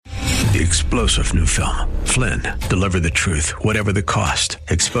The explosive new film, Flynn, deliver the truth, whatever the cost,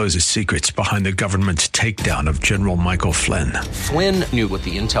 exposes secrets behind the government's takedown of General Michael Flynn. Flynn knew what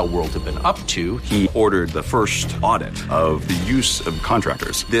the intel world had been up to. He ordered the first audit of the use of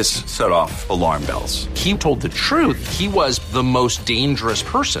contractors. This set off alarm bells. He told the truth. He was the most dangerous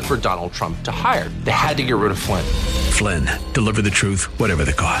person for Donald Trump to hire. They had to get rid of Flynn. Flynn, deliver the truth, whatever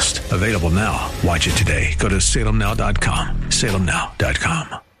the cost. Available now. Watch it today. Go to salemnow.com.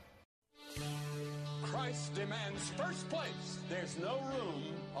 salemnow.com. Christ demands first place. There's no room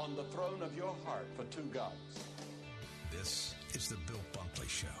on the throne of your heart for two gods. This is the Bill Bunkley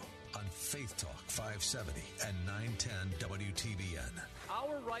Show on Faith Talk 570 and 910 WTBN.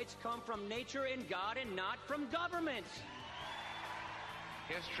 Our rights come from nature and God and not from government.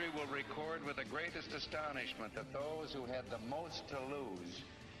 History will record with the greatest astonishment that those who had the most to lose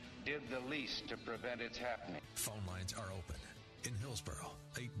did the least to prevent its happening. Phone lines are open. In Hillsborough,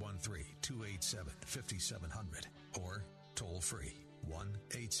 813-287-5700 or toll free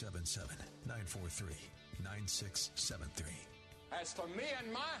 1-877-943-9673. As for me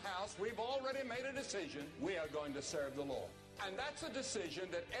and my house, we've already made a decision. We are going to serve the Lord. And that's a decision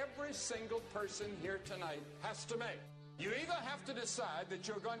that every single person here tonight has to make. You either have to decide that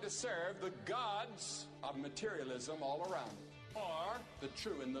you're going to serve the gods of materialism all around, or the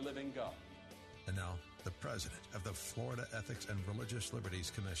true and the living God. And now, the president of the Florida Ethics and Religious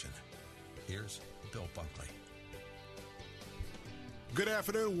Liberties Commission. Here's Bill Bunkley. Good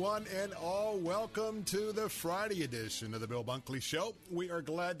afternoon, one and all. Welcome to the Friday edition of the Bill Bunkley Show. We are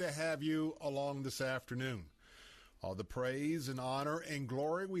glad to have you along this afternoon. All the praise and honor and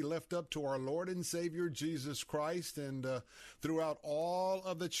glory we lift up to our Lord and Savior Jesus Christ, and throughout all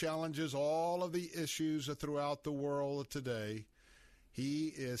of the challenges, all of the issues throughout the world today, He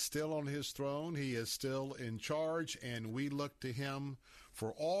is still on His throne. He is still in charge, and we look to Him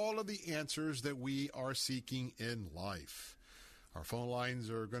for all of the answers that we are seeking in life. Our phone lines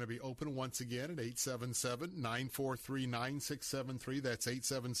are going to be open once again at 877-943-9673. That's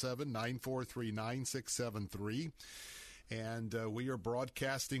 877-943-9673. And we are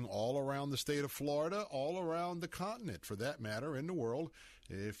broadcasting all around the state of Florida, all around the continent, for that matter, in the world.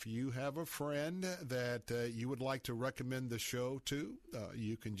 If you have a friend that you would like to recommend the show to,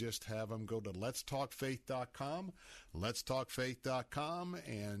 you can just have them go to letstalkfaith.com, letstalkfaith.com,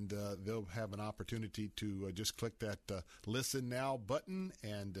 and they'll have an opportunity to just click that Listen Now button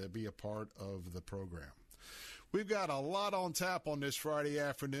and be a part of the program. We've got a lot on tap on this Friday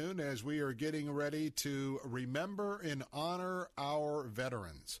afternoon as we are getting ready to remember and honor our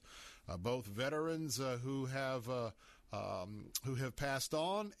veterans, both veterans who have passed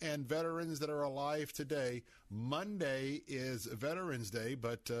on and veterans that are alive today. Monday is Veterans Day,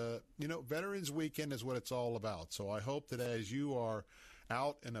 but, Veterans Weekend is what it's all about. So I hope that as you are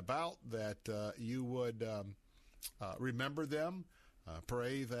out and about that you would remember them.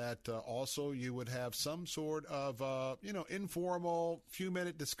 Pray that also you would have some sort of, informal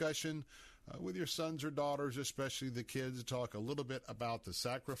few-minute discussion with your sons or daughters, especially the kids, to talk a little bit about the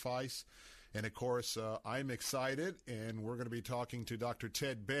sacrifice. And, of course, I'm excited, and we're going to be talking to Dr.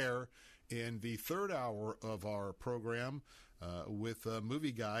 Ted Baehr in the third hour of our program with a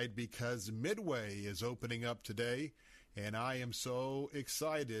movie guide, because Midway is opening up today. And I am so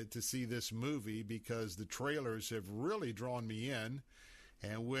excited to see this movie because the trailers have really drawn me in.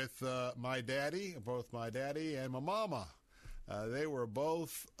 And with my daddy, both my daddy and my mama, they were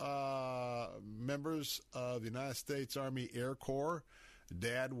both members of the United States Army Air Corps.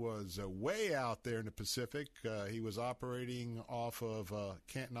 Dad was way out there in the Pacific. He was operating off of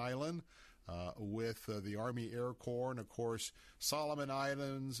Canton Island with the Army Air Corps, and, of course, Solomon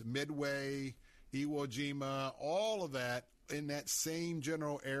Islands, Midway, Iwo Jima, all of that in that same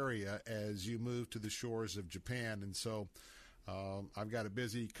general area as you move to the shores of Japan. And so I've got a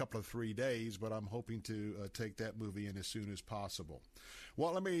busy couple of 3 days, but I'm hoping to take that movie in as soon as possible.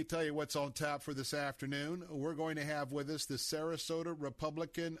 Well, let me tell you what's on tap for this afternoon. We're going to have with us the Sarasota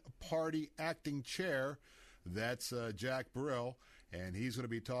Republican Party acting chair. That's Jack Brill. And he's going to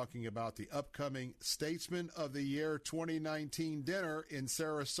be talking about the upcoming Statesman of the Year 2019 dinner in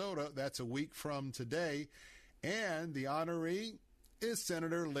Sarasota. That's a week from today. And the honoree is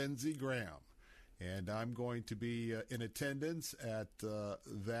Senator Lindsey Graham. And I'm going to be in attendance at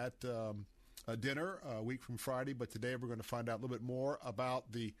that dinner a week from Friday. But today we're going to find out a little bit more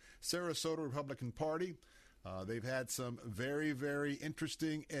about the Sarasota Republican Party. They've had some very, very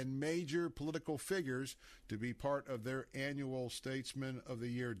interesting and major political figures to be part of their annual Statesman of the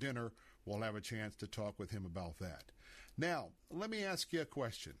Year dinner. We'll have a chance to talk with him about that. Now, let me ask you a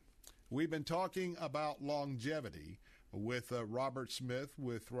question. We've been talking about longevity, with Robert Smith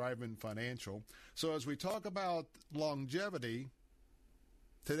with Thrivent Financial. So as we talk about longevity,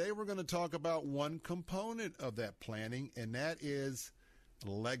 today we're going to talk about one component of that planning, and that is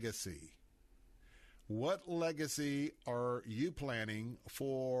legacy. What legacy are you planning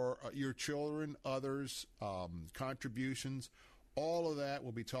for your children, others, contributions? All of that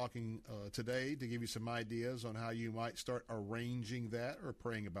we'll be talking today to give you some ideas on how you might start arranging that or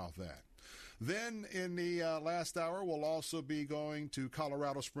praying about that. Then in the last hour, we'll also be going to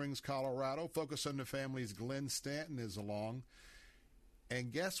Colorado Springs, Colorado. Focus on the Families. Glenn Stanton is along.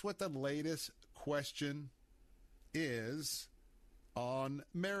 And guess what the latest question is on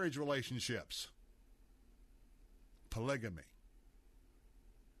marriage relationships? Polygamy,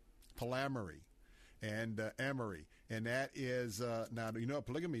 polyamory, and amory. And that is, now you know what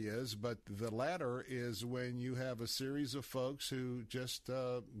polygamy is, but the latter is when you have a series of folks who just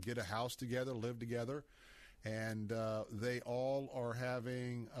get a house together, live together, and they all are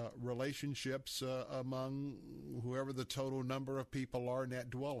having relationships among whoever the total number of people are in that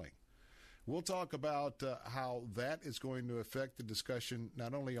dwelling. We'll talk about how that is going to affect the discussion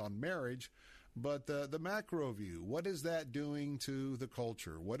not only on marriage, but the macro view. What is that doing to the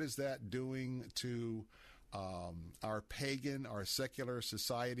culture? What is that doing to our pagan, our secular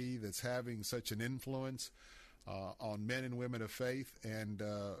society that's having such an influence on men and women of faith, and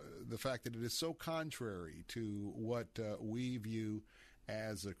the fact that it is so contrary to what we view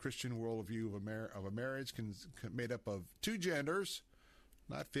as a Christian worldview of a marriage made up of two genders,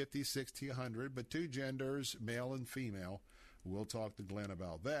 not 50, 60, 100, but two genders, male and female. We'll talk to Glenn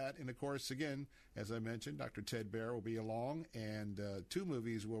about that. And, of course, again, as I mentioned, Dr. Ted Baer will be along, and two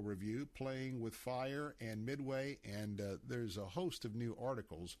movies we'll review, Playing with Fire and Midway, and there's a host of new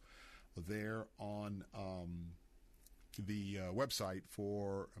articles there on the website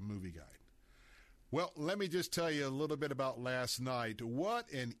for a movie guide. Well, let me just tell you a little bit about last night.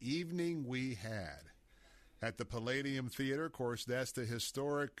 What an evening we had at the Palladium Theater. Of course, that's the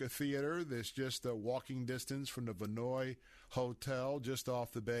historic theater that's just a walking distance from the Vinoy Hotel just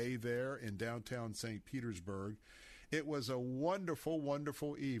off the bay there in downtown St. Petersburg. It was a wonderful,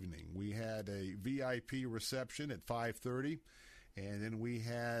 wonderful evening. We had a VIP reception at 5:30, and then we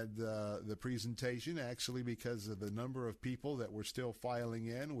had the presentation, actually, because of the number of people that were still filing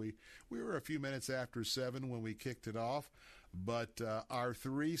in. We were a few minutes after 7 when we kicked it off. But our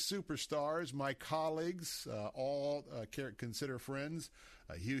three superstars, my colleagues, all consider friends,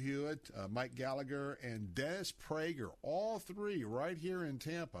 Hugh Hewitt, Mike Gallagher, and Dennis Prager, all three right here in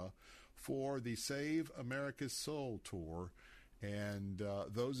Tampa for the Save America's Soul Tour. And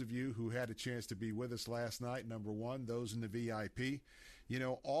those of you who had a chance to be with us last night, number one, those in the VIP, you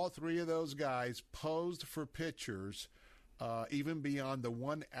know, all three of those guys posed for pictures even beyond the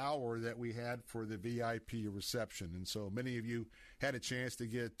 1 hour that we had for the VIP reception. And so many of you had a chance to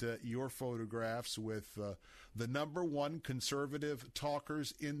get your photographs with the number one conservative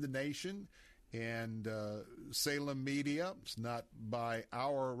talkers in the nation. And Salem Media, it's not by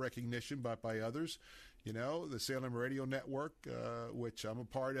our recognition, but by others. You know, the Salem Radio Network, which I'm a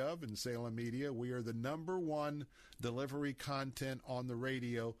part of, and Salem Media, we are the number one delivery content on the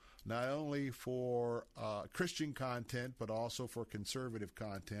radio, not only for Christian content, but also for conservative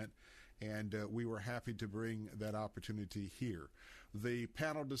content. And we were happy to bring that opportunity here. The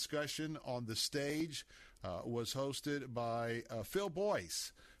panel discussion on the stage was hosted by Phil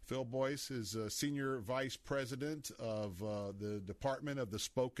Boyce. Phil Boyce is Senior Vice President of the Department of the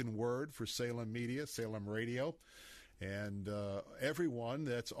Spoken Word for Salem Media, Salem Radio. And everyone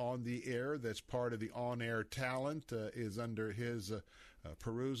that's on the air, that's part of the on-air talent, is under his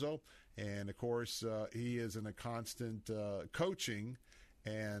perusal. And, of course, he is in a constant coaching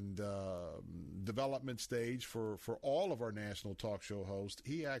and development stage for all of our national talk show hosts.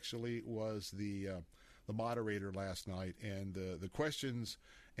 He actually was the moderator last night, and the questions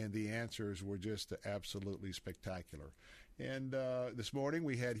and the answers were just absolutely spectacular. And this morning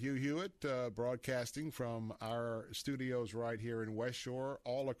we had Hugh Hewitt broadcasting from our studios right here in West Shore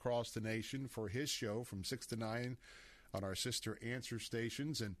all across the nation for his show from 6 to 9 on our sister answer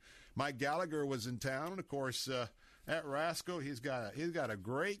stations. And Mike Gallagher was in town. And, of course, at Rasco, he's got a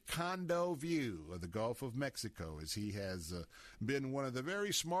great condo view of the Gulf of Mexico, as he has been one of the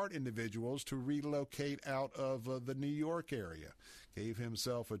very smart individuals to relocate out of the New York area. Gave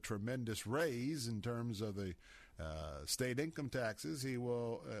himself a tremendous raise in terms of the state income taxes. He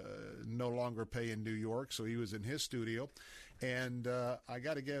will no longer pay in New York, so he was in his studio. And I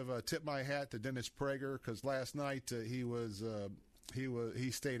got to tip my hat to Dennis Prager, because last night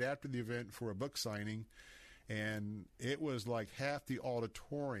he stayed after the event for a book signing, and it was like half the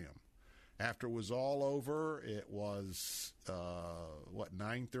auditorium after it was all over, it was,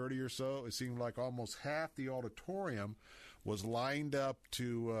 9:30 or so. It seemed like almost half the auditorium was lined up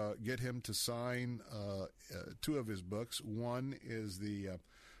to get him to sign two of his books. One is the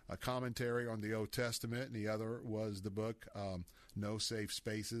a commentary on the Old Testament, and the other was the book No Safe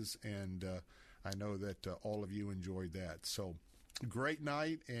Spaces, and I know that all of you enjoyed that. So great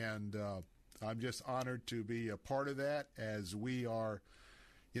night, and I'm just honored to be a part of that. As we are,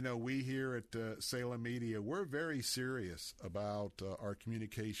 we here at Salem Media, we're very serious about our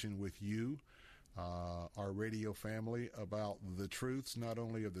communication with you, our radio family, about the truths not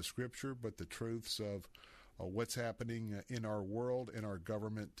only of the Scripture, but the truths of what's happening in our world, in our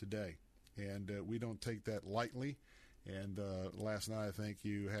government today. And we don't take that lightly. And last night, I think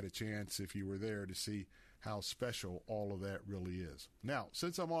you had a chance, if you were there, to see how special all of that really is. Now,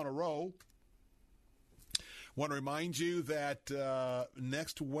 since I'm on a roll, I want to remind you that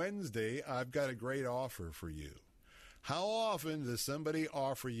next Wednesday, I've got a great offer for you. How often does somebody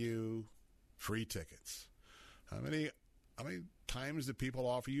offer you free tickets? How many times do people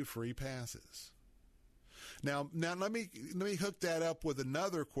offer you free passes? Now let me hook that up with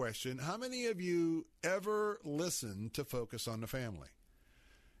another question. How many of you ever listen to Focus on the Family?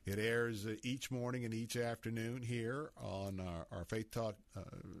 It airs each morning and each afternoon here on our Faith Talk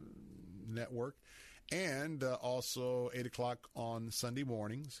network, and also 8 o'clock on Sunday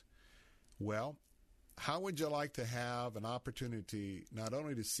mornings. Well, how would you like to have an opportunity not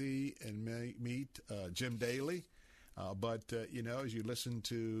only to see and meet Jim Daly, but, as you listen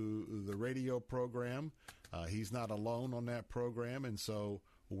to the radio program, he's not alone on that program, and so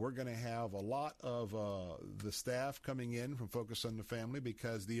we're going to have a lot of the staff coming in from Focus on the Family,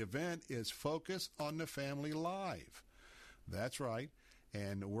 because the event is Focus on the Family Live. That's right,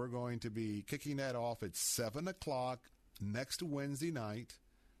 and we're going to be kicking that off at 7 o'clock next Wednesday night,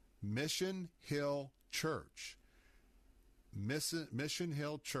 Mission Hill Church. Mission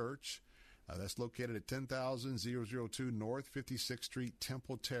Hill Church. That's located at 10,002 North 56th Street,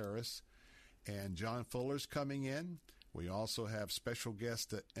 Temple Terrace. And John Fuller's coming in. We also have special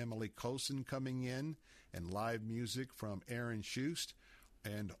guest Emily Cosin coming in, and live music from Aaron Schust.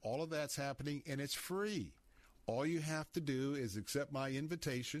 And all of that's happening, and it's free. All you have to do is accept my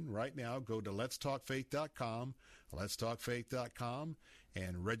invitation right now. Go to letstalkfaith.com, letstalkfaith.com,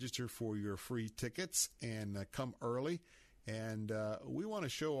 and register for your free tickets, and come early. And we want to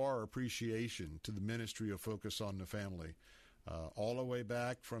show our appreciation to the ministry of Focus on the Family. All the way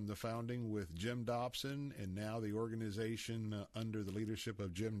back from the founding with Jim Dobson, and now the organization under the leadership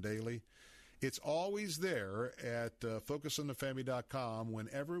of Jim Daly. It's always there at FocusOnTheFamily.com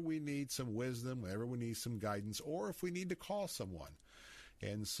whenever we need some wisdom, whenever we need some guidance, or if we need to call someone.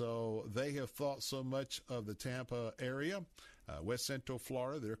 And so they have thought so much of the Tampa area, West Central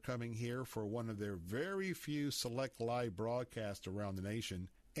Florida. They're coming here for one of their very few select live broadcasts around the nation.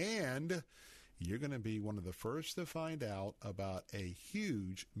 And you're going to be one of the first to find out about a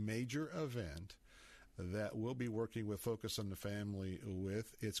huge major event that we'll be working with Focus on the Family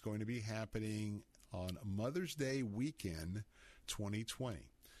with. It's going to be happening on Mother's Day weekend 2020.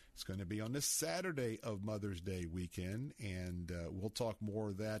 It's going to be on the Saturday of Mother's Day weekend, and we'll talk more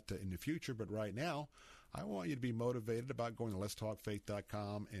of that in the future. But right now, I want you to be motivated about going to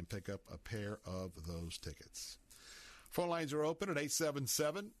letstalkfaith.com and pick up a pair of those tickets. Phone lines are open at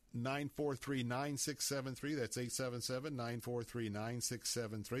 877-943-9673. That's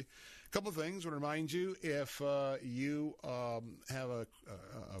 877-943-9673. A couple of things. I want to remind you, if you have a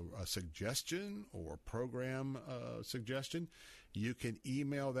suggestion or program suggestion, you can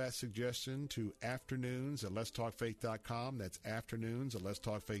email that suggestion to afternoons@letstalkfaith.com. That's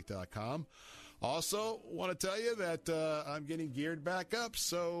afternoons@letstalkfaith.com. Also, want to tell you that I'm getting geared back up,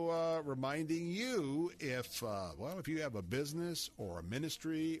 so reminding you, if you have a business or a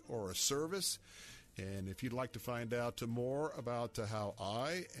ministry or a service, and if you'd like to find out more about how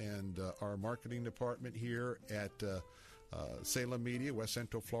I and our marketing department here at Salem Media, West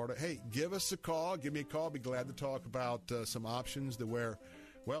Central Florida, hey, give us a call. Give me a call. Be glad to talk about some options to where,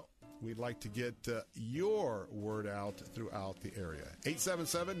 we'd like to get your word out throughout the area.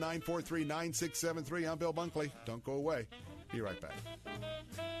 877-943-9673. I'm Bill Bunkley. Don't go away. Be right back.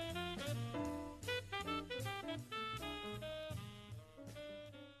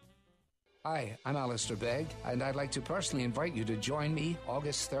 Hi, I'm Alistair Begg, and I'd like to personally invite you to join me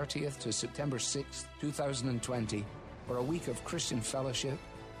August 30th to September 6th, 2020, for a week of Christian fellowship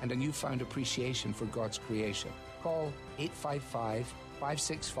and a newfound appreciation for God's creation. Call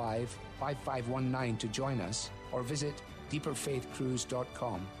 855-565-5519 to join us, or visit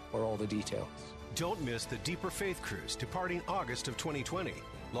deeperfaithcruise.com for all the details. Don't miss the Deeper Faith Cruise departing August of 2020.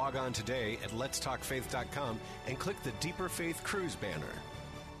 Log on today at letstalkfaith.com and click the Deeper Faith Cruise banner.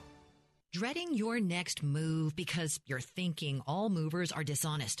 Dreading your next move because you're thinking all movers are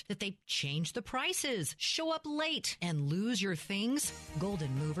dishonest, that they change the prices, show up late, and lose your things?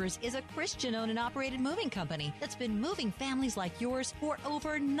 Golden Movers is a Christian-owned and operated moving company that's been moving families like yours for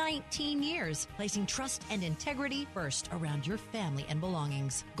over 19 years, placing trust and integrity first around your family and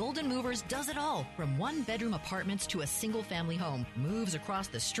belongings. Golden Movers does it all, from one-bedroom apartments to a single-family home, moves across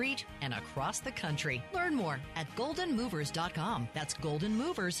the street and across the country. Learn more at goldenmovers.com. That's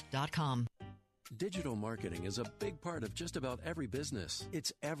goldenmovers.com. Digital marketing is a big part of just about every business.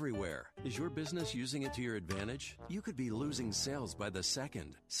 It's everywhere. Is your business using it to your advantage? You could be losing sales by the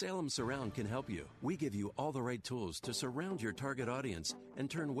second. Salem Surround can help you. We give you all the right tools to surround your target audience and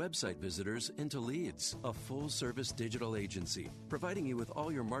turn website visitors into leads. A full-service digital agency, providing you with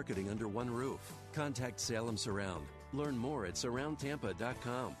all your marketing under one roof. Contact Salem Surround. Learn more at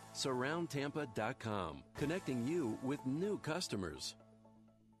surroundtampa.com. Surroundtampa.com, connecting you with new customers.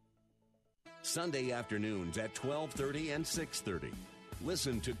 Sunday afternoons at 12:30 and 6:30.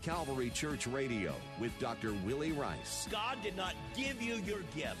 Listen to Calvary Church Radio with Dr. Willie Rice. God did not give you your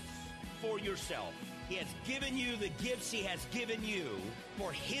gifts for yourself. He has given you the gifts He has given you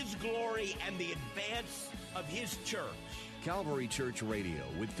for His glory and the advance of His church. Calvary Church Radio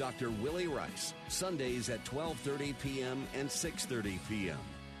with Dr. Willie Rice. Sundays at 12:30 p.m. and 6:30 p.m.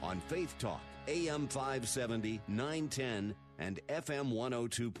 on Faith Talk, AM 570, 910, and FM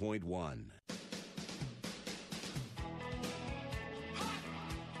 102.1.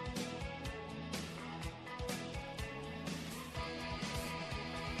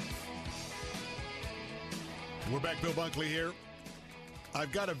 We're back, Bill Bunkley here.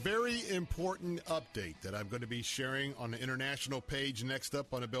 I've got a very important update that I'm going to be sharing on the international page next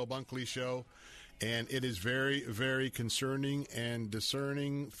up on the Bill Bunkley Show. And it is very, very concerning and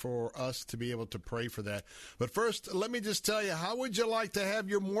discerning for us to be able to pray for that. But first, let me just tell you, how would you like to have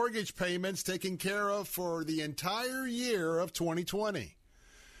your mortgage payments taken care of for the entire year of 2020?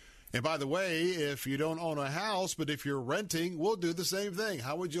 And by the way, if you don't own a house, but if you're renting, we'll do the same thing.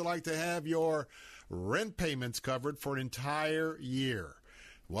 How would you like to have your rent payments covered for an entire year?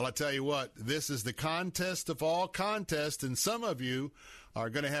 Well, I tell you what, this is the contest of all contests, and some of you are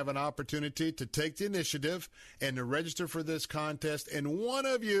going to have an opportunity to take the initiative and to register for this contest, and one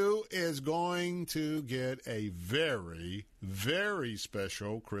of you is going to get a very, very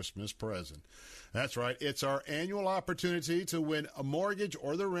special Christmas present. That's right. It's our annual opportunity to win a mortgage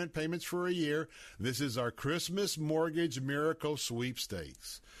or the rent payments for a year. This is our Christmas Mortgage Miracle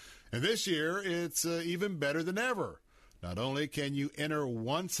Sweepstakes. And this year, it's even better than ever. Not only can you enter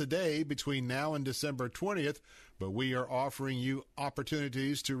once a day between now and December 20th, but we are offering you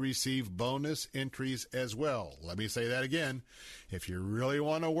opportunities to receive bonus entries as well. Let me say that again. If you really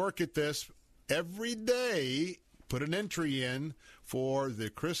want to work at this, every day, put an entry in for the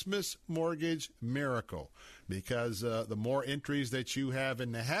Christmas Mortgage Miracle, because the more entries that you have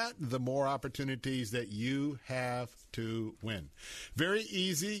in the hat, the more opportunities that you have to win. Very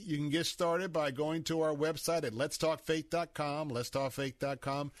easy. You can get started by going to our website at letstalkfaith.com,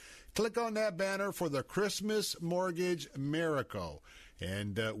 letstalkfaith.com. Click on that banner for the Christmas Mortgage Miracle.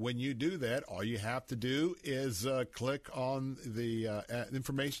 And when you do that, all you have to do is click on the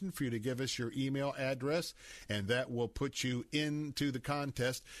information for you to give us your email address, and that will put you into the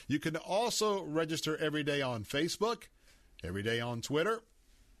contest. You can also register every day on Facebook, every day on Twitter,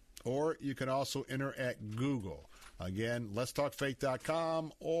 or you can also enter at Google. Again,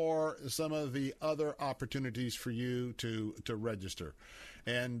 letstalkfaith.com, or some of the other opportunities for you to register.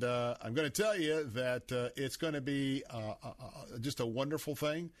 And I'm going to tell you that it's going to be just a wonderful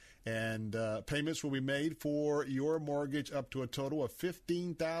thing. And payments will be made for your mortgage up to a total of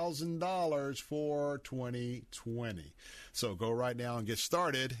 $15,000 for 2020. So go right now and get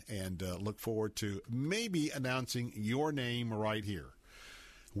started, and look forward to maybe announcing your name right here.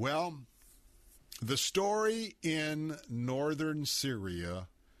 Well, the story in northern Syria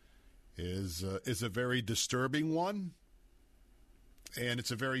is a very disturbing one. And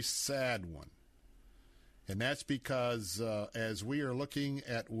it's a very sad one. And that's because as we are looking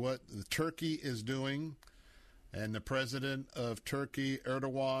at what Turkey is doing, and the president of Turkey,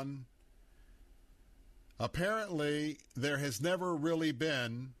 Erdogan, apparently there has never really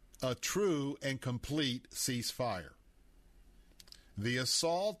been a true and complete ceasefire. The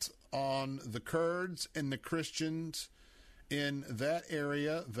assault on the Kurds and the Christians in that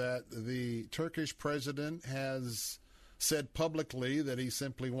area that the Turkish president has said publicly that he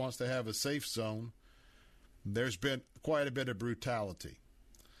simply wants to have a safe zone, there's been quite a bit of brutality.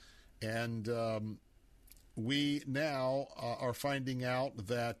 And we now are finding out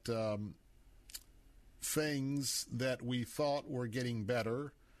that things that we thought were getting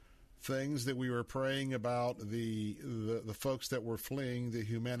better, things that we were praying about, the folks that were fleeing the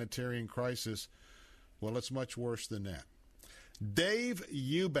humanitarian crisis, well, it's much worse than that. Dave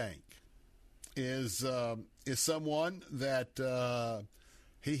Eubank is someone that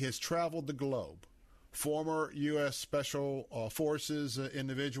he has traveled the globe. Former U.S. Special Forces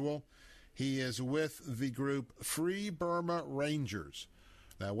individual. He is with the group Free Burma Rangers.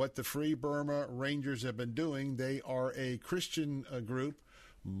 Now, what the Free Burma Rangers have been doing, they are a Christian group.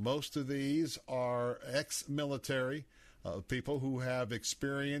 Most of these are ex-military people who have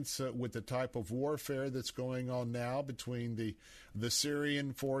experience with the type of warfare that's going on now between the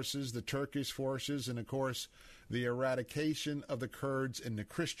Syrian forces, the Turkish forces, and, of course, the eradication of the Kurds and the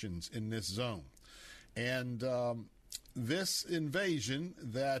Christians in this zone. And this invasion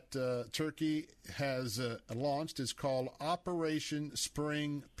that Turkey has launched is called Operation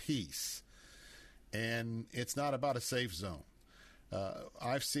Spring Peace. And it's not about a safe zone.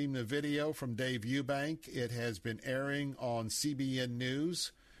 I've seen the video from Dave Eubank. It has been airing on CBN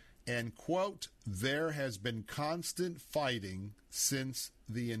News. And, quote, there has been constant fighting since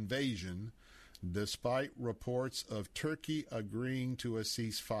the invasion, despite reports of Turkey agreeing to a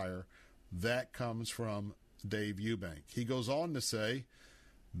ceasefire. That comes from Dave Eubank. He goes on to say,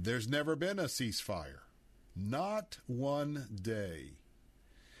 there's never been a ceasefire. Not one day.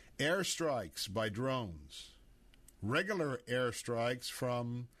 Airstrikes by drones. Regular airstrikes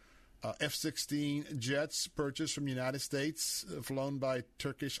from F-16 jets purchased from the United States, flown by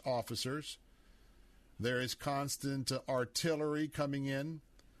Turkish officers. There is constant artillery coming in.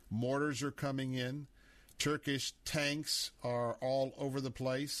 Mortars are coming in. Turkish tanks are all over the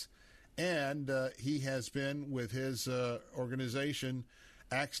place. And he has been, with his organization,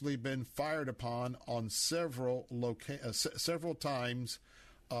 actually been fired upon on several times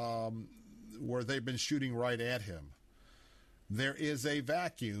where they've been shooting right at him. There is a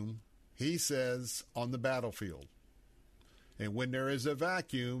vacuum, he says, on the battlefield. And when there is a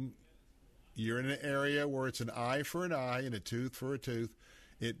vacuum, you're in an area where it's an eye for an eye and a tooth for a tooth.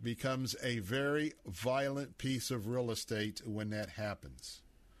 It becomes a very violent piece of real estate when that happens.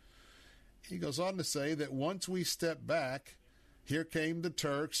 He goes on to say that once we step back, here came the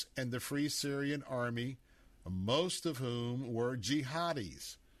Turks and the Free Syrian Army, most of whom were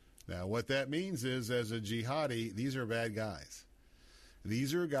jihadis. Now, what that means is, as a jihadi, these are bad guys.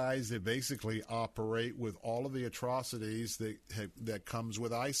 These are guys that basically operate with all of the atrocities that comes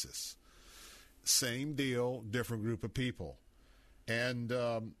with ISIS. Same deal, different group of people. And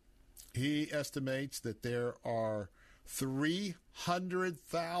he estimates that there are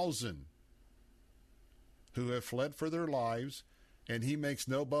 300,000 who have fled for their lives, and he makes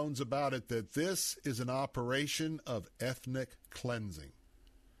no bones about it that this is an operation of ethnic cleansing,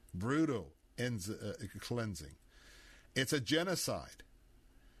 brutal cleansing. It's a genocide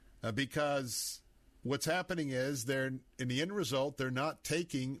because what's happening is in the end result, they're not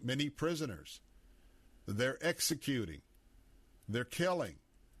taking many prisoners. They're executing. They're killing.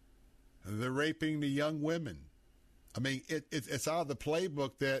 They're raping the young women. I mean, it's out of the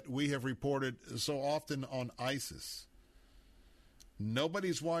playbook that we have reported so often on ISIS.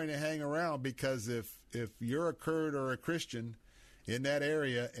 Nobody's wanting to hang around because if you're a Kurd or a Christian in that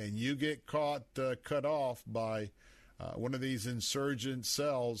area and you get caught cut off by one of these insurgent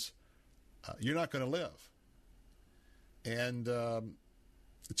cells, you're not going to live. And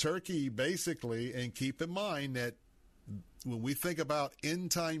Turkey basically, and keep in mind that when we think about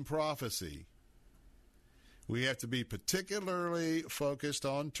end-time prophecy, we have to be particularly focused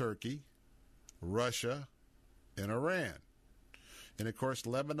on Turkey, Russia, and Iran. And, of course,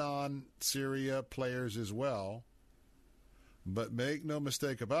 Lebanon, Syria players as well. But make no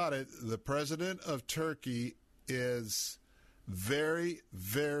mistake about it, the president of Turkey is very,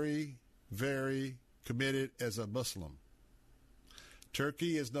 very, very committed as a Muslim.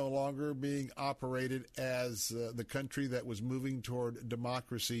 Turkey is no longer being operated as the country that was moving toward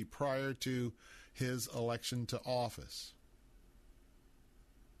democracy prior to his election to office.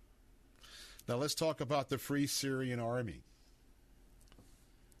 Now let's talk about the Free Syrian Army.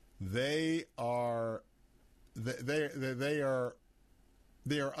 They are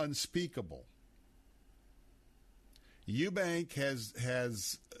unspeakable. Eubank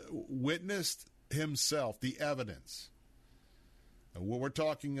has witnessed himself the evidence. We're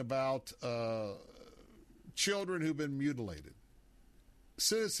talking about children who've been mutilated,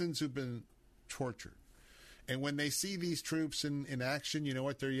 citizens who've been tortured. And when they see these troops in action, you know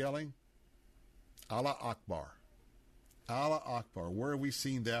what they're yelling? Allah Akbar. Allah Akbar. Where have we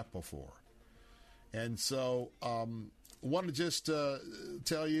seen that before? And so I want to just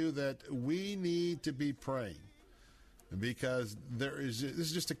tell you that we need to be praying, because this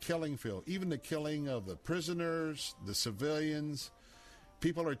is just a killing field. Even the killing of the prisoners, the civilians,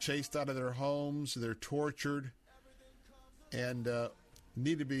 people are chased out of their homes, they're tortured, and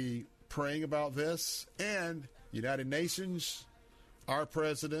need to be praying about this. And United Nations, our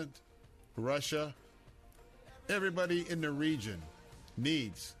president, Russia, everybody in the region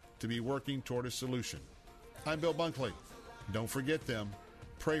needs to be working toward a solution. I'm Bill Bunkley. Don't forget them.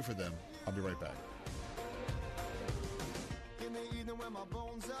 Pray for them. I'll be right back.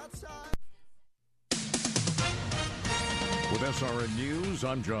 With SRN News,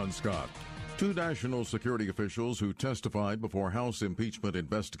 I'm John Scott. Two national security officials who testified before House impeachment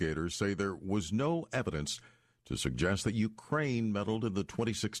investigators say there was no evidence to suggest that Ukraine meddled in the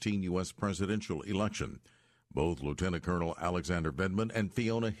 2016 U.S. presidential election. Both Lieutenant Colonel Alexander Vindman and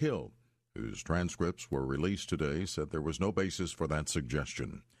Fiona Hill, whose transcripts were released today, said there was no basis for that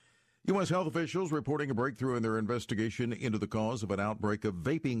suggestion. U.S. health officials reporting a breakthrough in their investigation into the cause of an outbreak of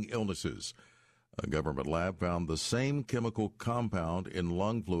vaping illnesses. A government lab found the same chemical compound in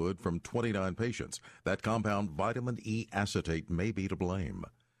lung fluid from 29 patients. That compound, vitamin E acetate, may be to blame.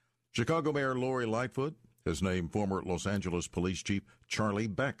 Chicago Mayor Lori Lightfoot has named former Los Angeles Police Chief Charlie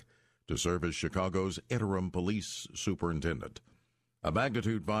Beck to serve as Chicago's interim police superintendent. A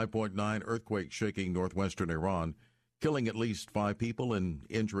magnitude 5.9 earthquake shaking northwestern Iran, killing at least 5 people and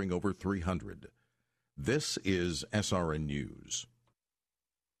injuring over 300. This is SRN News.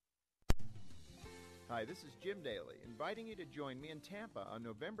 Hi, this is Jim Daly, inviting you to join me in Tampa on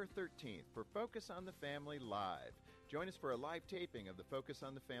November 13th for Focus on the Family Live. Join us for a live taping of the Focus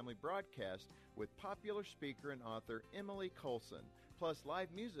on the Family broadcast with popular speaker and author Emily Colson, plus live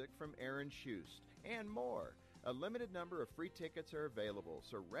music from Aaron Schust, and more. A limited number of free tickets are available,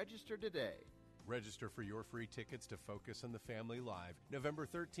 so register today. Register for your free tickets to Focus on the Family Live, November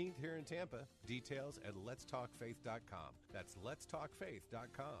 13th here in Tampa. Details at letstalkfaith.com. That's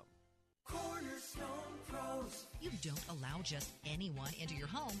letstalkfaith.com. Cornerstone Pros. You don't allow just anyone into your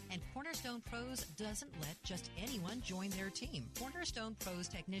home, and Cornerstone Pros doesn't let just anyone join their team. Cornerstone Pros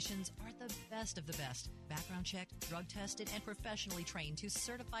technicians are the best of the best. Background checked, drug tested, and professionally trained to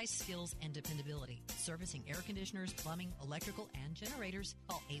certify skills and dependability. Servicing air conditioners, plumbing, electrical, and generators.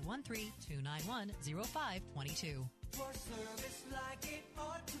 Call 813-291-0522. For service like it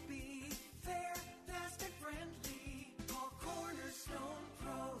ought to be, fair, fast, and friendly. Call Cornerstone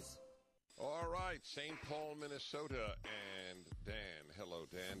Pros. All right, St. Paul, Minnesota, and Dan. Hello,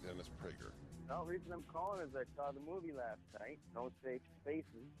 Dan. Dennis Prager. The reason I'm calling is I saw the movie last night, No Safe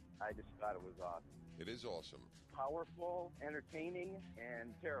Spaces. I just thought it was awesome. It is awesome. Powerful, entertaining,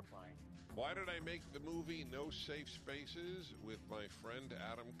 and terrifying. Why did I make the movie No Safe Spaces with my friend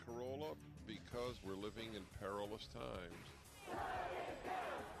Adam Carolla? Because we're living in perilous times.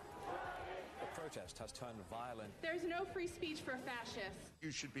 The protest has turned violent. There's no free speech for fascists. You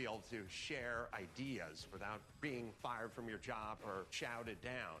should be able to share ideas without being fired from your job or shouted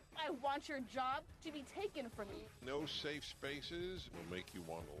down. I want your job to be taken from you. No Safe Spaces will make you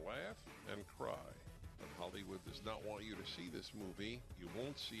want to laugh and cry. But Hollywood does not want you to see this movie. You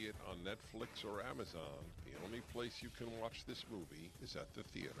won't see it on Netflix or Amazon. The only place you can watch this movie is at the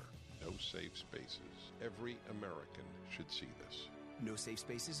theater. No Safe Spaces. Every American should see this. No Safe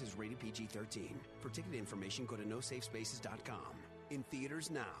Spaces is rated PG-13. For ticket information, go to nosafespaces.com. In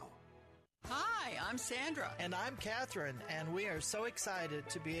theaters now. Hi, I'm Sandra. And I'm Catherine, and we are so excited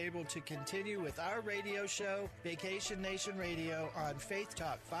to be able to continue with our radio show, Vacation Nation Radio, on Faith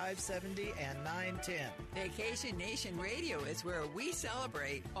Talk 570 and 910. Vacation Nation Radio is where we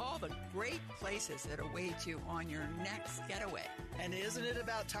celebrate all the great places that await you on your next getaway. And isn't it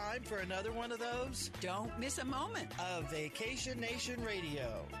about time for another one of those? Don't miss a moment of Vacation Nation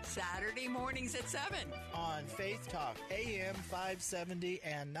Radio. Saturday mornings at 7 on Faith Talk AM 570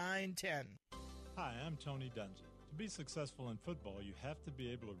 and 910. Hi, I'm Tony Dungy. To be successful in football, you have to be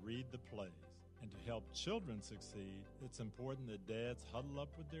able to read the plays. And to help children succeed, it's important that dads huddle up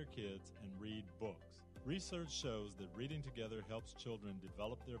with their kids and read books. Research shows that reading together helps children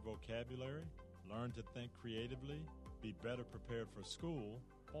develop their vocabulary, learn to think creatively, be better prepared for school,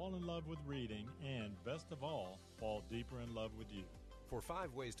 fall in love with reading, and, best of all, fall deeper in love with you. For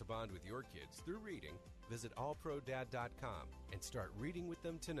 5 ways to bond with your kids through reading, visit allprodad.com and start reading with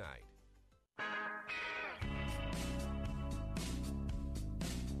them tonight.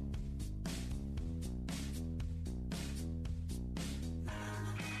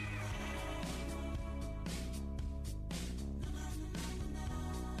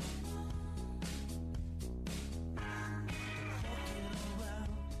 Walking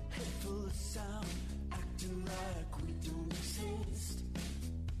around, head full of sound.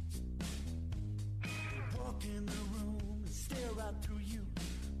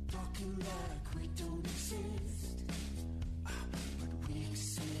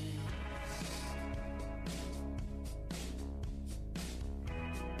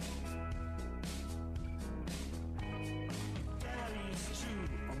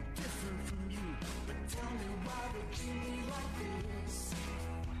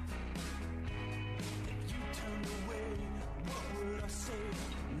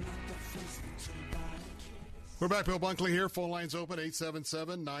 We're back. Bill Bunkley here. Phone lines open,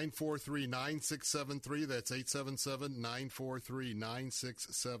 877-943-9673. That's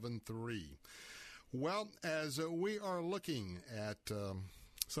 877-943-9673. Well, as we are looking at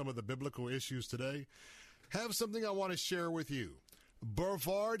some of the biblical issues today, have something I want to share with you.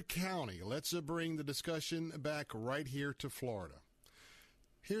 Brevard County. Let's bring the discussion back right here to Florida.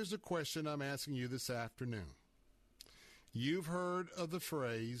 Here's a question I'm asking you this afternoon. You've heard of the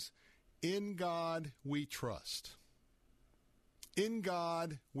phrase, "In God we trust." In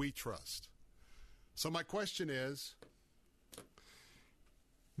God we trust. So my question is,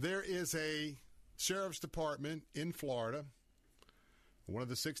 there is a sheriff's department in Florida, one of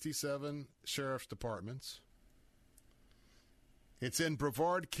the 67 sheriff's departments. It's in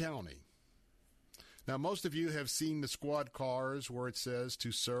Brevard County. Now, most of you have seen the squad cars where it says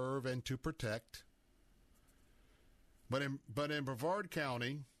to serve and to protect. But in Brevard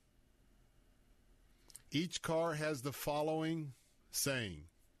County, each car has the following saying,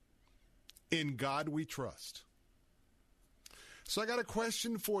 "In God we trust." So I got a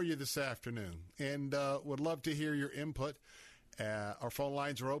question for you this afternoon, and would love to hear your input. Our phone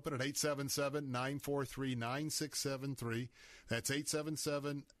lines are open at 877-943-9673. That's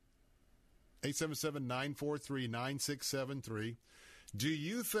 877-943-9673. Do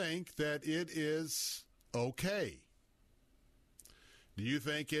you think that it is okay? Do you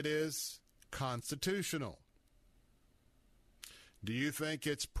think it is constitutional? Do you think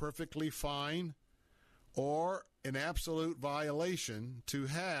it's perfectly fine or an absolute violation to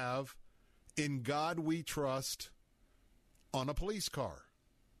have "In God we trust" on a police car?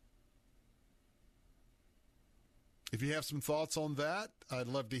 If you have some thoughts on that, I'd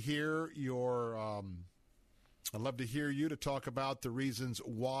love to hear your. I'd love to hear you to talk about the reasons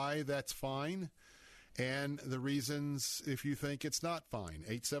why that's fine, and the reasons if you think it's not fine.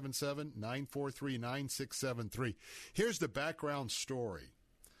 877-943-9673. Here's the background story.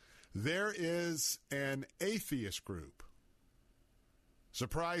 There is an atheist group.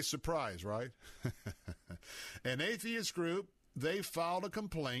 Surprise, surprise, right? An atheist group, they filed a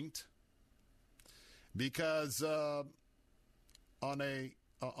complaint because on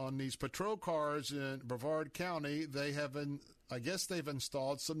these patrol cars in Brevard County, they've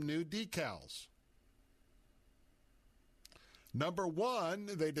installed some new decals. Number one,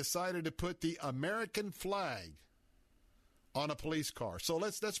 they decided to put the American flag on a police car. So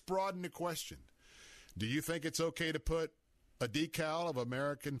let's broaden the question. Do you think it's okay to put a decal of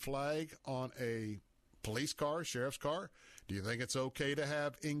American flag on a police car, sheriff's car? Do you think it's okay to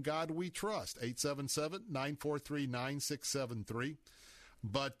have "In God we trust"? 877-943-9673.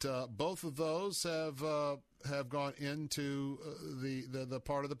 But both of those have gone into the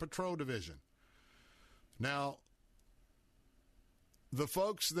part of the patrol division. Now, the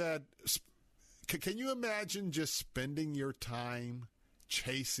folks that can you imagine just spending your time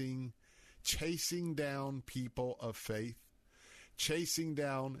chasing down people of faith, chasing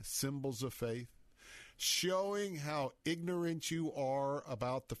down symbols of faith, showing how ignorant you are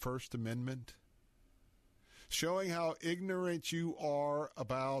about the First Amendment, showing how ignorant you are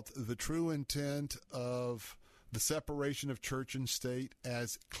about the true intent of the separation of church and state,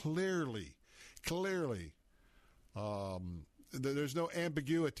 as clearly, there's no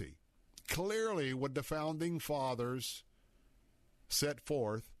ambiguity. Clearly what the Founding Fathers set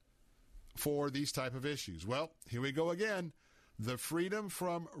forth for these type of issues. Well, here we go again. The Freedom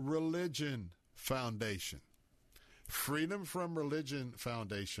from Religion Foundation. Freedom from Religion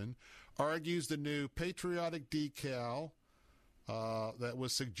Foundation argues the new patriotic decal that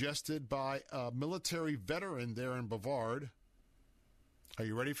was suggested by a military veteran there in Brevard. Are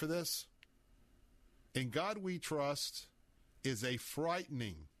you ready for this? "In God we trust" is a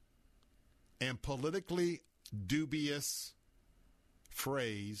frightening and politically dubious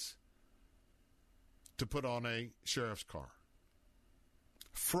phrase to put on a sheriff's car.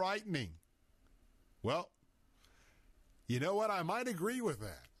 Frightening. Well, you know what? I might agree with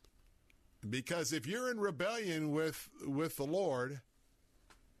that. Because if you're in rebellion with the Lord,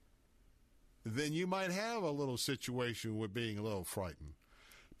 then you might have a little situation with being a little frightened.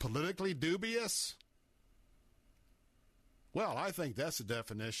 Politically dubious? Well, I think that's the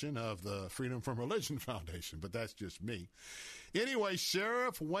definition of the Freedom from Religion Foundation, but that's just me. Anyway,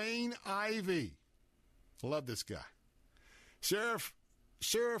 Sheriff Wayne Ivey. Love this guy. Sheriff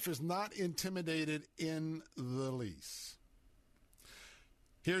is not intimidated in the least.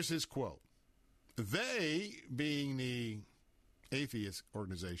 Here's his quote. They, being the atheist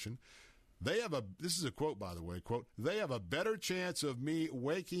organization, this is a quote, by the way, quote, "They have a better chance of me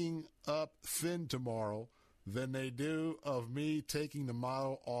waking up thin tomorrow than they do of me taking the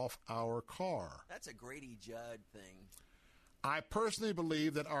model off our car. That's a Grady Judd thing. I personally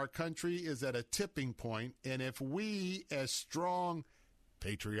believe that our country is at a tipping point, and if we, as strong,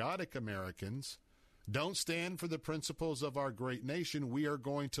 patriotic Americans, don't stand for the principles of our great nation, we are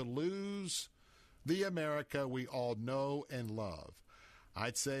going to lose the America we all know and love.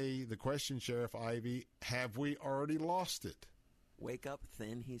 I'd say the question, Sheriff Ivy, have we already lost it? Wake up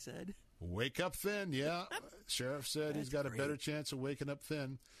thin, he said. Wake up thin, yeah. Sheriff said he's got a better chance of waking up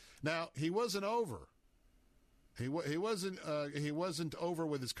thin. Now, he wasn't over. He wasn't over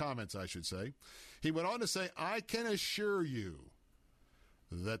with his comments, I should say. He went on to say, I can assure you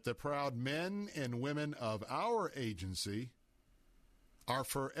that the proud men and women of our agency are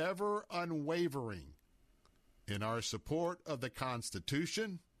forever unwavering in our support of the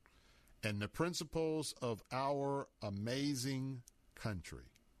Constitution and the principles of our amazing country.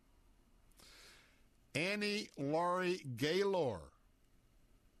 Annie Laurie Gaylor.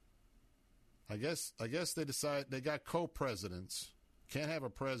 I guess they decided they got co-presidents. Can't have a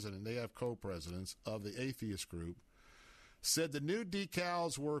president. They have co-presidents of the atheist group. Said the new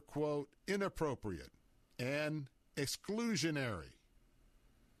decals were, quote, inappropriate and exclusionary,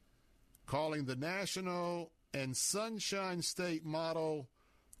 calling the National and Sunshine State model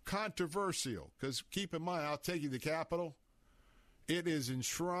controversial. Because keep in mind, I'll take you to the Capitol. It is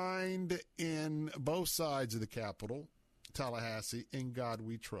enshrined in both sides of the Capitol, Tallahassee, in God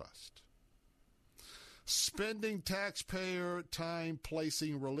we trust. Spending taxpayer time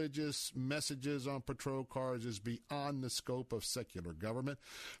placing religious messages on patrol cars is beyond the scope of secular government.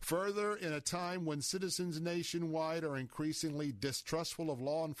 Further, in a time when citizens nationwide are increasingly distrustful of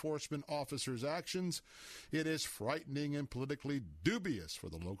law enforcement officers' actions, it is frightening and politically dubious for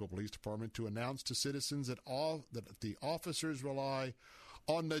the local police department to announce to citizens that the officers rely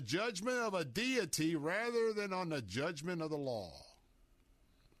on the judgment of a deity rather than on the judgment of the law.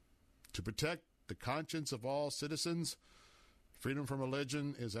 To protect the conscience of all citizens, Freedom from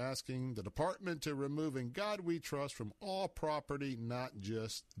Religion is asking the department to remove In God We Trust from all property, not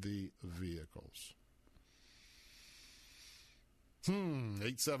just the vehicles.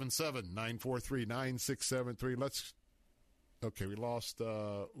 877-943-9673. We lost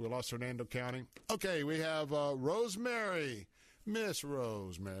Hernando County. Okay, we have Rosemary. Miss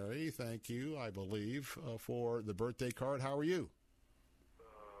Rosemary, thank you, I believe, for the birthday card. How are you?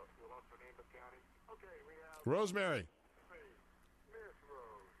 Rosemary.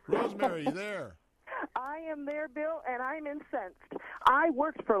 Rosemary, you there? I am there, Bill, and I'm incensed. I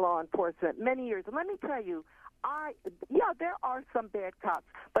worked for law enforcement many years, and let me tell you, there are some bad cops,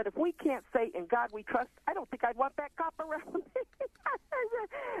 but if we can't say In God We Trust, I don't think I'd want that cop around me.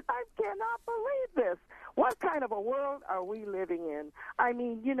 I cannot believe this. What kind of a world are we living in? I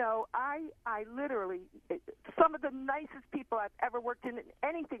mean, I literally, some of the nicest people I've ever worked in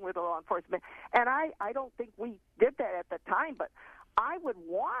anything with law enforcement, and I don't think we did that at the time, but I would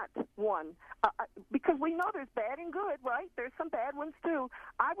want one, because we know there's bad and good, right? There's some bad ones, too.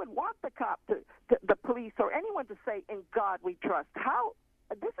 I would want the cop, the police, or anyone to say, In God We Trust.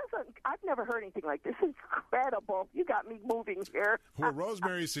 I've never heard anything like this. It's incredible. You got me moving here. Well,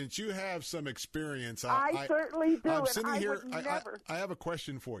 Rosemary, since you have some experience, I certainly do. I'm sitting here. Would never. I have a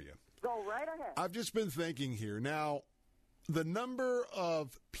question for you. Go right ahead. I've just been thinking here. Now, the number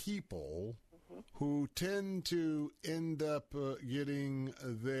of people who tend to end up getting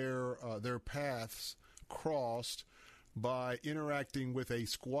their paths crossed by interacting with a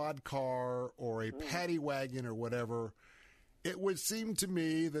squad car or a paddy wagon or whatever, it would seem to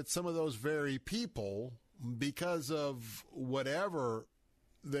me that some of those very people, because of whatever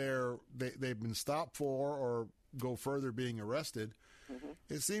they've been stopped for or go further being arrested,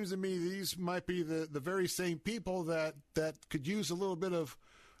 it seems to me these might be the very same people that could use a little bit of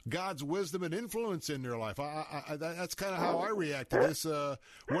God's wisdom and influence in their life. That's kind of how I react to this.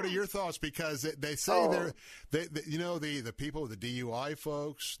 What are your thoughts? Because they say the people, the DUI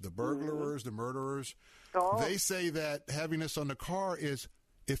folks, the burglars, the murderers, they say that having this on the car it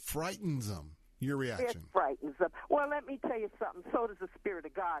frightens them. Your reaction? It frightens them. Well, let me tell you something. So does the Spirit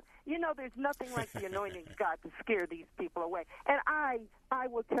of God. There's nothing like the anointing of God to scare these people away. And I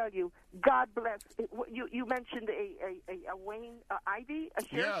will tell you, God bless. You mentioned a Wayne Ivy, a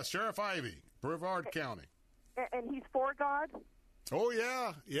sheriff? Yeah, Sheriff Ivy, Brevard County. And he's for God? Oh,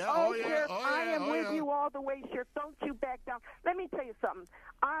 yeah. Sheriff, I am with you all the way, Sheriff. Don't you back down. Let me tell you something.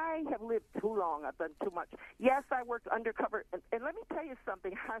 I have lived too long. I've done too much. Yes, I worked undercover. And let me tell you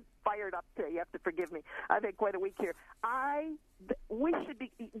something. I'm fired up today. You have to forgive me. I've had quite a week here. We should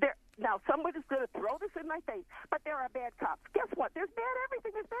be there. Now, somebody's going to throw this in my face, but there are bad cops. Guess what? There's bad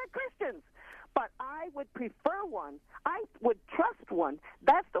everything. There's bad Christians. but I would prefer one. I would trust one.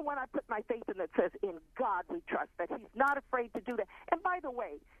 That's the one I put my faith in that says, in God we trust, that he's not afraid to do that. And by the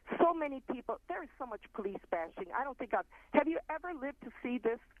way, so many people, there is so much police bashing. I don't think have you ever lived to see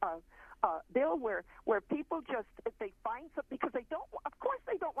this, Bill, where people just, if they find something, because they don't, of course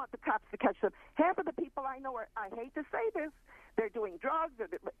they don't want the cops to catch them. Half of the people I know are, I hate to say this, they're doing drugs,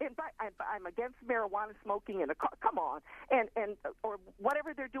 I'm against marijuana smoking in a car, come on, and or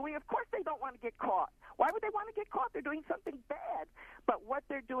whatever they're doing. Of course they don't want to get caught. Why would they want to get caught? They're doing something bad. But what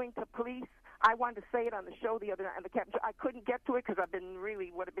they're doing to police, I wanted to say it on the show the other night, on the captain show. I couldn't get to it because I've been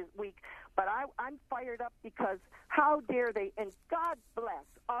really, weak. But I'm fired up because how dare they, and God bless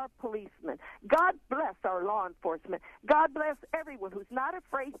our policemen. God bless our law enforcement. God bless everyone who's not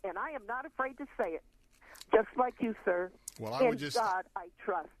afraid, and I am not afraid to say it. Just like you, sir. Well, I would just, God, I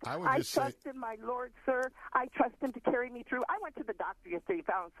trust. I trust in my Lord, sir. I trust him to carry me through. I went to the doctor yesterday,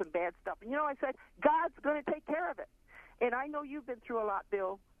 found some bad stuff. And, I said, God's going to take care of it. And I know you've been through a lot,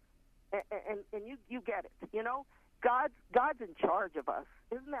 Bill, and you get it. God's in charge of us.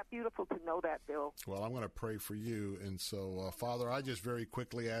 Isn't that beautiful to know that, Bill? Well, I'm going to pray for you. And so, Father, I just very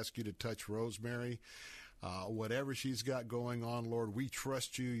quickly ask you to touch Rosemary. Whatever she's got going on, Lord, we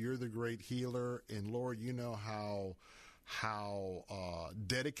trust you. You're the great healer. And, Lord, you know how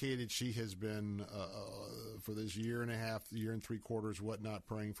dedicated she has been for this year and a half, year and 3/4, whatnot,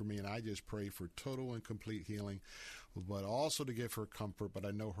 praying for me. And I just pray for total and complete healing, but also to give her comfort. But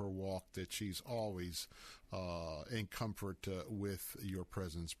I know her walk, that she's always in comfort with your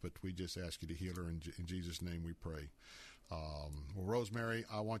presence. But we just ask you to heal her. In Jesus' name we pray. Well, Rosemary,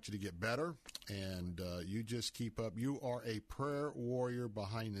 I want you to get better, and you just keep up. You are a prayer warrior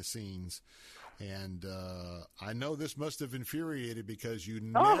behind the scenes, and I know this must have infuriated because you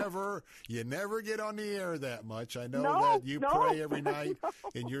never get on the air that much. I know that you pray every night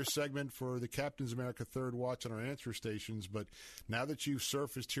in your segment for the Captain's America Third Watch on our answer stations, but now that you've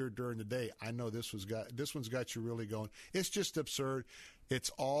surfaced here during the day, I know this one's got you really going. It's just absurd. It's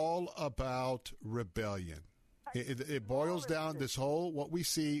all about rebellion. It boils down this whole, what we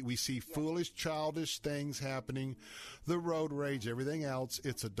see foolish, childish things happening, the road rage, everything else.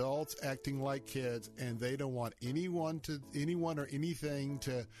 It's adults acting like kids, and they don't want anyone or anything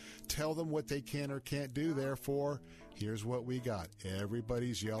to tell them what they can or can't do. Therefore, here's what we got.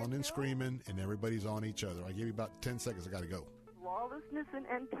 Everybody's yelling and screaming, and everybody's on each other. I give you about 10 seconds. I got to go. Lawlessness in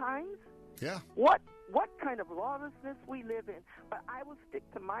end times? Yeah. What kind of lawlessness we live in? But I will stick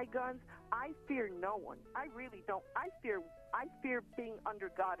to my guns. I fear no one. I really don't. I fear being under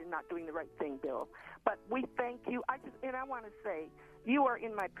God and not doing the right thing, Bill. But we thank you. I want to say, you are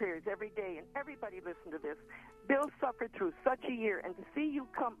in my prayers every day, and everybody listen to this. Bill suffered through such a year, and to see you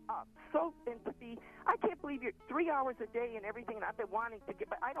come up, I can't believe you're 3 hours a day and everything, and I've been wanting to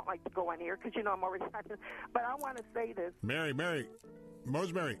but I don't like to go on air because, I'm already having, but I want to say this.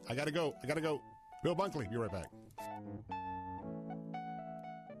 Rosemary, I got to go. Bill Bunkley, be right back.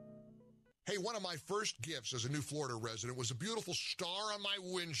 Hey, one of my first gifts as a new Florida resident was a beautiful star on my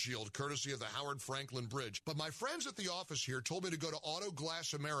windshield, courtesy of the Howard Franklin Bridge. But my friends at the office here told me to go to Auto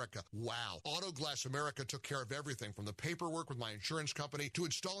Glass America. Wow. Auto Glass America took care of everything, from the paperwork with my insurance company to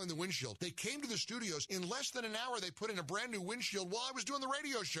installing the windshield. They came to the studios. In less than an hour, they put in a brand new windshield while I was doing the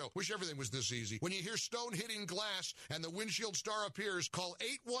radio show. Wish everything was this easy. When you hear stone hitting glass and the windshield star appears, call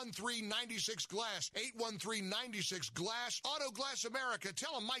 813-96-GLASS. 813-96-GLASS. Auto Glass America.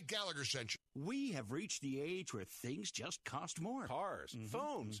 Tell them Mike Gallagher sent you. We have reached the age where things just cost more. Cars,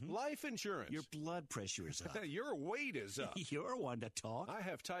 phones, life insurance. Your blood pressure is up. Your weight is up. You're one to talk. I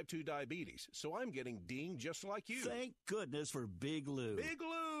have type 2 diabetes, so I'm getting dinged just like you. Thank goodness for Big Lou. Big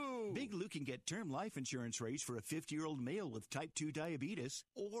Lou! Big Lou can get term life insurance rates for a 50-year-old male with type 2 diabetes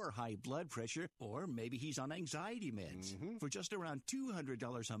or high blood pressure, or maybe he's on anxiety meds. For just around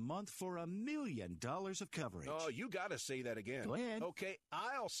 $200 a month for $1 million of coverage. Oh, you got to say that again. Go ahead. Okay,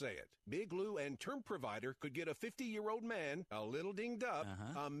 I'll say it. Big Lou and Term Provider could get a 50-year-old man, a little dinged up,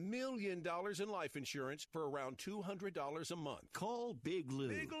 $1 million in life insurance for around $200 a month. Call Big Lou.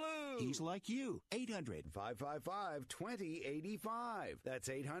 Big Lou. He's like you. 800-555-2085. That's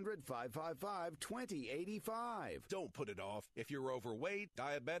 800-555-2085. Don't put it off. If you're overweight,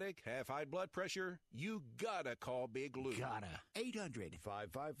 diabetic, have high blood pressure, you gotta call Big Lou. Gotta.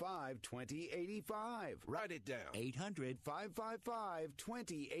 800-555-2085. Write it down.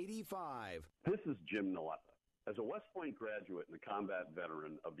 800-555-2085. This is Jim Naletta. As a West Point graduate and a combat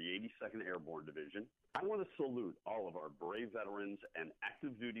veteran of the 82nd Airborne Division, I want to salute all of our brave veterans and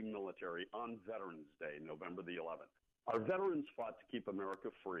active duty military on Veterans Day, November the 11th. Our veterans fought to keep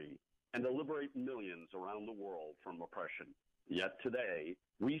America free and to liberate millions around the world from oppression. Yet today,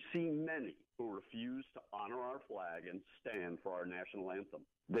 we see many who refuse to honor our flag and stand for our national anthem.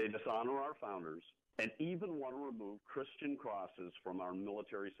 They dishonor our founders and even want to remove Christian crosses from our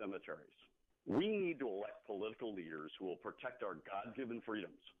military cemeteries. We need to elect political leaders who will protect our God-given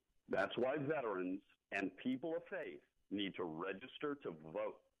freedoms. That's why veterans and people of faith need to register to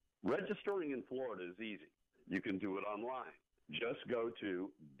vote. Registering in Florida is easy. You can do it online. Just go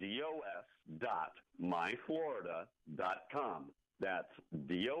to dos.myflorida.com. That's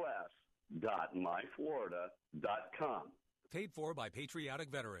dos.myflorida.com. Paid for by Patriotic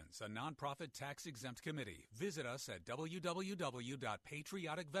Veterans, a nonprofit tax-exempt committee. Visit us at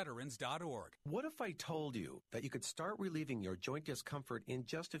www.patrioticveterans.org. What if I told you that you could start relieving your joint discomfort in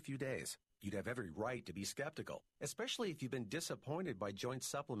just a few days? You'd have every right to be skeptical, especially if you've been disappointed by joint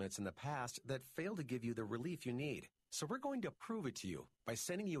supplements in the past that fail to give you the relief you need. So we're going to prove it to you by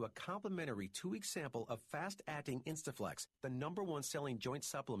sending you a complimentary 2-week sample of fast-acting Instaflex, the #1 selling joint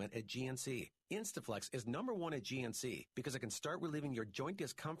supplement at GNC. Instaflex is #1 at GNC because it can start relieving your joint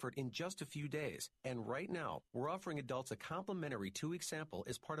discomfort in just a few days. And right now, we're offering adults a complimentary 2-week sample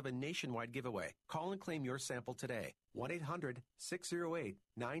as part of a nationwide giveaway. Call and claim your sample today.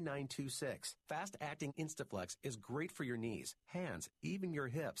 1-800-608-9926. Fast-acting Instaflex is great for your knees, hands, even your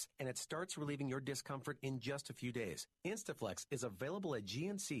hips, and it starts relieving your discomfort in just a few days. Instaflex is available at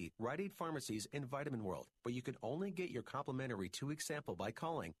GNC, Rite Aid Pharmacies, and Vitamin World, but you can only get your complimentary 2-week sample by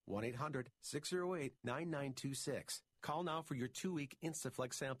calling 1-800-608-9926. Call now for your 2-week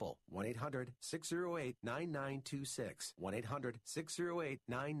Instaflex sample. 1-800-608-9926.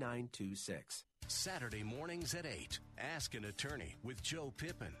 1-800-608-9926. Saturday mornings at 8. Ask an Attorney with Joe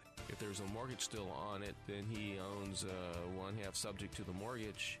Pippin. If there's a mortgage still on it, then he owns one half subject to the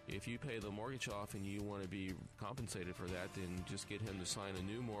mortgage. If you pay the mortgage off and you want to be compensated for that, then just get him to sign a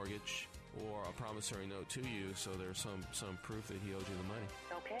new mortgage or a promissory note to you so there's some proof that he owes you the money.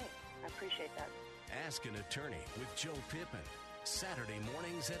 Okay, I appreciate that. Ask an Attorney with Joe Pippin. Saturday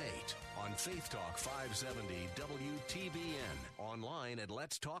mornings at 8 on Faith Talk 570 WTBN. Online at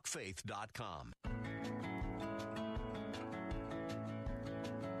letstalkfaith.com.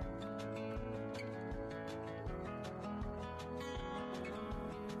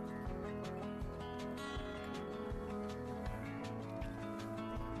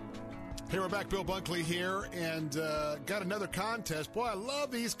 Hey, we're back. Bill Bunkley here, and got another contest. Boy, I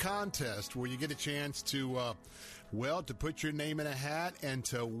love these contests where you get a chance to, to put your name in a hat and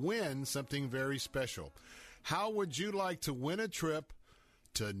to win something very special. How would you like to win a trip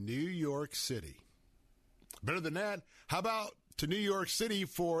to New York City? Better than that, how about to New York City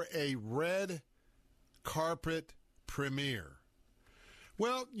for a red carpet premiere?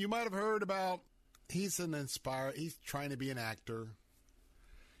 Well, you might have heard about he's trying to be an actor.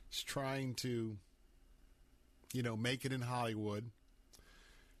 He's trying to, make it in Hollywood.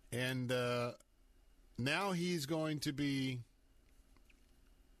 And now he's going to be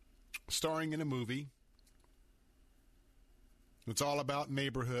starring in a movie. It's all about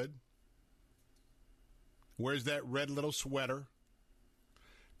neighborhood. Wears that red little sweater.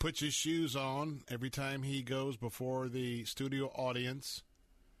 Puts his shoes on every time he goes before the studio audience.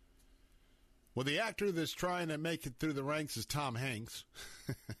 Well, the actor that's trying to make it through the ranks is Tom Hanks.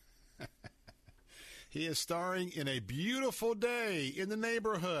 He is starring in A Beautiful Day in the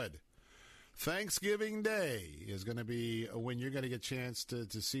Neighborhood. Thanksgiving Day is going to be when you're going to get a chance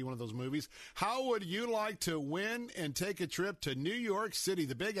to see one of those movies. How would you like to win and take a trip to New York City,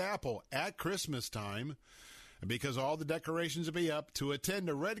 the Big Apple, at Christmas time? Because all the decorations will be up to attend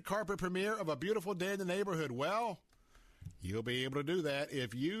a red carpet premiere of A Beautiful Day in the Neighborhood. Well, you'll be able to do that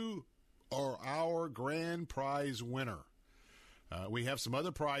if you are our grand prize winner. We have some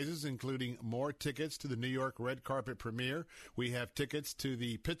other prizes, including more tickets to the New York Red Carpet Premiere. We have tickets to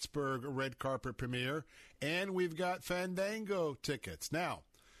the Pittsburgh Red Carpet Premiere. And we've got Fandango tickets. Now,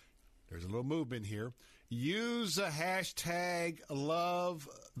 there's a little movement here. Use the hashtag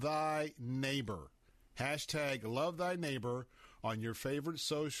 #LoveThyNeighbor. Hashtag #LoveThyNeighbor on your favorite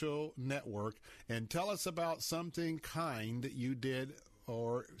social network. And tell us about something kind that you did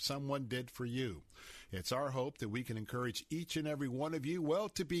or someone did for you. It's our hope that we can encourage each and every one of you,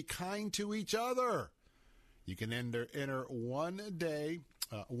 to be kind to each other. You can enter once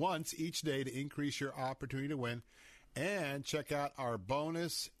each day to increase your opportunity to win, and check out our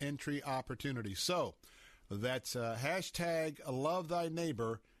bonus entry opportunity. So that's hashtag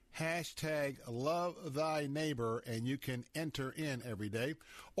 #LoveThyNeighbor, hashtag #LoveThyNeighbor, and you can enter in every day.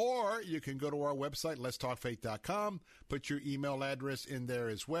 Or you can go to our website, letstalkfaith.com, put your email address in there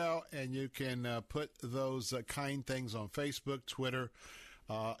as well, and you can put those kind things on Facebook, Twitter,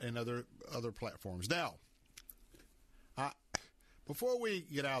 and other platforms. Now, Before we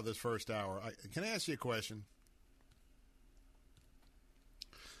get out of this first hour, can I ask you a question?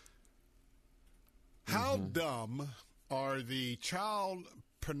 How dumb are the child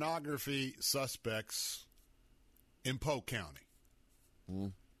pornography suspects in Polk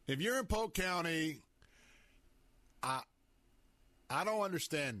County? If you're in Polk County, I don't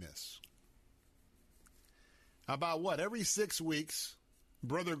understand this. About every 6 weeks,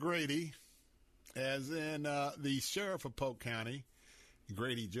 Brother Grady, as in the sheriff of Polk County,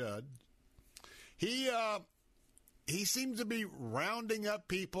 Grady Judd, he seems to be rounding up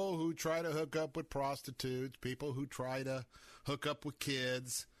people who try to hook up with prostitutes, people who try to hook up with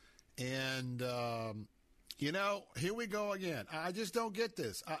kids. And, here we go again. I just don't get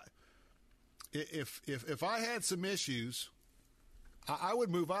this. If I had some issues, I would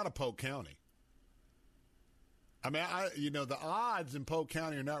move out of Polk County. I mean, the odds in Polk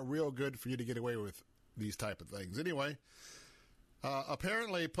County are not real good for you to get away with these type of things. Anyway,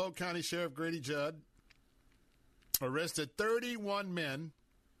 apparently Polk County Sheriff Grady Judd arrested 31 men,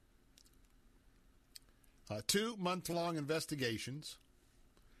 2 month-long investigations.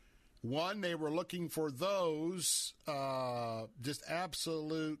 One, they were looking for those just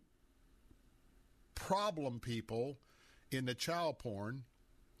absolute problem people in the child porn.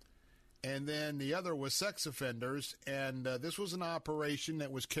 And then the other was sex offenders. And this was an operation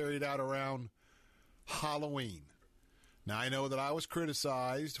that was carried out around Halloween. Now, I know that I was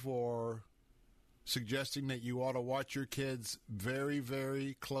criticized for suggesting that you ought to watch your kids very,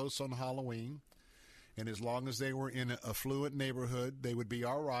 very close on Halloween. And as long as they were in an affluent neighborhood, they would be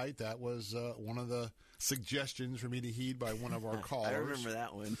all right. That was one of the suggestions for me to heed by one of our callers. I remember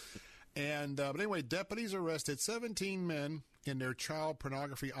that one. And but anyway, deputies arrested 17 men in their child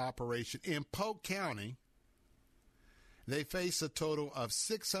pornography operation in Polk County. They face a total of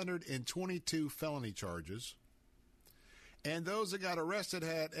 622 felony charges. And those that got arrested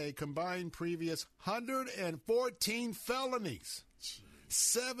had a combined previous 114 felonies,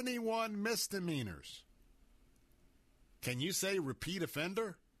 71 misdemeanors. Can you say repeat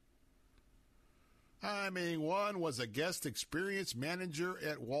offender? I mean, one was a guest experience manager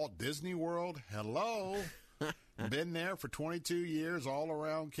at Walt Disney World. Hello. Been there for 22 years, all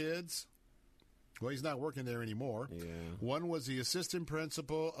around kids. Well, he's not working there anymore. Yeah. One was the assistant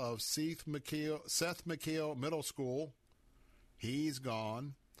principal of Seth McKeel Middle School. He's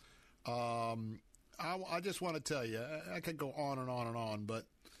gone. I just want to tell you, I could go on and on and on, but,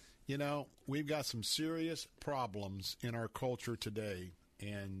 we've got some serious problems in our culture today.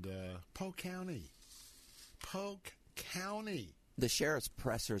 And Polk County. The sheriff's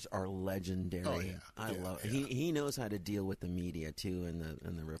pressers are legendary. Oh, yeah. I love it. He knows how to deal with the media, too, and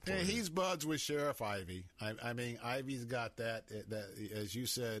the reporters. Yeah, he's buds with Sheriff Ivey. I mean, Ivey's got that, as you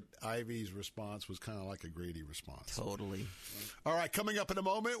said, Ivey's response was kind of like a Grady response. Totally. All right, coming up in a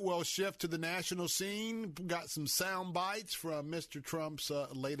moment, we'll shift to the national scene. Got some sound bites from Mr. Trump's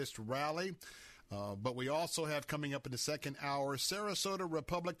latest rally. But we also have coming up in the second hour, Sarasota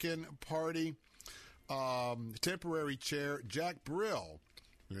Republican Party temporary chair Jack Brill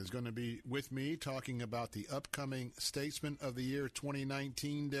is going to be with me talking about the upcoming Statesman of the Year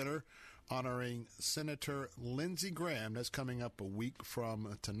 2019 dinner honoring Senator Lindsey Graham. That's coming up a week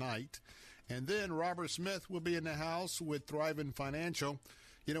from tonight. And then Robert Smith will be in the house with Thriving Financial.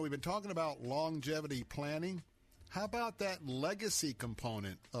 We've been talking about longevity planning. How about that legacy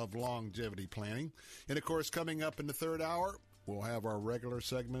component of longevity planning? And, of course, coming up in the third hour, we'll have our regular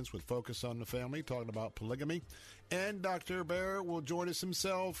segments with Focus on the Family, talking about polygamy. And Dr. Bear will join us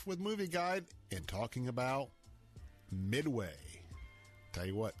himself with Movie Guide and talking about Midway. Tell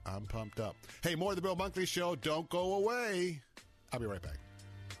you what, I'm pumped up. Hey, more of the Bill Bunkley Show. Don't go away. I'll be right back.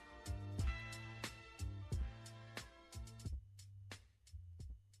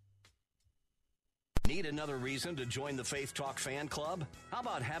 Need another reason to join the Faith Talk fan club? How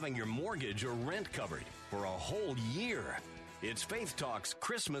about having your mortgage or rent covered for a whole year? It's Faith Talk's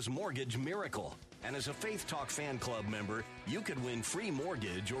Christmas Mortgage Miracle. And as a Faith Talk fan club member, you could win free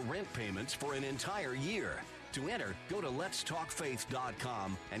mortgage or rent payments for an entire year. To enter, go to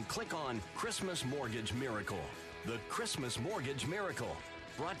letstalkfaith.com and click on Christmas Mortgage Miracle. The Christmas Mortgage Miracle.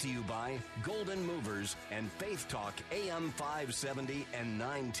 Brought to you by Golden Movers and Faith Talk AM 570 and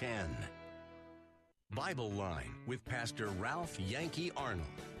 910. Bible Line with Pastor Ralph Yankee Arnold.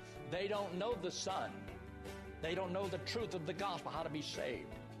 They don't know the Son. They don't know the truth of the gospel, how to be saved.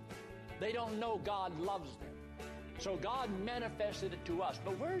 They don't know God loves them. So God manifested it to us.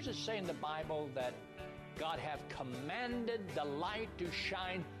 But where does it say in the Bible that God have commanded the light to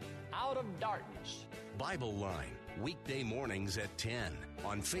shine out of darkness? Bible Line weekday mornings at 10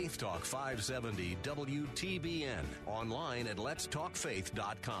 on Faith Talk 570 WTBN. Online at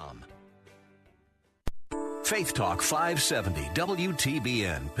letstalkfaith.com. Faith Talk 570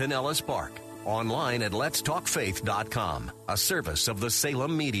 WTBN, Pinellas Park. Online at letstalkfaith.com, a service of the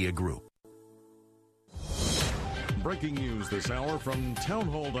Salem Media Group. Breaking news this hour from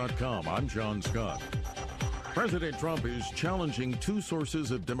townhall.com. I'm John Scott. President Trump is challenging two sources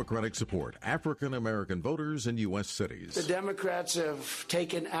of Democratic support, African American voters in U.S. cities. The Democrats have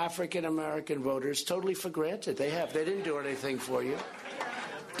taken African American voters totally for granted. They have. They didn't do anything for you.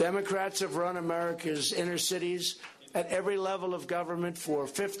 Democrats have run America's inner cities at every level of government for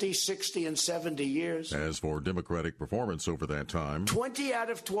 50, 60, and 70 years. As for Democratic performance over that time, 20 out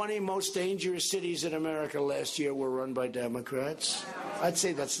of 20 most dangerous cities in America last year were run by Democrats. I'd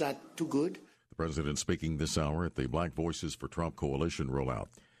say that's not too good. The president speaking this hour at the Black Voices for Trump coalition rollout.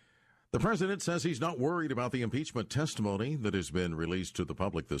 The president says he's not worried about the impeachment testimony that has been released to the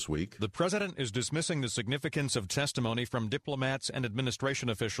public this week. The president is dismissing the significance of testimony from diplomats and administration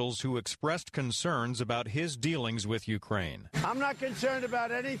officials who expressed concerns about his dealings with Ukraine. I'm not concerned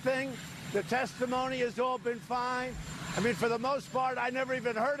about anything. The testimony has all been fine. I mean, for the most part, I never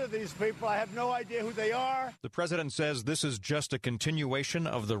even heard of these people. I have no idea who they are. The president says this is just a continuation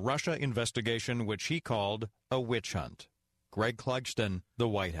of the Russia investigation, which he called a witch hunt. Greg Clugston, the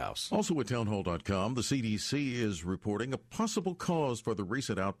White House. Also at townhall.com, the CDC is reporting a possible cause for the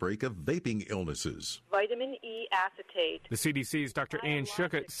recent outbreak of vaping illnesses. Vitamin E acetate. The CDC's Dr. Ann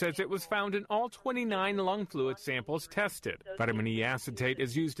Schuchat says it was found in all 29 lung fluid samples tested. Vitamin E acetate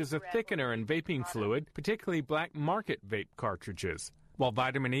is used as a thickener in vaping fluid, particularly black market vape cartridges. While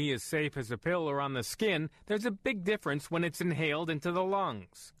vitamin E is safe as a pill or on the skin, there's a big difference when it's inhaled into the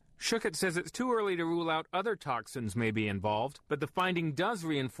lungs. Schuchat says it's too early to rule out other toxins may be involved, but the finding does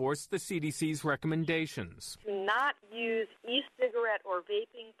reinforce the CDC's recommendations. Do not use e-cigarette or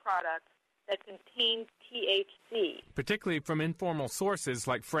vaping products that contain THC. Particularly from informal sources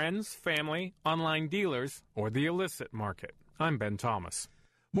like friends, family, online dealers, or the illicit market. I'm Ben Thomas.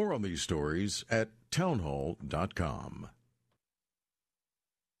 More on these stories at townhall.com.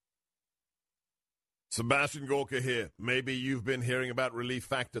 Sebastian Gorka here. Maybe you've been hearing about Relief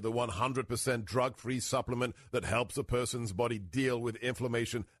Factor, the 100% drug-free supplement that helps a person's body deal with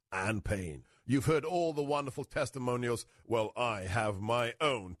inflammation and pain. You've heard all the wonderful testimonials. Well, I have my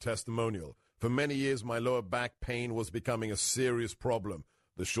own testimonial. For many years, my lower back pain was becoming a serious problem.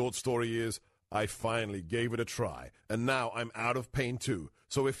 The short story is, I finally gave it a try, and now I'm out of pain too.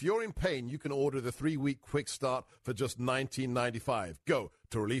 So if you're in pain, you can order the 3-week quick start for just $19.95. Go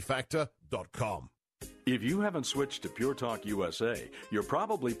to ReliefFactor.com. If you haven't switched to Pure Talk USA, you're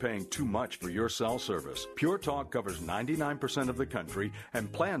probably paying too much for your cell service. Pure Talk covers 99% of the country,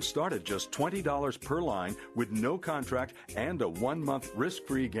 and plans start at just $20 per line with no contract and a 1-month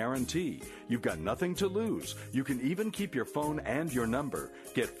risk-free guarantee. You've got nothing to lose. You can even keep your phone and your number.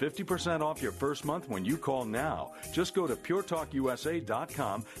 Get 50% off your first month when you call now. Just go to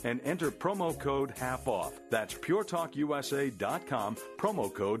puretalkusa.com and enter promo code HALF-OFF. That's puretalkusa.com,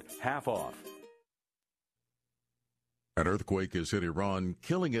 promo code HALF-OFF. An earthquake has hit Iran,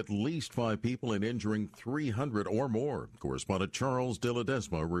 killing at least 5 people and injuring 300 or more. Correspondent Charles de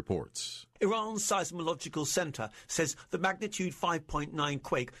Ledesma reports. Iran's Seismological Center says the magnitude 5.9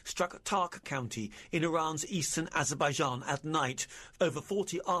 quake struck Tark County in Iran's eastern Azerbaijan at night. Over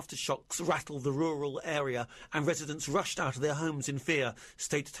 40 aftershocks rattled the rural area and residents rushed out of their homes in fear.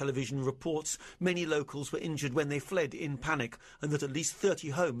 State television reports many locals were injured when they fled in panic and that at least 30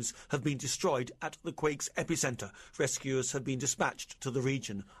 homes have been destroyed at the quake's epicenter. Rescuers have been dispatched to the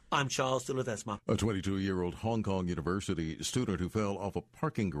region. I'm Charles de Ledesma. A 22-year-old Hong Kong University student who fell off a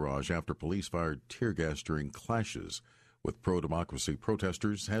parking garage after police fired tear gas during clashes with pro-democracy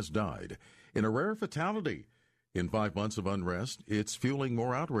protesters has died in a rare fatality. In 5 months of unrest, it's fueling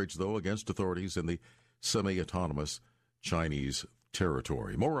more outrage, though, against authorities in the semi-autonomous Chinese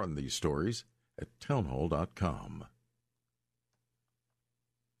territory. More on these stories at townhall.com.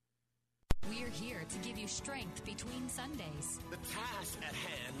 We're here to give you strength between Sundays. The task at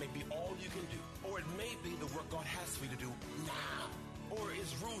hand may be all you can do, or it may be the work God has for you to do now. Or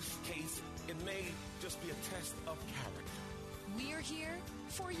is Ruth's case, it may just be a test of character. We're here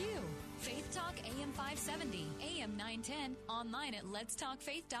for you. Faith Talk AM 570, AM 910, online at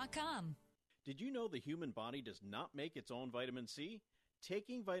letstalkfaith.com. Did you know the human body does not make its own vitamin C?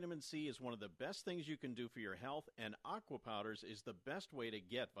 Taking vitamin C is one of the best things you can do for your health, and Aqua Powders is the best way to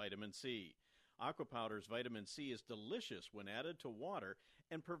get vitamin C. Aqua Powders vitamin C is delicious when added to water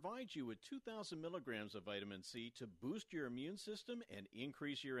and provides you with 2,000 milligrams of vitamin C to boost your immune system and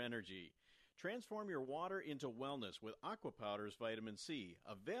increase your energy. Transform your water into wellness with Aqua Powders Vitamin C,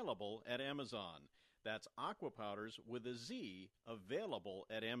 available at Amazon. That's Aqua Powders with a Z, available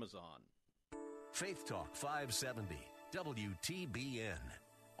at Amazon. Faith Talk 570, WTBN.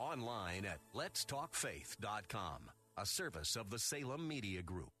 Online at letstalkfaith.com, a service of the Salem Media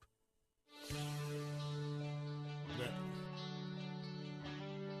Group.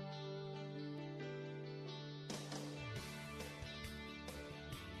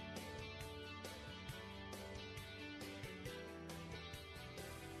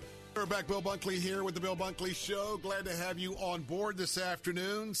 We're back. Bill Bunkley here with the Bill Bunkley Show. Glad to have you on board this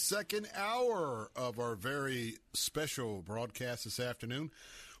afternoon. Second hour of our very special broadcast this afternoon.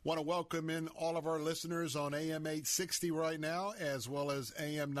 Want to welcome in all of our listeners on AM 860 right now, as well as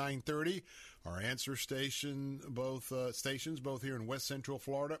AM 930. Our answer station, both stations, both here in West Central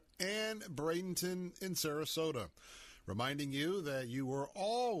Florida and Bradenton in Sarasota. Reminding you that you are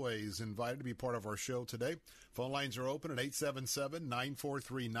always invited to be part of our show today. Phone lines are open at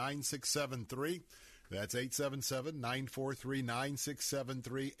 877-943-9673. That's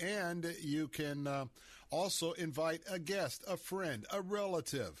 877-943-9673. And you can also invite a guest, a friend, a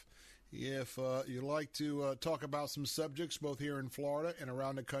relative. If you'd like to talk about some subjects both here in Florida and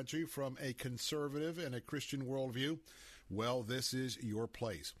around the country from a conservative and a Christian worldview, well, this is your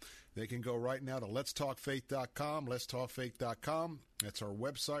place. They can go right now to letstalkfaith.com, letstalkfaith.com. That's our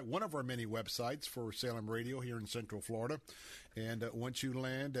website, one of our many websites for Salem Radio here in Central Florida. And once you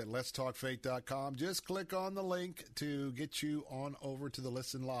land at letstalkfaith.com, just click on the link to get you on over to the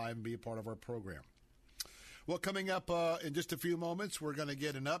Listen Live and be a part of our program. Well, coming up in just a few moments, we're going to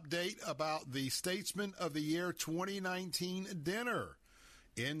get an update about the Statesman of the Year 2019 dinner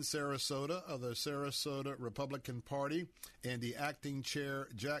in Sarasota of the Sarasota Republican Party, and the acting chair,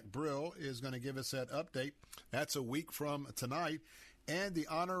 Jack Brill, is going to give us that update. That's a week from tonight. And the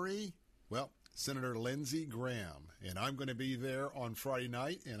honoree, well, Senator Lindsey Graham. And I'm going to be there on Friday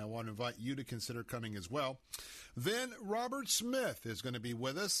night, and I want to invite you to consider coming as well. Then Robert Smith is going to be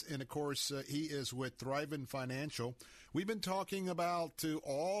with us, and of course, he is with Thrivent Financial. We've been talking about to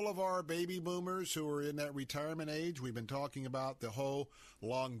all of our baby boomers who are in that retirement age. We've been talking about the whole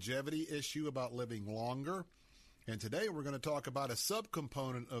longevity issue about living longer. And today we're going to talk about a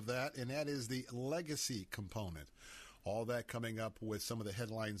subcomponent of that, and that is the legacy component. All that coming up with some of the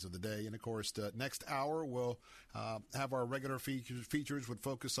headlines of the day. And, of course, next hour we'll have our regular features with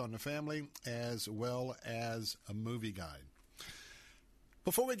focus on the family as well as a movie guide.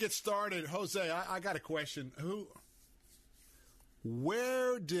 Before we get started, Jose, I got a question.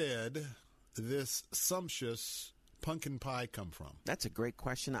 Where did this sumptuous pumpkin pie come from? That's a great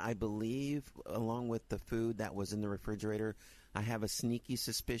question. I believe, along with the food that was in the refrigerator, I have a sneaky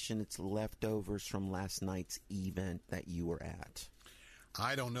suspicion it's leftovers from last night's event that you were at.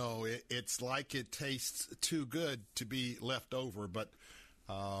 I don't know. It's like it tastes too good to be left over, but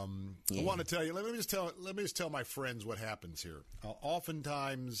I want to tell you. Let me just tell my friends what happens here.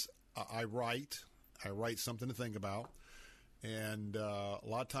 Oftentimes, I write something to think about, and a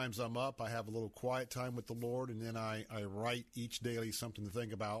lot of times I'm up. I have a little quiet time with the Lord, and then I write each daily something to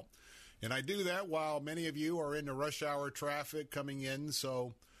think about. And I do that while many of you are in the rush hour traffic coming in,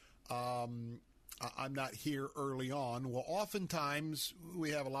 so I'm not here early on. Well, oftentimes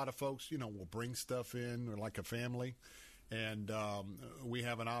we have a lot of folks, will bring stuff in, or like a family, and we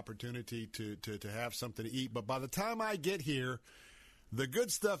have an opportunity to have something to eat. But by the time I get here, the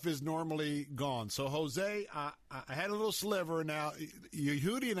good stuff is normally gone. So, Jose, I had a little sliver. Now,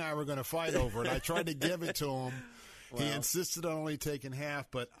 Yehudi and I were going to fight over it. I tried to give it to him. Well, he insisted on only taking half,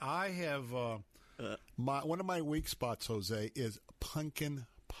 but I have one of my weak spots, Jose, is pumpkin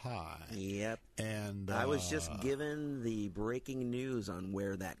pie. Yep. And I was just given the breaking news on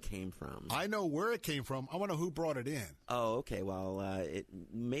where that came from. I know where it came from. I want to know who brought it in. Oh, okay. Well, it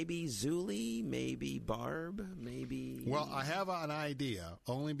maybe Zuli, maybe Barb, maybe. Well, I have an idea,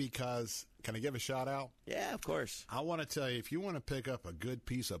 only because. Can I give a shout out? Yeah, of course. I want to tell you, if you want to pick up a good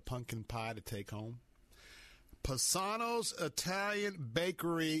piece of pumpkin pie to take home, Pisano's Italian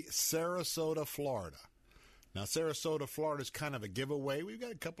Bakery, Sarasota, Florida. Now, Sarasota, Florida is kind of a giveaway. We've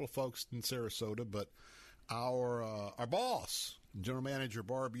got a couple of folks in Sarasota, but our boss, General Manager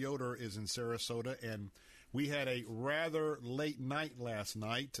Barb Yoder, is in Sarasota, and we had a rather late night last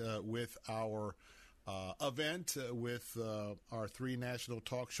night with our event with our three national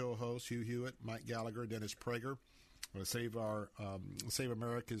talk show hosts, Hugh Hewitt, Mike Gallagher, Dennis Prager, Save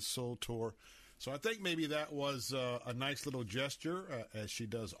America's Soul Tour. So I think maybe that was a nice little gesture, as she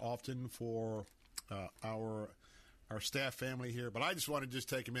does often for our staff family here. But I just want to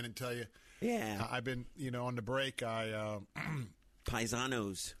take a minute and tell you, yeah, I've been, on the break,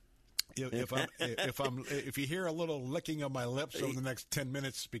 Paisanos. If you hear a little licking of my lips over the next 10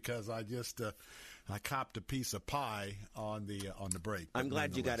 minutes, because I just I copped a piece of pie on the break. I'm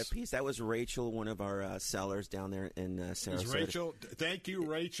glad you got a piece. That was Rachel, one of our sellers down there in Sarasota. Rachel, thank you,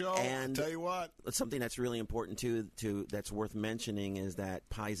 Rachel. And I'll tell you what, something that's really important too, that's worth mentioning is that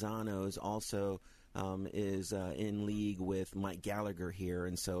Paisanos also is in league with Mike Gallagher here,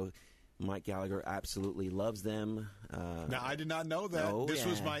 and so Mike Gallagher absolutely loves them. Now, I did not know that. This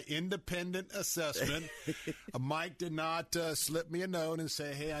was my independent assessment. Mike did not slip me a note and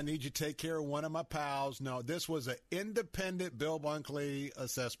say, hey, I need you to take care of one of my pals. No, this was an independent Bill Bunkley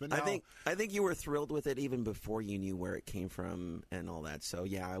assessment. Now, I think you were thrilled with it even before you knew where it came from and all that. So,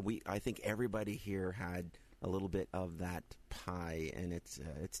 yeah, I think everybody here had a little bit of that pie, and it's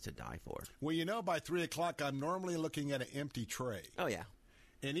to die for. Well, by 3 o'clock, I'm normally looking at an empty tray. Oh, yeah.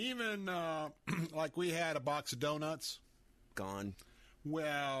 And even like we had a box of donuts. Gone.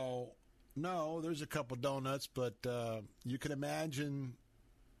 Well, no, there's a couple donuts, but you can imagine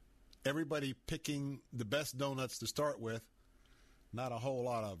everybody picking the best donuts to start with. Not a whole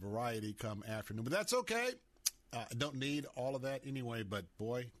lot of variety come afternoon, but that's okay. I don't need all of that anyway, but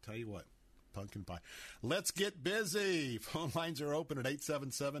boy, tell you what, pumpkin pie. Let's get busy. Phone lines are open at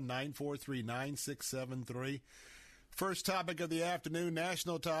 877-943-9673. First topic of the afternoon,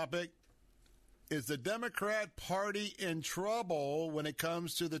 national topic. Is the Democrat Party in trouble when it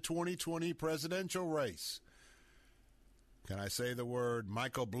comes to the 2020 presidential race? Can I say the word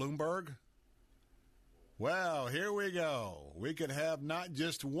Michael Bloomberg? Well, here we go. We could have not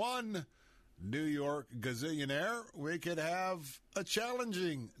just one New York gazillionaire. We could have a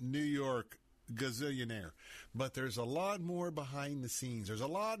challenging New York gazillionaire. But there's a lot more behind the scenes. There's a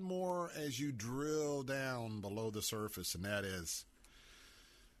lot more as you drill down below the surface, and that is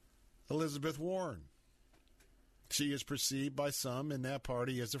Elizabeth Warren. She is perceived by some in that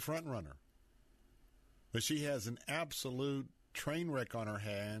party as a front runner. But she has an absolute train wreck on her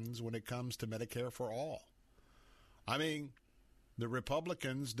hands when it comes to Medicare for all. I mean, the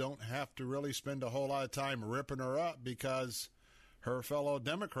Republicans don't have to really spend a whole lot of time ripping her up because her fellow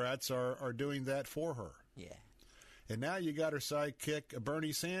Democrats are doing that for her. Yeah. And now you got her sidekick,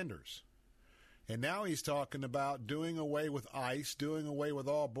 Bernie Sanders. And now he's talking about doing away with ICE, doing away with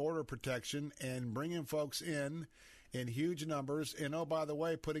all border protection, and bringing folks in huge numbers. And, oh, by the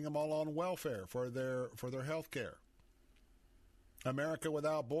way, putting them all on welfare for their health care. America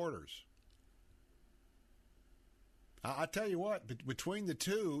without borders. I tell you what, between the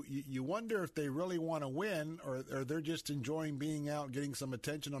two, you wonder if they really want to win or they're just enjoying being out, getting some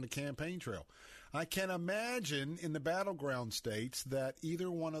attention on the campaign trail. I can imagine in the battleground states that either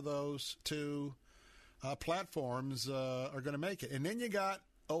one of those two platforms are going to make it. And then you got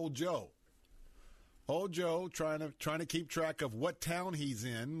Old Joe. Old Joe trying to keep track of what town he's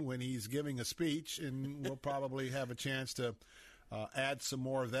in when he's giving a speech, and we'll probably have a chance to add some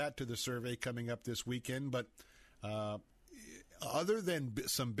more of that to the survey coming up this weekend. But other than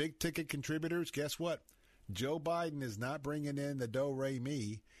some big-ticket contributors, guess what? Joe Biden is not bringing in the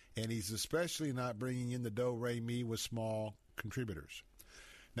do-re-mi, and he's especially not bringing in the do-re-mi with small contributors.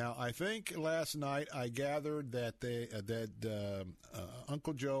 Now, I think last night I gathered that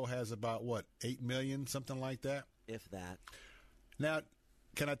Uncle Joe has about, 8 million, something like that? If that. Now,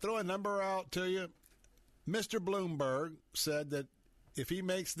 can I throw a number out to you? Mr. Bloomberg said that if he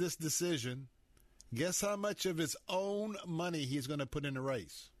makes this decision, guess how much of his own money he's going to put in the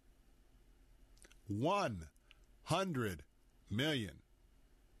race? $100 million.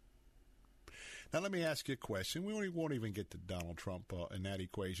 Now, let me ask you a question. We won't even get to Donald Trump in that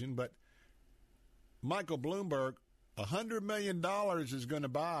equation, but Michael Bloomberg, $100 million is going to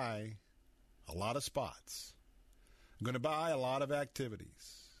buy a lot of spots, going to buy a lot of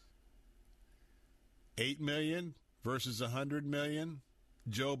activities. 8 million versus 100 million.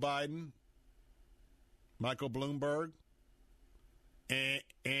 Joe Biden, Michael Bloomberg,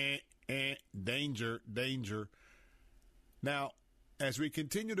 danger. Now, as we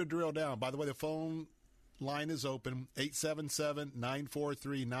continue to drill down, by the way, the phone line is open,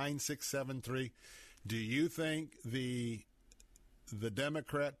 877-943-9673. Do you think the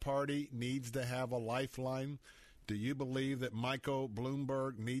Democrat Party needs to have a lifeline? Do you believe that Michael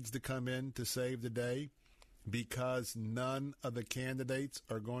Bloomberg needs to come in to save the day because none of the candidates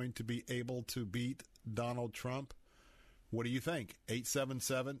are going to be able to beat Donald Trump? What do you think?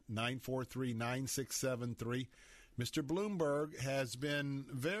 877-943-9673. Mr. Bloomberg has been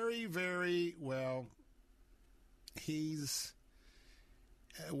very, very, what he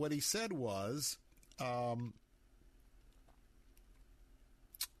said was,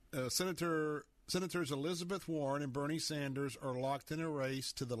 Senator Senators Elizabeth Warren and Bernie Sanders are locked in a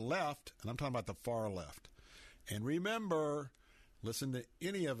race to the left, and I'm talking about the far left. And remember, listen to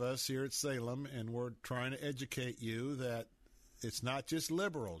any of us here at Salem, and we're trying to educate you that it's not just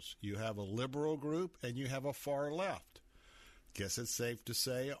liberals. You have a liberal group and you have a far left. Guess it's safe to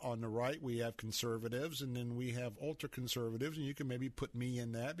say on the right we have conservatives, and then we have ultra-conservatives, and you can maybe put me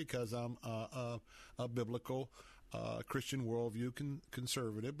in that because I'm a biblical Christian worldview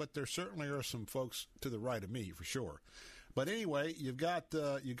conservative, but there certainly are some folks to the right of me for sure. But anyway, you got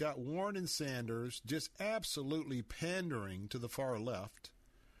Warren and Sanders just absolutely pandering to the far left.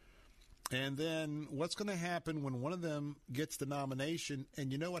 And then what's going to happen when one of them gets the nomination?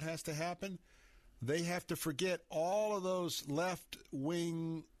 And you know what has to happen? They have to forget all of those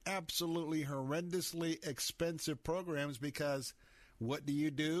left-wing, absolutely horrendously expensive programs, because what do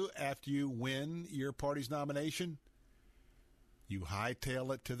you do after you win your party's nomination? You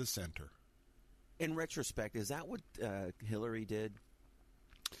hightail it to the center. In retrospect, is that what Hillary did?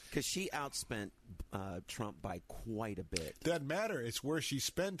 Because she outspent Trump by quite a bit. Doesn't matter. It's where she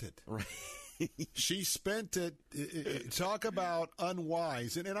spent it. Right. She spent it. Talk about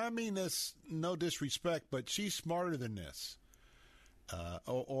unwise. And I mean this, no disrespect, but she's smarter than this.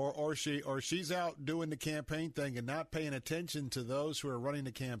 Or she's out doing the campaign thing and not paying attention to those who are running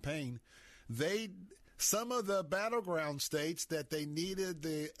the campaign. Some of the battleground states that they needed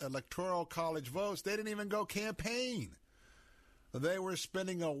the electoral college votes, they didn't even go campaign. They were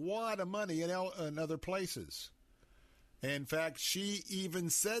spending a wad of money in other places. In fact, she even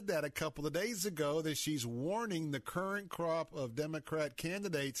said that a couple of days ago, that she's warning the current crop of Democrat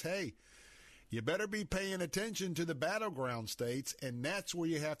candidates, hey, you better be paying attention to the battleground states, and that's where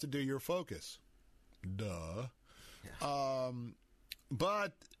you have to do your focus. Duh. Yeah.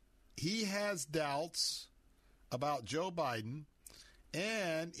 But he has doubts about Joe Biden,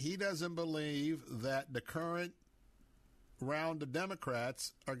 and he doesn't believe that the current round of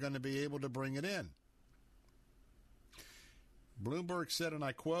Democrats are going to be able to bring it in. Bloomberg said, and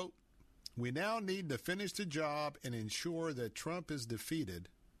I quote, "We now need to finish the job and ensure that Trump is defeated."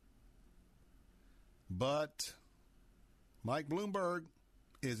 But Mike Bloomberg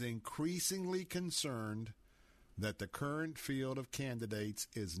is increasingly concerned that the current field of candidates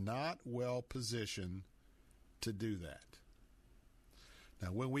is not well positioned to do that.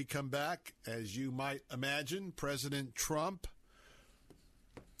 Now, when we come back, as you might imagine, President Trump,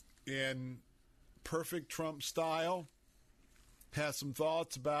 in perfect Trump style, has some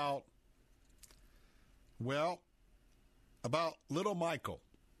thoughts about little Michael.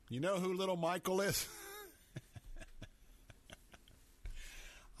 You know who little Michael is?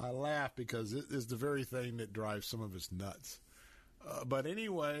 I laugh because it is the very thing that drives some of us nuts. But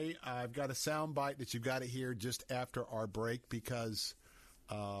anyway, I've got a sound bite that you've got to hear just after our break, because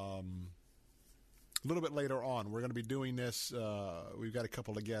a little bit later on, we're going to be doing this. We've got a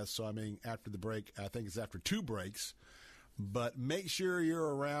couple of guests, so I mean, after the break, I think it's after 2 breaks. But make sure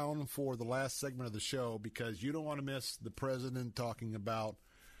you're around for the last segment of the show, because you don't want to miss the president talking about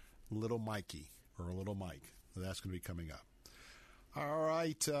little Mikey or little Mike. That's going to be coming up. All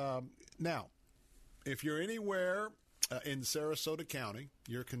right. Now, if you're anywhere in Sarasota County,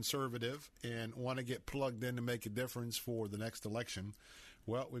 you're conservative and want to get plugged in to make a difference for the next election,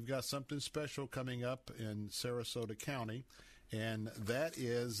 well, we've got something special coming up in Sarasota County, and that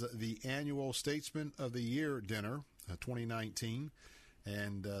is the annual Statesman of the Year dinner, 2019,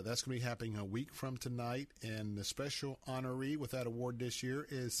 and that's going to be happening a week from tonight, and the special honoree with that award this year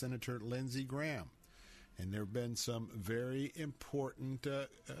is Senator Lindsey Graham. And there have been some very important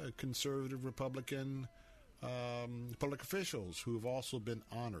conservative Republican public officials who have also been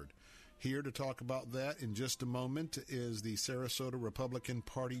honored. Here to talk about that in just a moment is the Sarasota Republican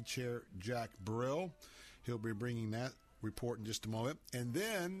Party Chair, Jack Brill. He'll be bringing that report in just a moment. And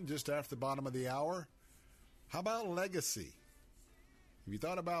then, just after the bottom of the hour, how about legacy? Have you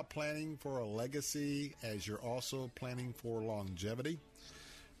thought about planning for a legacy as you're also planning for longevity?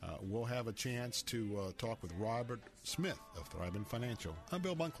 We'll have a chance to talk with Robert Smith of Thrivent Financial. I'm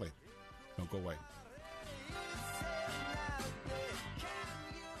Bill Bunkley. Don't go away.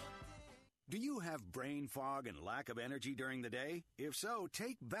 Do you have brain fog and lack of energy during the day? If so,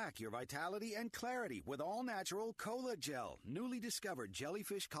 take back your vitality and clarity with all-natural Cola Gel, newly discovered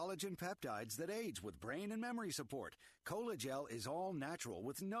jellyfish collagen peptides that aids with brain and memory support. Cola Gel is all natural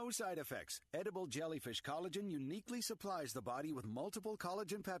with no side effects. Edible jellyfish collagen uniquely supplies the body with multiple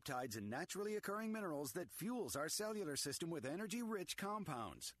collagen peptides and naturally occurring minerals that fuels our cellular system with energy-rich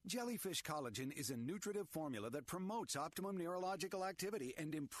compounds. Jellyfish collagen is a nutritive formula that promotes optimum neurological activity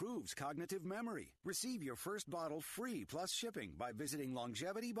and improves cognitive memory. hurry. Receive your first bottle free plus shipping by visiting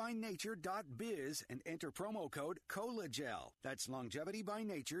longevitybynature.biz and enter promo code COLAGEL. That's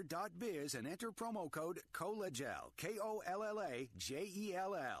longevitybynature.biz and enter promo code COLAGEL.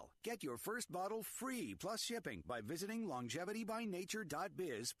 KOLLAJELL. Get your first bottle free plus shipping by visiting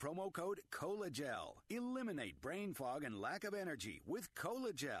longevitybynature.biz, promo code COLAGEL. Eliminate brain fog and lack of energy with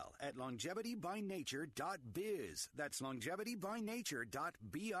COLAGEL at longevitybynature.biz. That's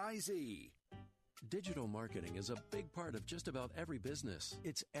longevitybynature.biz. Digital marketing is a big part of just about every business.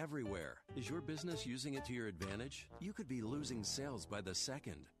 It's everywhere. Is your business using it to your advantage? You could be losing sales by the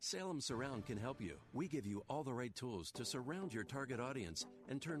second. Salem Surround can help you. We give you all the right tools to surround your target audience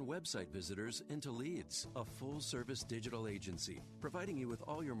and turn website visitors into leads. A full-service digital agency, providing you with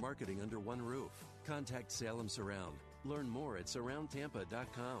all your marketing under one roof. Contact Salem Surround. Learn more at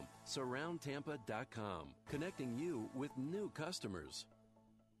surroundtampa.com. Surroundtampa.com. Connecting you with new customers.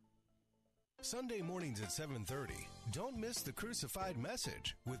 Sunday mornings at 7:30. Don't miss the Crucified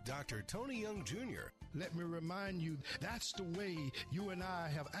Message with Dr. Tony Young Jr. Let me remind you, that's the way you and I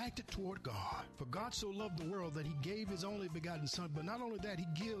have acted toward God. For God so loved the world that he gave his only begotten Son. But not only that, he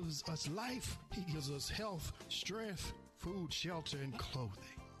gives us life, he gives us health, strength, food, shelter, and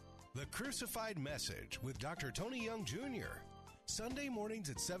clothing. The Crucified Message with Dr. Tony Young Jr. Sunday mornings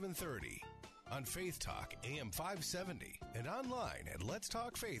at 7:30 on Faith Talk AM 570 and online at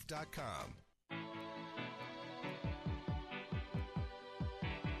letstalkfaith.com.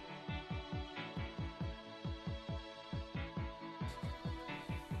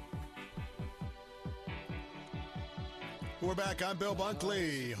 We're back. I'm Bill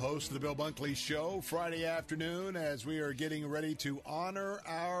Bunkley, host of the Bill Bunkley Show, Friday afternoon, as we are getting ready to honor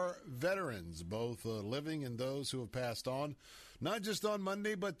our veterans, both living and those who have passed on, not just on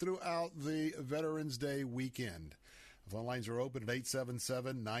Monday, but throughout the Veterans Day weekend. Phone lines are open at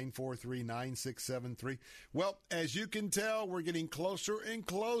 877-943-9673. Well, as you can tell, we're getting closer and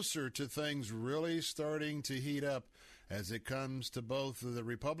closer to things really starting to heat up as it comes to both the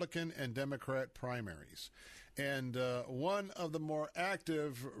Republican and Democrat primaries. And one of the more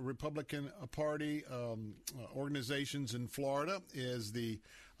active Republican Party organizations in Florida is the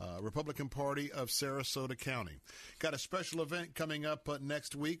Republican Party of Sarasota County. Got a special event coming up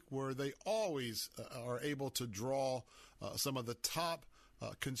next week where they always are able to draw some of the top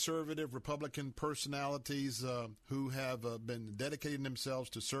conservative Republican personalities who have been dedicating themselves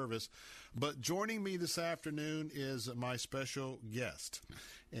to service. But joining me this afternoon is my special guest.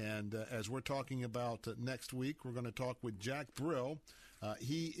 And as we're talking about next week, we're going to talk with Jack Brill.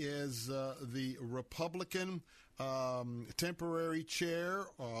 He is the Republican temporary chair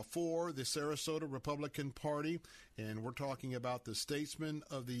for the Sarasota Republican Party. And we're talking about the Statesman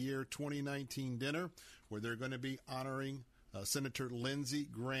of the Year 2019 dinner, where they're going to be honoring Senator Lindsey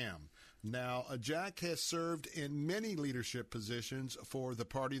Graham. Now, Jack has served in many leadership positions for the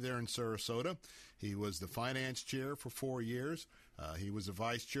party there in Sarasota. He was the finance chair for 4 years. He was a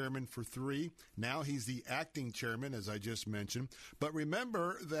vice chairman for 3. Now he's the acting chairman, as I just mentioned. But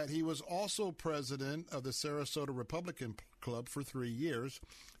remember that he was also president of the Sarasota Republican Club for 3 years,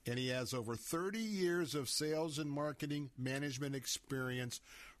 and he has over 30 years of sales and marketing management experience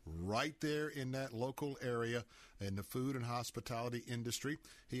right there in that local area in the food and hospitality industry.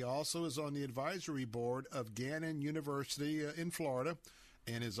 He also is on the advisory board of Gannon University in Florida,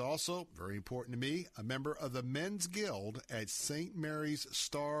 and is also, very important to me, a member of the Men's Guild at St. Mary's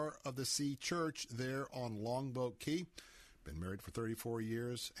Star of the Sea Church there on Longboat Key. Been married for 34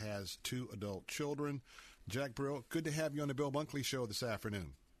 years, has 2 adult children. Jack Brill, good to have you on the Bill Bunkley Show this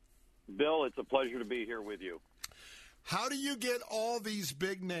afternoon. Bill, it's a pleasure to be here with you. How do you get all these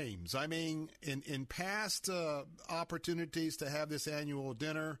big names? I mean, in past opportunities to have this annual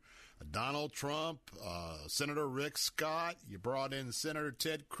dinner, Donald Trump, Senator Rick Scott, you brought in Senator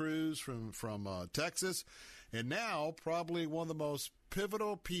Ted Cruz from Texas, and now probably one of the most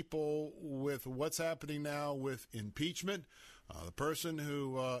pivotal people with what's happening now with impeachment. The person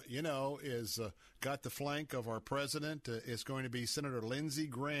who, is got the flank of our president is going to be Senator Lindsey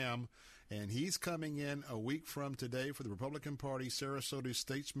Graham, and he's coming in a week from today for the Republican Party Sarasota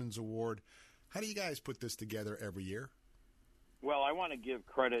Statesman's Award. How do you guys put this together every year? Well, I want to give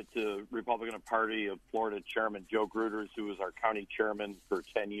credit to Republican Party of Florida Chairman Joe Gruters, who was our county chairman for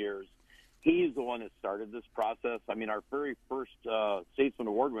 10 years. He's the one that started this process. I mean, our very first Statesman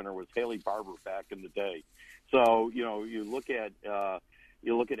Award winner was Haley Barber back in the day. So, you look at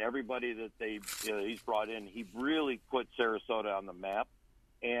everybody that he's brought in. He really put Sarasota on the map.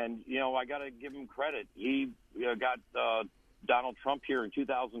 And, I got to give him credit. He got Donald Trump here in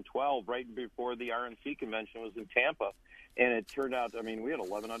 2012, right before the RNC convention was in Tampa. And it turned out, I mean, we had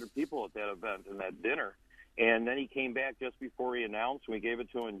 1,100 people at that event and that dinner. And then he came back just before he announced. We gave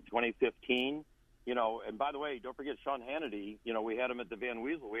it to him in 2015. You know, and by the way, don't forget Sean Hannity. You know, we had him at the Van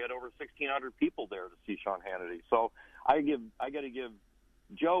Weasel. We had over 1,600 people there to see Sean Hannity. So I got to give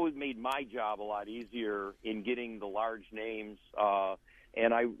Joe made my job a lot easier in getting the large names.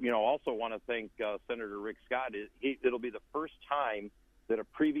 And I, you know, also want to thank Senator Rick Scott. It'll be the first time that a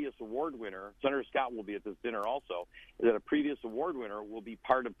previous award winner, Senator Scott will be at this dinner also, that a previous award winner will be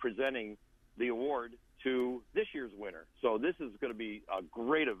part of presenting the award to this year's winner. So this is going to be a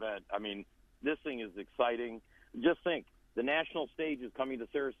great event. I mean, this thing is exciting. Just think, the national stage is coming to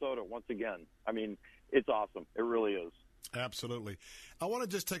Sarasota once again. I mean, it's awesome. It really is. Absolutely. I want to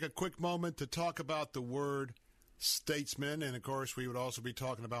just take a quick moment to talk about the word statesman, and, of course, we would also be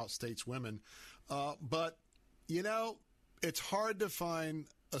talking about stateswomen. But, you know, it's hard to find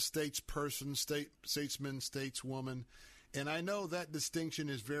a statesperson, statesman, stateswoman, and I know that distinction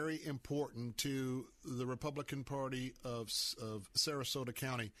is very important to the Republican Party of Sarasota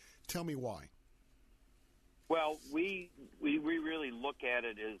County. Tell me why. Well, we really look at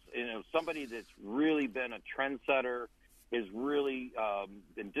it as, you know, somebody that's really been a trendsetter, has really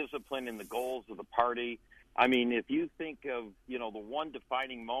been disciplined in the goals of the party. I mean, if you think of, you know, the one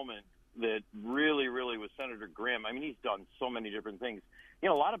defining moment that really, really was Senator Grimm. I mean, he's done so many different things. You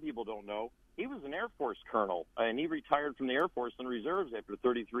know, a lot of people don't know. He was an Air Force colonel, and he retired from the Air Force and reserves after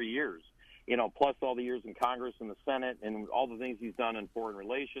 33 years. You know, plus all the years in Congress and the Senate and all the things he's done in foreign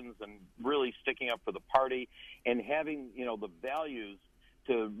relations and really sticking up for the party and having, you know, the values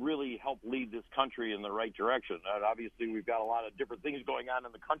to really help lead this country in the right direction. And obviously, we've got a lot of different things going on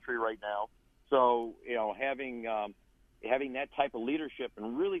in the country right now. So, you know, having that type of leadership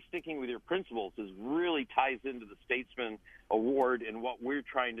and really sticking with your principles is really ties into the Statesman Award and what we're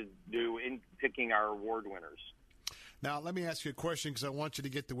trying to do in picking our award winners. Now, let me ask you a question because I want you to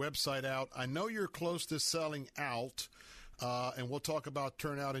get the website out. I know you're close to selling out, and we'll talk about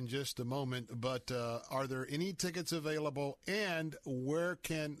turnout in just a moment, but are there any tickets available, and where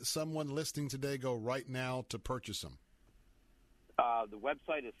can someone listening today go right now to purchase them? The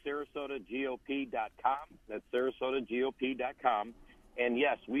website is SarasotaGOP.com. That's SarasotaGOP.com. And,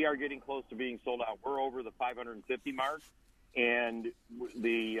 yes, we are getting close to being sold out. We're over the 550 mark, and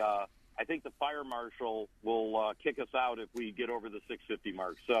I think the fire marshal will kick us out if we get over the 650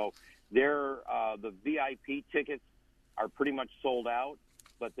 mark. So the VIP tickets are pretty much sold out,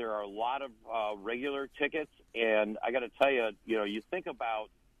 but there are a lot of regular tickets. And I got to tell you, you know, you think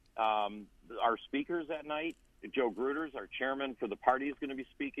about our speakers that night. Joe Gruters, our chairman for the party, is going to be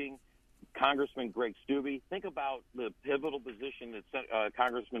speaking. Congressman Greg Steube. Think about the pivotal position that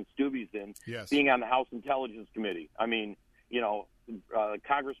Congressman Steube's in, being on the House Intelligence Committee. I mean, you know,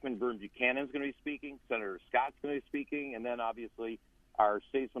 Congressman Vern Buchanan is going to be speaking. Senator Scott's going to be speaking. And then, obviously, our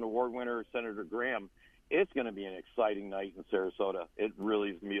Statesman Award winner, Senator Graham. It's going to be an exciting night in Sarasota. It really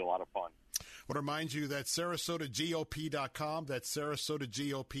is going to be a lot of fun. I want to remind you that SarasotaGOP.com. That's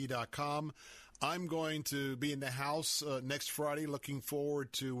SarasotaGOP.com. I'm going to be in the house next Friday, looking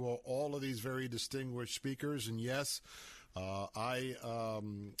forward to all of these very distinguished speakers. And, yes, I,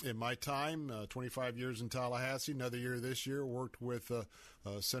 in my time, 25 years in Tallahassee, another year this year, worked with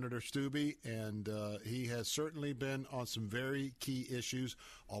Senator Steube, and he has certainly been on some very key issues,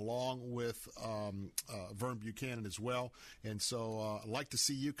 along with Vern Buchanan as well. And so I'd like to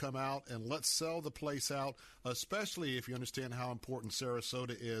see you come out and let's sell the place out, especially if you understand how important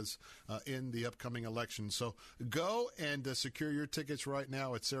Sarasota is in the upcoming election. So go and secure your tickets right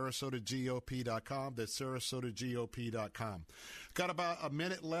now at SarasotaGOP.com. That's SarasotaGOP.com. Got about a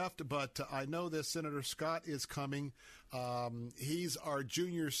minute left, but I know that Senator Scott is coming. He's our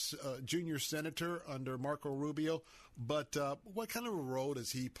junior senator under Marco Rubio. But what kind of a role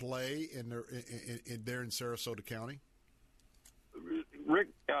does he play there in Sarasota County? Rick,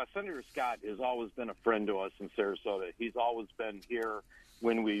 Senator Scott has always been a friend to us in Sarasota. He's always been here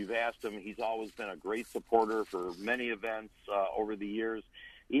when we've asked him. He's always been a great supporter for many events over the years.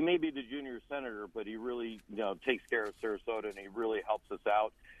 He may be the junior senator, but he really, takes care of Sarasota, and he really helps us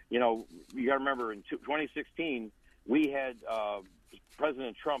out. You got to remember in 2016, we had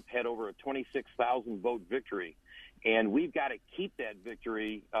President Trump had over a 26,000 vote victory, and we've got to keep that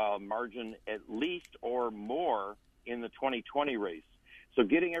victory margin at least or more in the 2020 race. So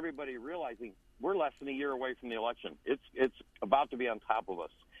getting everybody realizing we're less than a year away from the election. It's about to be on top of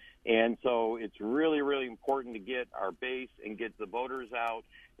us. And so it's really, really important to get our base and get the voters out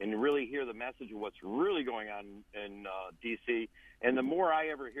and really hear the message of what's really going on in D.C. And the more I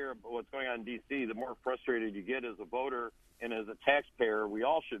ever hear about what's going on in D.C., the more frustrated you get as a voter and as a taxpayer, we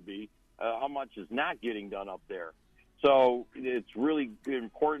all should be, how much is not getting done up there. So it's really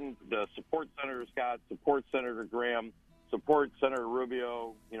important to support Senator Scott, support Senator Graham, support Senator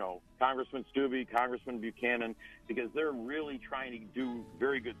Rubio, Congressman Stubbe, Congressman Buchanan, because they're really trying to do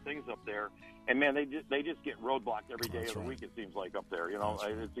very good things up there. And, man, they just get roadblocked every day of the week, it seems like, up there.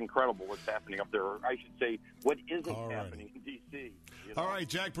 It's incredible what's happening up there. Or I should say, what isn't happening in D.C. All right,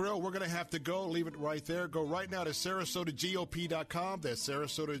 Jack Burrell, we're going to have to go. Leave it right there. Go right now to SarasotagOP.com. That's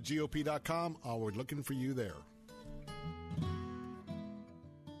SarasotagOP.com. We're looking for you there.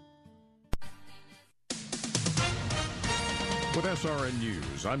 With SRN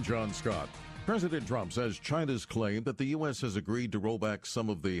News, I'm John Scott. President Trump says China's claim that the U.S. has agreed to roll back some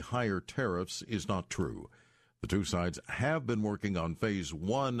of the higher tariffs is not true. The two sides have been working on phase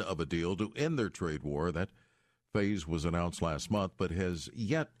one of a deal to end their trade war. That phase was announced last month but has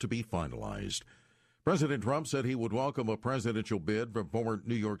yet to be finalized. President Trump said he would welcome a presidential bid from former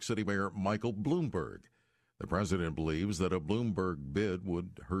New York City Mayor Michael Bloomberg. The president believes that a Bloomberg bid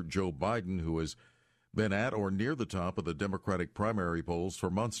would hurt Joe Biden, who has been at or near the top of the Democratic primary polls for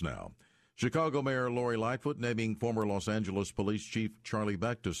months now. Chicago Mayor Lori Lightfoot naming former Los Angeles Police Chief Charlie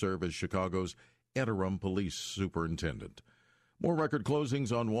Beck to serve as Chicago's interim police superintendent. More record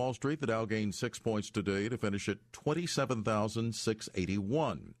closings on Wall Street. The Dow gained 6 points today to finish at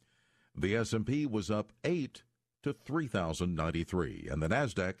 27,681. The S&P was up 8 to 3,093, and the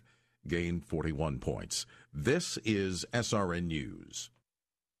Nasdaq gained 41 points. This is SRN News.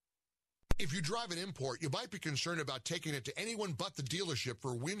 If you drive an import, you might be concerned about taking it to anyone but the dealership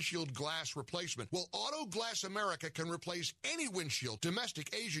for windshield glass replacement. Well, Auto Glass America can replace any windshield,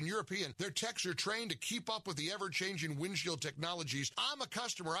 domestic, Asian, European. Their techs are trained to keep up with the ever-changing windshield technologies. I'm a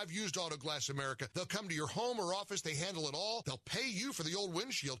customer. I've used Auto Glass America. They'll come to your home or office. They handle it all. They'll pay you for the old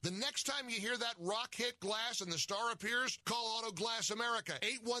windshield. The next time you hear that rock hit glass and the star appears, call Auto Glass America.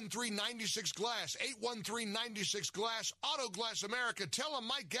 813-96-GLASS. 813-96-GLASS. Auto Glass America. Tell them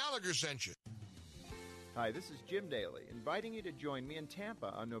Mike Gallagher sent you. Hi, this is Jim Daly, inviting you to join me in Tampa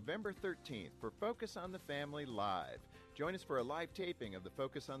on November 13th for Focus on the Family Live. Join us for a live taping of the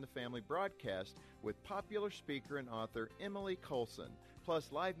Focus on the Family broadcast with popular speaker and author Emily Colson,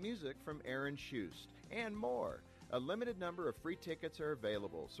 plus live music from Aaron Schust, and more. A limited number of free tickets are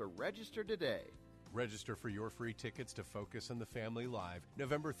available, so register today. Register for your free tickets to Focus on the Family Live,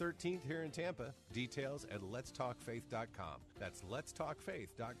 November 13th here in Tampa. Details at letstalkfaith.com. That's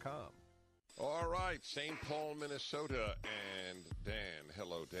letstalkfaith.com. All right, St. Paul, Minnesota, and Dan.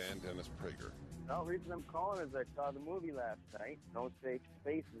 Hello, Dan. Dennis Prager. The reason I'm calling is I saw the movie last night, No Safe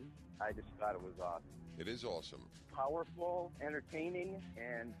Spaces. I just thought it was awesome. It is awesome. Powerful, entertaining,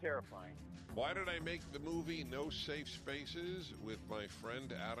 and terrifying. Why did I make the movie No Safe Spaces with my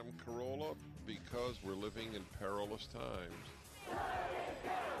friend Adam Carolla? Because we're living in perilous times.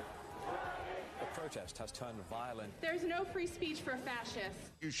 The protest has turned violent. There's no free speech for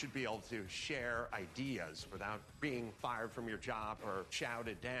fascists. You should be able to share ideas without being fired from your job or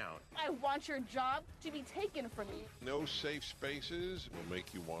shouted down. I want your job to be taken from you. No Safe Spaces will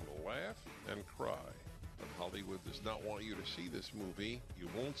make you want to laugh and cry. But Hollywood does not want you to see this movie. You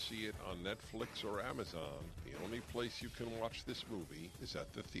won't see it on Netflix or Amazon. The only place you can watch this movie is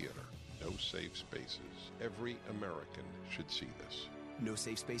at the theater. No Safe Spaces. Every American should see this. No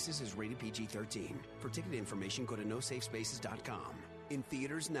Safe Spaces is rated PG-13. For ticket information, go to nosafespaces.com. In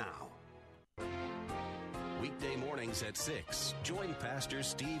theaters now. Weekday mornings at 6. Join Pastor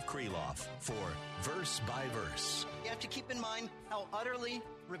Steve Kreloff for Verse by Verse. You have to keep in mind how utterly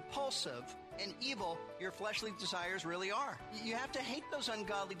repulsive and evil your fleshly desires really are. You have to hate those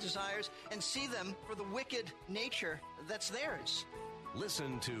ungodly desires and see them for the wicked nature that's theirs.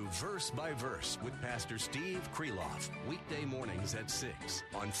 Listen to Verse by Verse with Pastor Steve Kreloff. Weekday mornings at 6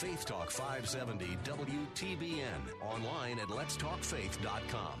 on Faith Talk 570 WTBN. Online at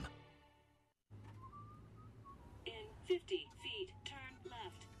letstalkfaith.com. In 50 feet, turn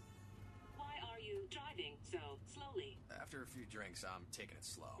left. Why are you driving so slowly? After a few drinks, I'm taking it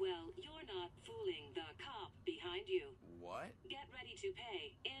slow. Well, you're not fooling the cop behind you. What? Get ready to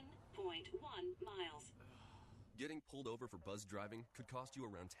pay in 0.1 miles. Getting pulled over for buzz driving could cost you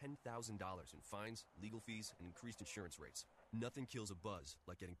around $10,000 in fines, legal fees, and increased insurance rates. Nothing kills a buzz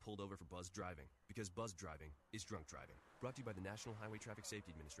like getting pulled over for buzz driving, because buzz driving is drunk driving. Brought to you by the National Highway Traffic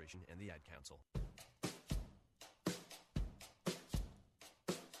Safety Administration and the Ad Council.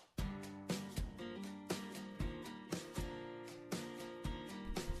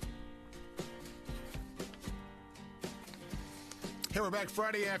 Hey, we're back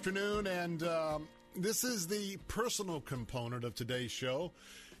Friday afternoon, and this is the personal component of today's show,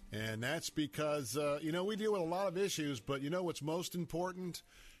 and that's because, we deal with a lot of issues, but what's most important?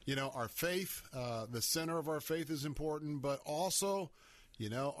 Our faith, the center of our faith is important, but also,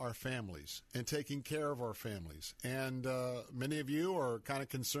 our families and taking care of our families. And many of you are kind of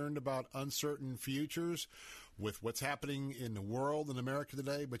concerned about uncertain futures with what's happening in the world in America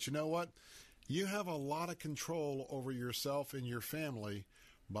today. But you know what? You have a lot of control over yourself and your family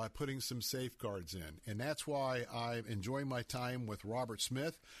by putting some safeguards in. And that's why I enjoy my time with Robert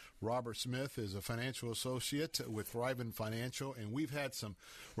Smith. Robert Smith is a financial associate with Thrivent Financial, and we've had some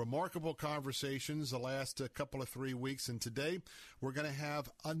remarkable conversations the last couple of 3 weeks. And today we're going to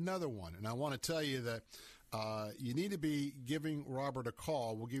have another one. And I want to tell you that you need to be giving Robert a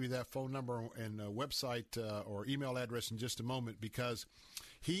call. We'll give you that phone number and website or email address in just a moment, because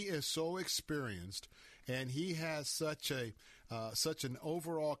he is so experienced and he has such an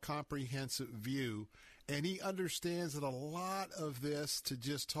overall comprehensive view, and he understands that a lot of this to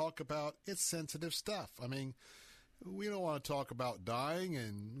just talk about, it's sensitive stuff. I mean, we don't want to talk about dying,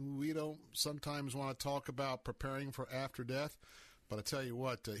 and we don't sometimes want to talk about preparing for after death. But I tell you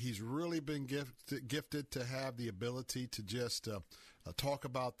what, he's really been gifted to have the ability to just talk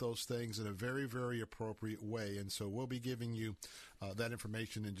about those things in a very, very appropriate way. And so we'll be giving you that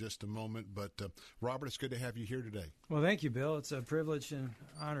information in just a moment. But, Robert, it's good to have you here today. Well, thank you, Bill. It's a privilege and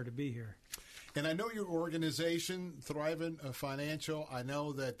honor to be here. And I know your organization, Thrivent Financial, I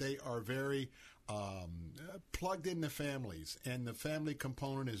know that they are very plugged into families, and the family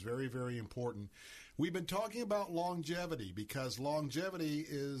component is very, very important. We've been talking about longevity because longevity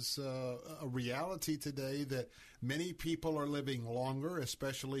is a reality today, that many people are living longer,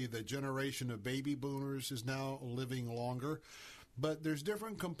 especially the generation of baby boomers is now living longer. But there's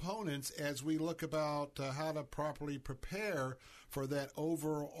different components as we look about how to properly prepare for that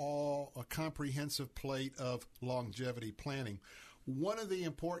overall comprehensive plate of longevity planning. One of the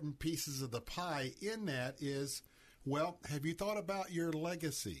important pieces of the pie in that is, well, have you thought about your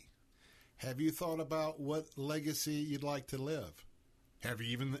legacy? Have you thought about what legacy you'd like to live? Have you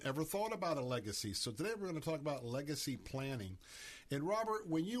even ever thought about a legacy? So today we're going to talk about legacy planning. And Robert,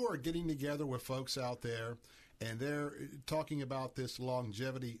 when you are getting together with folks out there and they're talking about this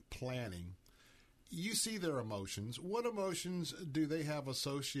longevity planning, you see their emotions. What emotions do they have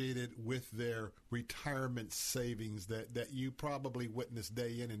associated with their retirement savings that you probably witness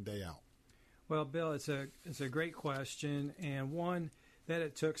day in and day out? Well, Bill, it's a great question, and one that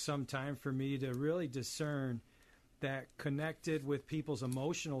it took some time for me to really discern that connected with people's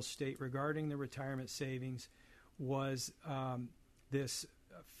emotional state regarding their retirement savings was this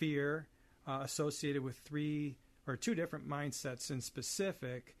fear associated with two different mindsets in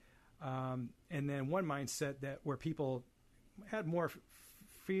specific. And then one mindset where people had more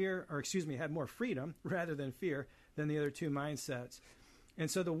had more freedom rather than fear than the other two mindsets. And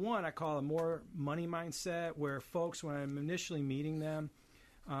so the one I call a more money mindset, where folks, when I'm initially meeting them,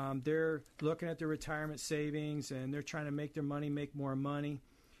 they're looking at their retirement savings and they're trying to make their money make more money.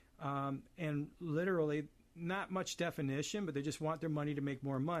 And literally not much definition, but they just want their money to make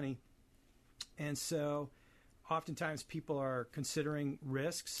more money. And so oftentimes people are considering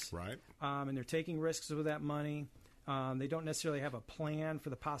risks, right? And they're taking risks with that money. They don't necessarily have a plan for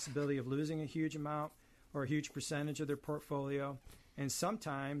the possibility of losing a huge amount or a huge percentage of their portfolio. And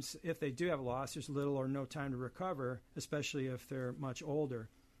sometimes, if they do have a loss, there's little or no time to recover, especially if they're much older.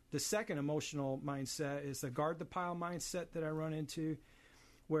 The second emotional mindset is the guard the pile mindset that I run into,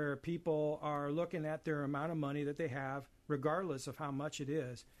 where people are looking at their amount of money that they have, regardless of how much it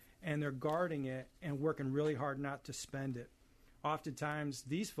is, and they're guarding it and working really hard not to spend it. Oftentimes,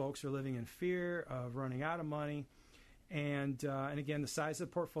 these folks are living in fear of running out of money, and again, the size of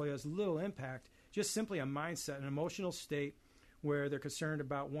the portfolio has little impact, just simply a mindset, an emotional state where they're concerned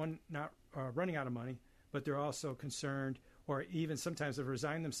about, one, not running out of money, but they're also concerned, or even sometimes they've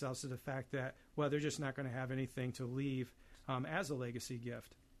resigned themselves to the fact that, well, they're just not going to have anything to leave as a legacy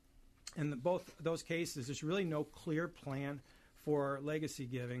gift. In both those cases, there's really no clear plan for legacy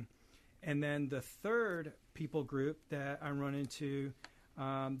giving. And then the third people group that I run into,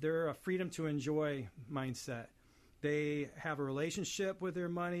 they're a freedom to enjoy mindset. They have a relationship with their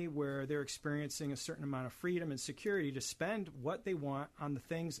money where they're experiencing a certain amount of freedom and security to spend what they want on the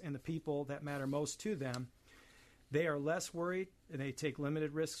things and the people that matter most to them. They are less worried, and they take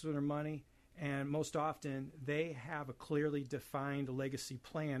limited risks with their money, and most often they have a clearly defined legacy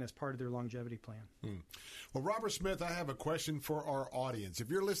plan as part of their longevity plan. Well, Robert Smith, I have a question for our audience.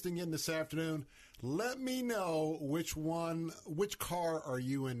 If you're listening in this afternoon, let me know which car are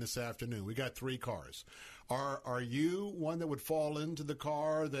you in this afternoon? We got 3 cars. Are you one that would fall into the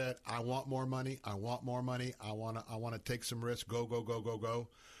car that I want more money, I want more money, I want to take some risk, go, go, go, go, go?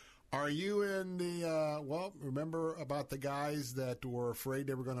 Are you in the, remember about the guys that were afraid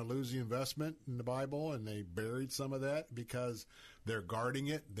they were going to lose the investment in the Bible, and they buried some of that because they're guarding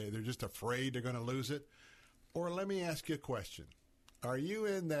it? They're just afraid they're going to lose it? Or let me ask you a question. Are you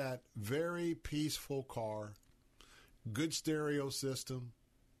in that very peaceful car, good stereo system,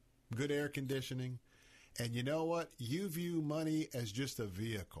 good air conditioning, and you know what? You view money as just a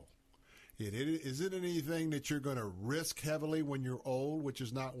vehicle. Is it anything that you're going to risk heavily when you're old, which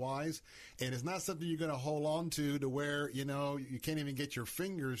is not wise? And it's not something you're going to hold on to where, you can't even get your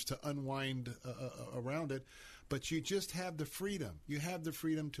fingers to unwind around it. But you just have the freedom. You have the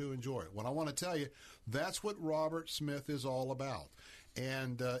freedom to enjoy it. Well, I want to tell you, that's what Robert Smith is all about.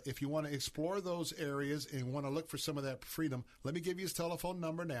 And if you want to explore those areas and want to look for some of that freedom, let me give you his telephone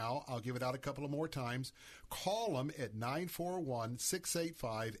number now. I'll give it out a couple of more times. Call him at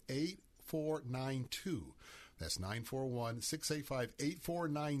 941-685-8492. That's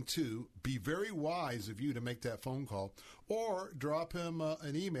 941-685-8492. Be very wise of you to make that phone call, or drop him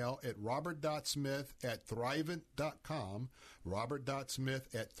an email at robert.smith@thrivent.com,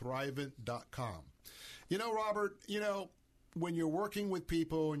 robert.smith@thrivent.com. Robert, when you're working with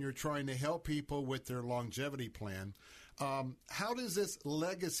people and you're trying to help people with their longevity plan, how does this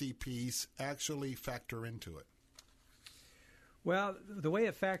legacy piece actually factor into it? Well, the way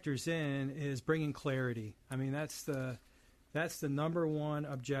it factors in is bringing clarity. I mean, that's the number one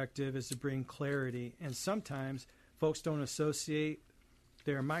objective, is to bring clarity. And sometimes folks don't associate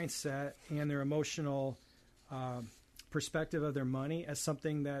their mindset and their emotional perspective of their money as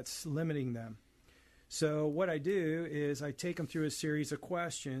something that's limiting them. So what I do is I take them through a series of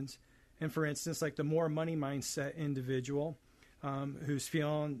questions. And for instance, like the more money mindset individual who's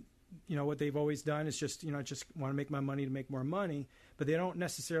feeling, what they've always done is just want to make my money to make more money, but they don't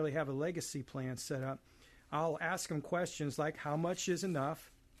necessarily have a legacy plan set up. I'll ask them questions like, how much is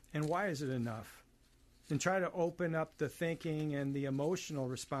enough and why is it enough? And try to open up the thinking and the emotional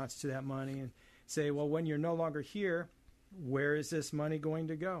response to that money and say, well, when you're no longer here, where is this money going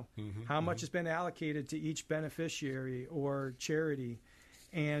to go? Mm-hmm, how much has been allocated to each beneficiary or charity?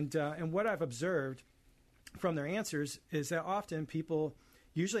 And what I've observed from their answers is that often people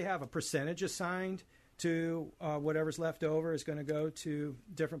usually have a percentage assigned to whatever's left over is going to go to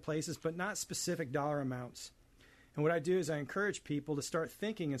different places, but not specific dollar amounts. And what I do is I encourage people to start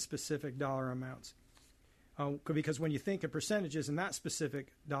thinking in specific dollar amounts. Because when you think in percentages and not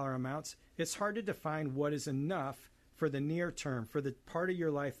specific dollar amounts, it's hard to define what is enough for the near term, for the part of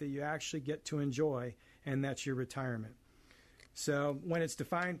your life that you actually get to enjoy, and that's your retirement. So when it's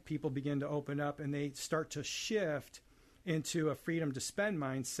defined, people begin to open up and they start to shift into a freedom to spend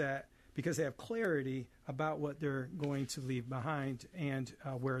mindset because they have clarity about what they're going to leave behind and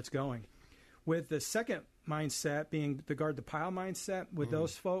where it's going. With the second mindset being the guard the pile mindset, with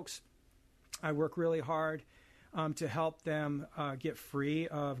those folks, I work really hard to help them get free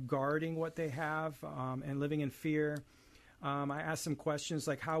of guarding what they have and living in fear. I ask them questions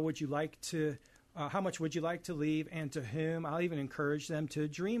like, how much would you like to leave and to whom? I'll even encourage them to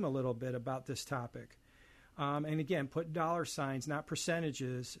dream a little bit about this topic. And again, put dollar signs, not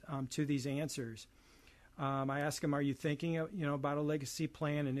percentages, to these answers. I ask them, are you thinking about a legacy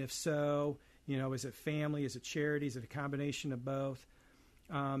plan? And if so, is it family? Is it charity? Is it a combination of both?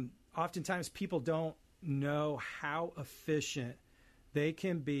 Oftentimes people don't know how efficient they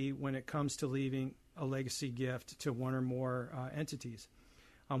can be when it comes to leaving a legacy gift to one or more entities.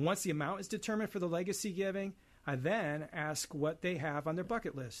 Once the amount is determined for the legacy giving, I then ask what they have on their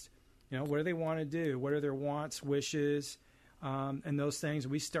bucket list. What do they want to do? What are their wants, wishes, and those things?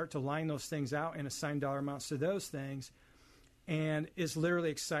 We start to line those things out and assign dollar amounts to those things. And it's literally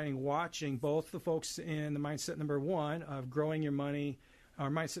exciting watching both the folks in the mindset number one of growing your money, or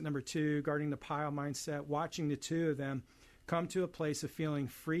mindset number two, guarding the pile mindset, watching the two of them come to a place of feeling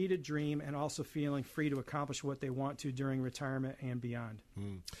free to dream and also feeling free to accomplish what they want to during retirement and beyond.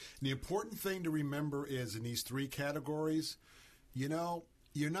 The important thing to remember is in these three categories,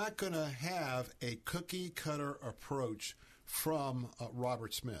 you're not going to have a cookie-cutter approach from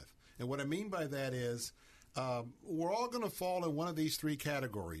Robert Smith. And what I mean by that is we're all going to fall in one of these three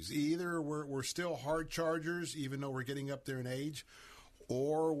categories. Either we're still hard chargers, even though we're getting up there in age,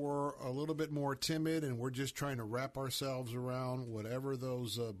 or we're a little bit more timid and we're just trying to wrap ourselves around whatever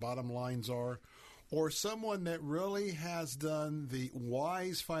those bottom lines are, or someone that really has done the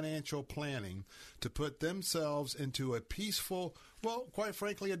wise financial planning to put themselves into a peaceful, well, quite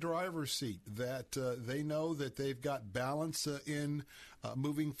frankly, a driver's seat, that they know that they've got balance in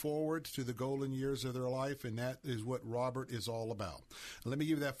moving forward to the golden years of their life, and that is what Robert is all about. Let me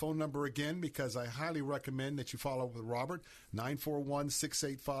give you that phone number again, because I highly recommend that you follow up with Robert,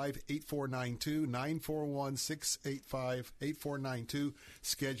 941-685-8492, 941-685-8492.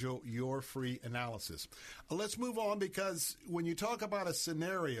 Schedule your free analysis. Let's move on, because when you talk about a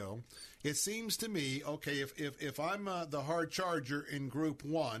scenario, it seems to me, okay, if I'm the hard charger in group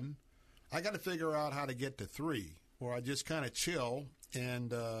 1, I got to figure out how to get to 3, or I just kind of chill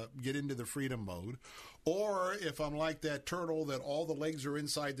and get into the freedom mode. Or if I'm like that turtle that all the legs are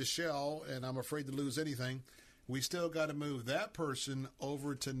inside the shell and I'm afraid to lose anything, we still got to move that person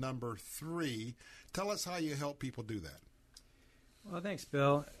over to number 3. Tell us how you help people do that. Well, thanks,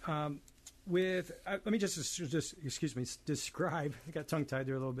 Bill. Let me just describe. I got tongue-tied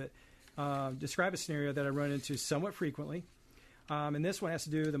there a little bit. Describe a scenario that I run into somewhat frequently. And this one has to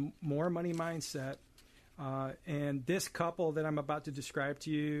do with the more money mindset. And this couple that I'm about to describe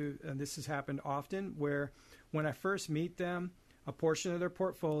to you, and this has happened often, where when I first meet them, a portion of their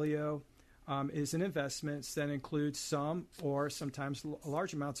portfolio is in investments that includes some or sometimes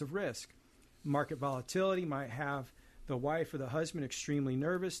large amounts of risk. Market volatility might have the wife or the husband extremely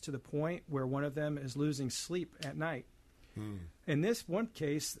nervous to the point where one of them is losing sleep at night. In this one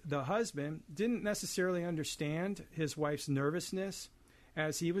case, the husband didn't necessarily understand his wife's nervousness,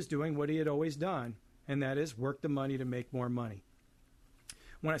 as he was doing what he had always done, and that is work the money to make more money.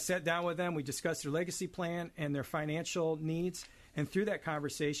 When I sat down with them, we discussed their legacy plan and their financial needs, and through that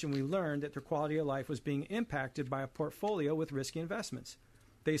conversation, we learned that their quality of life was being impacted by a portfolio with risky investments.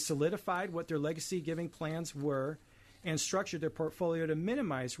 They solidified what their legacy-giving plans were and structured their portfolio to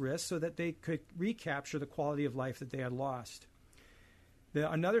minimize risk so that they could recapture the quality of life that they had lost.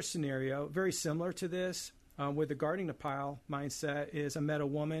 Another scenario, very similar to this, with the guarding the pile mindset, is I met a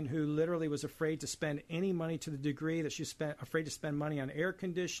woman who literally was afraid to spend any money, to the degree that she was afraid to spend money on air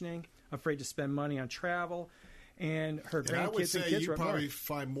conditioning, afraid to spend money on travel, and her grandkids I would say and kids you were probably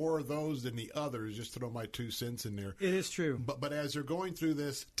find more of those than the others, just throw my 2 cents in there. It is true. But as they're going through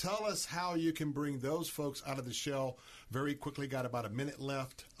this, tell us how you can bring those folks out of the shell very quickly. Got about a minute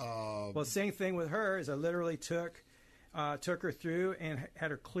left. Well, same thing with her is I literally took her through and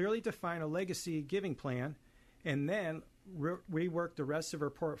had her clearly define a legacy giving plan, and then reworked the rest of her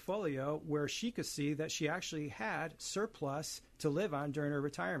portfolio where she could see that she actually had surplus to live on during her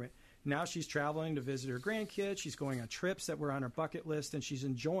retirement. Now she's traveling to visit her grandkids. She's going on trips that were on her bucket list, and she's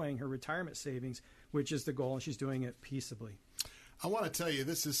enjoying her retirement savings, which is the goal, and she's doing it peaceably. I want to tell you,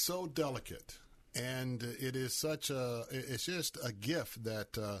 this is so delicate, and it is it's just a gift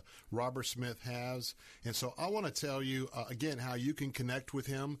that Robert Smith has. And so I want to tell you, again, how you can connect with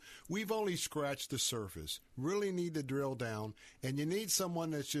him. We've only scratched the surface. Really need to drill down, and you need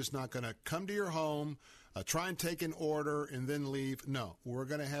someone that's just not going to come to your home, try and take an order and then leave. No, we're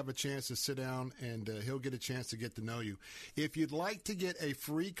going to have a chance to sit down, and he'll get a chance to get to know you. If you'd like to get a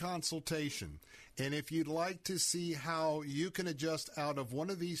free consultation, and if you'd like to see how you can adjust out of one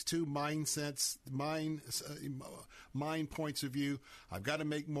of these 2 mindsets, mind points of view, I've got to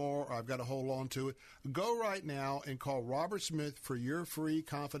make more, or I've got to hold on to it, go right now and call Robert Smith for your free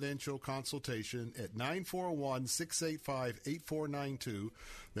confidential consultation at 941-685-8492.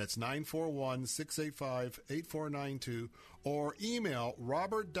 That's 941-685-8492. Or email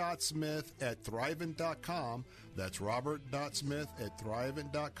robert.smith@thrivent.com. That's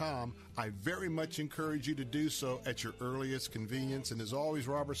robert.smith@thrivent.com. I very much encourage you to do so at your earliest convenience. And as always,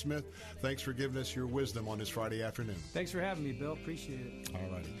 Robert Smith, thanks for giving us your wisdom on this Friday afternoon. Thanks for having me, Bill. Appreciate it.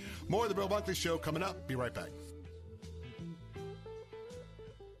 All righty. More of the Bill Bunkley Show coming up. Be right back.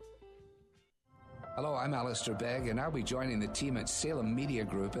 Hello, I'm Alistair Begg, and I'll be joining the team at Salem Media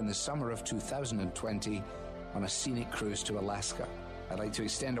Group in the summer of 2020 on a scenic cruise to Alaska. I'd like to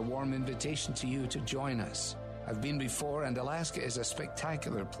extend a warm invitation to you to join us. I've been before, and Alaska is a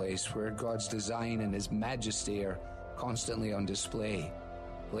spectacular place where God's design and His majesty are constantly on display.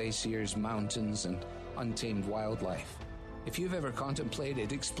 Glaciers, mountains, and untamed wildlife. If you've ever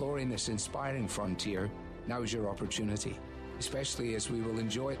contemplated exploring this inspiring frontier, now's your opportunity, especially as we will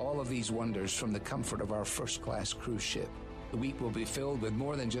enjoy all of these wonders from the comfort of our first-class cruise ship. The week will be filled with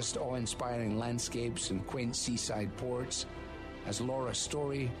more than just awe-inspiring landscapes and quaint seaside ports, as Laura's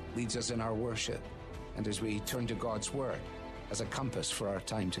story leads us in our worship, and as we turn to God's Word as a compass for our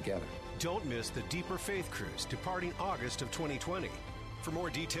time together. Don't miss the Deeper Faith Cruise departing August of 2020. For more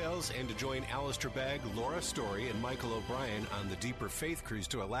details and to join Alistair Begg, Laura Story, and Michael O'Brien on the Deeper Faith Cruise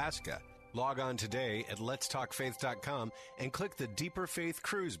to Alaska, log on today at letstalkfaith.com and click the Deeper Faith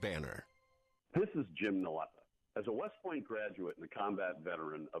Cruise banner. This is Jim Naletta. As a West Point graduate and a combat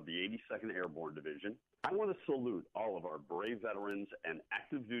veteran of the 82nd Airborne Division, I want to salute all of our brave veterans and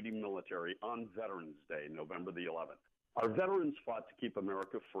active duty military on Veterans Day, November the 11th. Our veterans fought to keep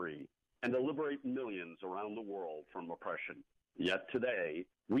America free and to liberate millions around the world from oppression. Yet today,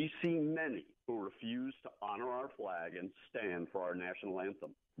 we see many who refuse to honor our flag and stand for our national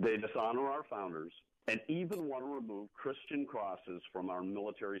anthem. They dishonor our founders and even want to remove Christian crosses from our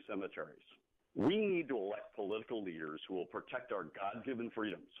military cemeteries. We need to elect political leaders who will protect our God-given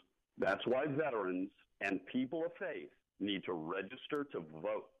freedoms. That's why veterans and people of faith need to register to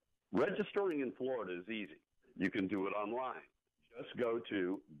vote. Registering in Florida is easy. You can do it online. Just go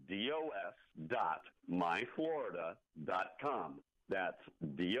to dos.myflorida.com. That's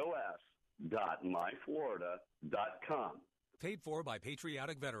dos.myflorida.com. Paid for by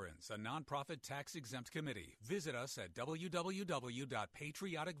Patriotic Veterans, a nonprofit tax-exempt committee. Visit us at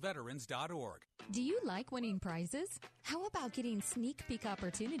www.patrioticveterans.org. Do you like winning prizes? How about getting sneak peek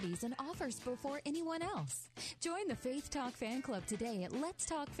opportunities and offers before anyone else? Join the Faith Talk fan club today at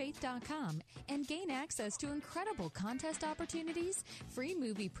letstalkfaith.com and gain access to incredible contest opportunities, free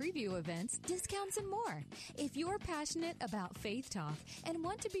movie preview events, discounts, and more. If you're passionate about Faith Talk and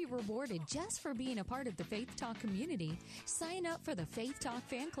want to be rewarded just for being a part of the Faith Talk community, sign up for the Faith Talk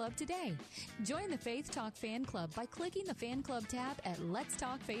fan club today. Join the Faith Talk fan club by clicking the fan club tab at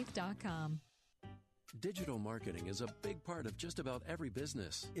letstalkfaith.com. Digital marketing is a big part of just about every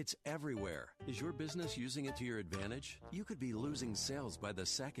business. It's everywhere. Is your business using it to your advantage? You could be losing sales by the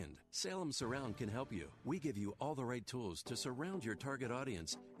second. Salem Surround can help you. We give you all the right tools to surround your target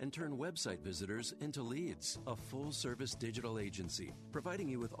audience and turn website visitors into leads. A full-service digital agency, providing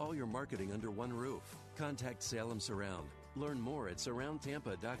you with all your marketing under one roof. Contact Salem Surround. Learn more at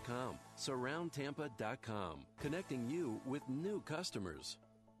surroundtampa.com. Surroundtampa.com, connecting you with new customers.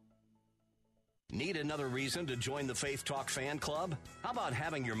 Need another reason to join the Faith Talk fan club? How about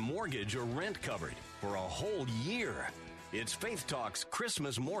having your mortgage or rent covered for a whole year? It's Faith Talk's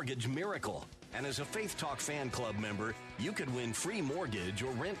Christmas Mortgage Miracle. And as a Faith Talk fan club member, you could win free mortgage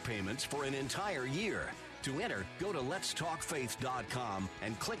or rent payments for an entire year. To enter, go to letstalkfaith.com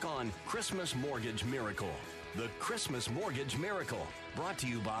and click on Christmas Mortgage Miracle. The Christmas Mortgage Miracle, brought to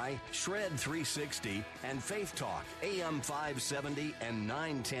you by Shred 360 and Faith Talk, AM 570 and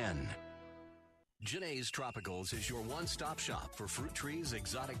 910. Janae's Tropicals is your one-stop shop for fruit trees,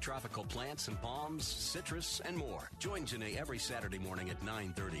 exotic tropical plants and palms, citrus, and more. Join Janae every Saturday morning at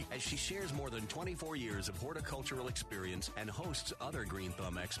 9:30 as she shares more than 24 years of horticultural experience and hosts other Green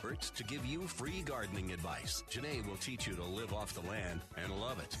Thumb experts to give you free gardening advice. Janae will teach you to live off the land and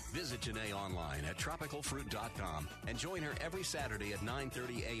love it. Visit Janae online at tropicalfruit.com and join her every Saturday at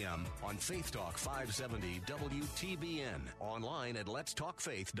 9:30 a.m. on Faith Talk 570 WTBN, online at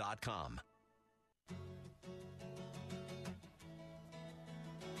letstalkfaith.com.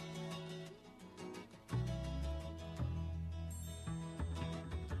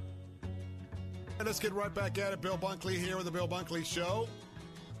 Let's get right back at it. Bill Bunkley here with the Bill Bunkley Show.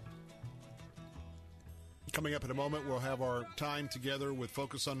 Coming up in a moment, we'll have our time together with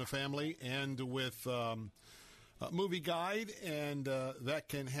Focus on the Family and with a Movie Guide, and that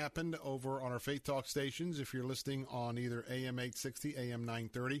can happen over on our Faith Talk stations if you're listening on either AM 860, AM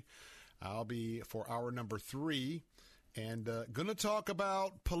 930. I'll be for hour number 3 and going to talk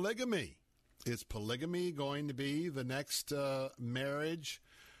about polygamy. Is polygamy going to be the next marriage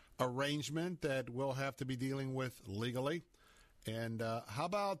arrangement that we'll have to be dealing with legally? And how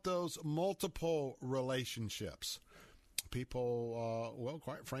about those multiple relationships? People, well,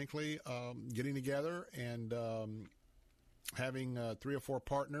 quite frankly, getting together and having 3 or 4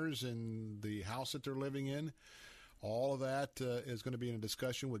 partners in the house that they're living in. All of that is going to be in a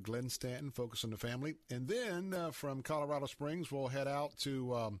discussion with Glenn Stanton, Focus on the Family. And then from Colorado Springs, we'll head out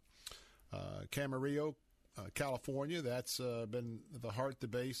to Camarillo, California. That's been the heart, the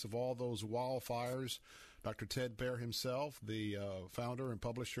base of all those wildfires. Dr. Ted Baer himself, the founder and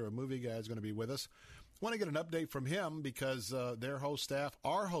publisher of Movie Guide, is going to be with us. I want to get an update from him because their host staff,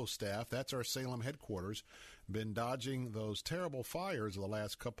 our host staff, that's our Salem headquarters, been dodging those terrible fires the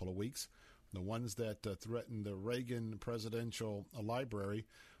last couple of weeks, the ones that threatened the Reagan Presidential Library.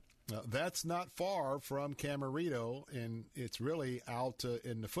 That's not far from Camarillo, and it's really out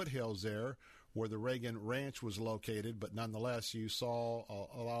in the foothills there where the Reagan Ranch was located, but nonetheless, you saw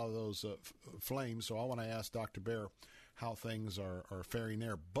a lot of those flames. So I want to ask Dr. Baer how things are faring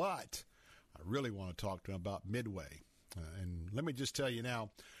there. But I really want to talk to him about Midway. And let me just tell you now,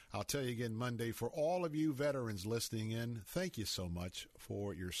 I'll tell you again Monday, for all of you veterans listening in, thank you so much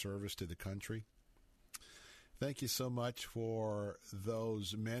for your service to the country. Thank you so much for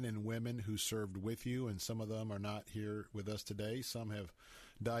those men and women who served with you, and some of them are not here with us today. Some have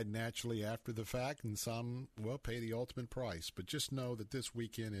died naturally after the fact, and some, well, pay the ultimate price. But just know that this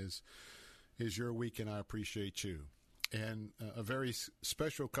weekend is your weekend. I appreciate you. And a very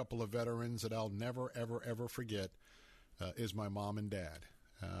special couple of veterans that I'll never, ever, ever forget is my mom and dad.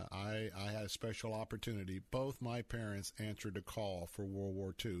 I had a special opportunity. Both my parents answered a call for World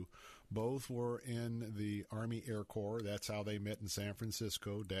War II. Both were in the Army Air Corps. That's how they met in San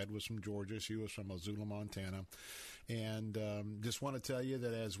Francisco. Dad was from Georgia. She was from Missoula, Montana. And just want to tell you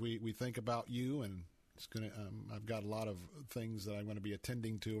that as we think about you, and it's gonna, I've got a lot of things that I'm going to be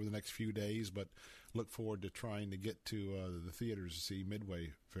attending to over the next few days, but look forward to trying to get to the theaters to see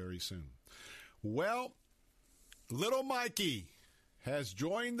Midway very soon. Well, little Mikey has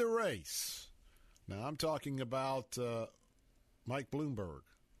joined the race. Now, I'm talking about Mike Bloomberg,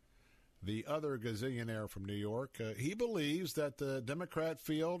 the other gazillionaire from New York. He believes that the Democrat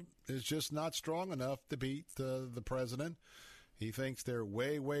field is just not strong enough to beat the president. He thinks they're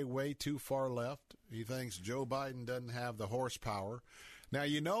way, way, way too far left. He thinks Joe Biden doesn't have the horsepower. Now,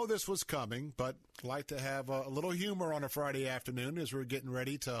 you know this was coming, but I'd like to have a little humor on a Friday afternoon as we're getting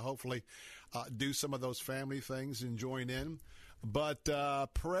ready to hopefully do some of those family things and join in. But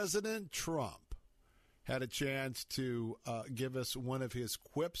President Trump had a chance to give us one of his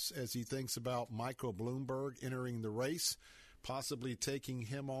quips as he thinks about Michael Bloomberg entering the race, possibly taking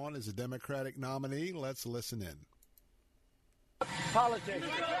him on as a Democratic nominee. Let's listen in. Politics.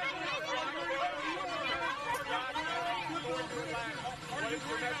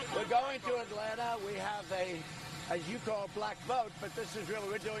 We're going to Atlanta. We have a, as you call, black vote, but this is really,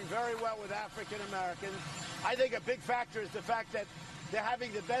 we're doing very well with African Americans. I think a big factor is the fact that they're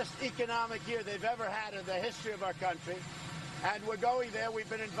having the best economic year they've ever had in the history of our country. And we're going there. We've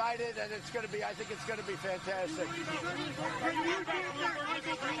been invited, and it's going to be, I think it's going to be fantastic.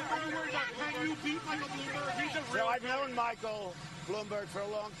 So I've known Michael Bloomberg for a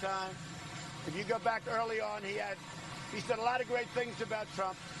long time. If you go back early on, he said a lot of great things about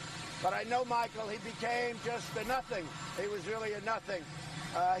Trump. But I know Michael, he became just a nothing. He was really a nothing.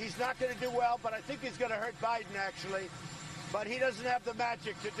 He's not going to do well, but I think he's going to hurt Biden, actually. But he doesn't have the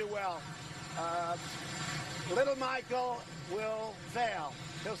magic to do well. Little Michael will fail.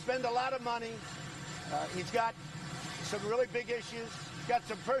 He'll spend a lot of money. He's got some really big issues. He's got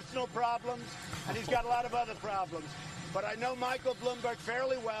some personal problems, and he's got a lot of other problems. But I know Michael Bloomberg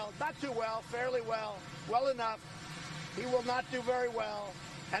fairly well. Not too well, fairly well. Well enough. He will not do very well.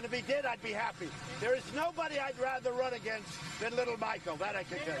 And if he did, I'd be happy. There is nobody I'd rather run against than little Michael. That I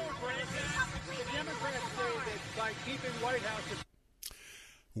can tell you. The Democrats say that by keeping White House...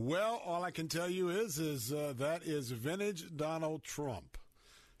 Well, all I can tell you is that is vintage Donald Trump.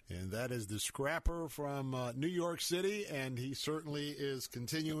 And that is the scrapper from New York City, and he certainly is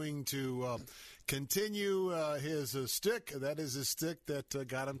continuing to continue his stick. That is his stick that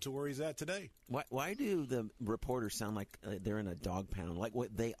got him to where he's at today. Why do the reporters sound like they're in a dog pound? Like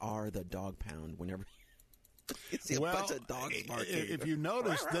what they are the dog pound whenever you see a bunch of dogs barking. If you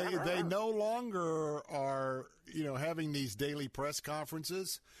notice, they no longer are having these daily press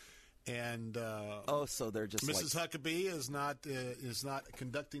conferences. And so they're just Mrs. Huckabee is not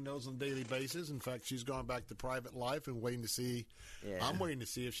conducting those on a daily basis. In fact, she's gone back to private life and waiting to see. Yeah. I'm waiting to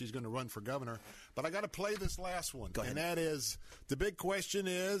see if she's going to run for governor. But I got to play this last one, and that is the big question: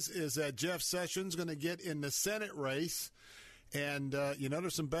 is that Jeff Sessions going to get in the Senate race? And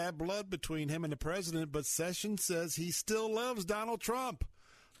there's some bad blood between him and the president, but Sessions says he still loves Donald Trump.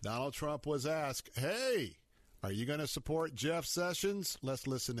 Donald Trump was asked, "Hey, are you going to support Jeff Sessions?" Let's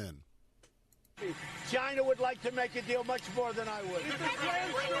listen in. China would like to make a deal much more than I would. Will you endorse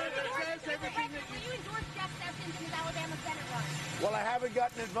Jeff Sessions in his Alabama Senate run? Well, I haven't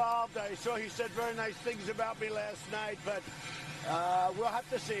gotten involved. I saw he said very nice things about me last night, but we'll have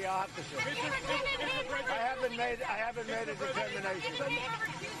to see. I'll have to see. I haven't made a determination.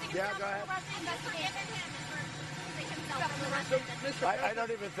 Yeah, go ahead. I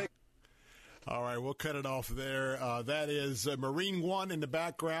don't even think. All right, we'll cut it off there. That is Marine One in the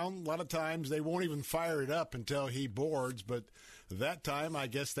background. A lot of times they won't even fire it up until he boards, but that time I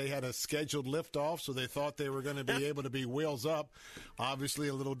guess they had a scheduled liftoff, so they thought they were going to be able to be wheels up. Obviously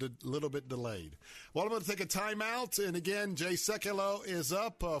a little bit delayed. Well, I'm going to take a timeout, and again, Jay Sekulow is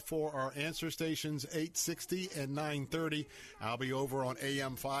up for our answer stations 860 and 930. I'll be over on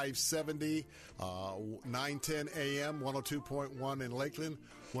AM 570, 910 AM, 102.1 in Lakeland,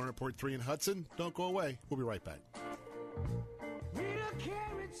 100.3 in Hudson. Don't go away. We'll be right back.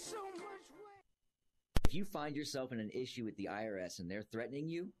 If you find yourself in an issue with the IRS and they're threatening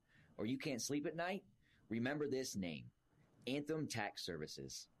you, or you can't sleep at night, Remember this name, Anthem Tax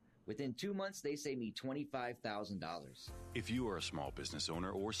Services. Within 2 months, they saved me $25,000. If you are a small business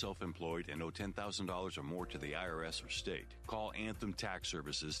owner or self-employed and owe $10,000 or more to the IRS or state, call Anthem Tax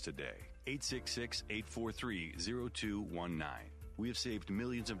Services today. 866-843-0219. We have saved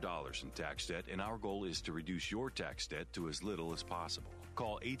millions of dollars in tax debt, and our goal is to reduce your tax debt to as little as possible.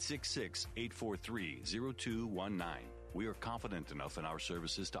 Call 866-843-0219. We are confident enough in our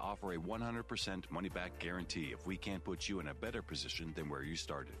services to offer a 100% money-back guarantee if we can't put you in a better position than where you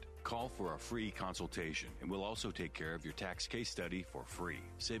started. Call for a free consultation, and we'll also take care of your tax case study for free,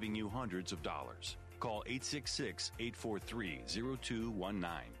 saving you hundreds of dollars. Call 866-843-0219.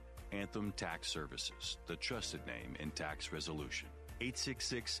 Anthem Tax Services, the trusted name in tax resolution.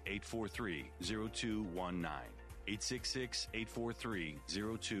 866-843-0219.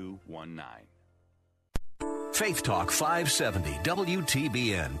 866-843-0219. Faith Talk 570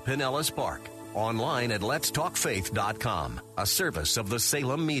 WTBN Pinellas Park. Online at letstalkfaith.com, a service of the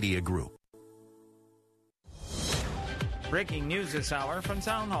Salem Media Group. Breaking news this hour from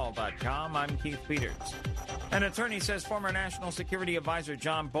townhall.com. I'm Keith Peters. An attorney says former National Security Advisor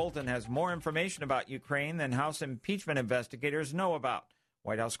John Bolton has more information about Ukraine than House impeachment investigators know about.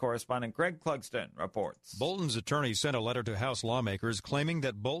 White House correspondent Greg Clugston reports. Bolton's attorney sent a letter to House lawmakers claiming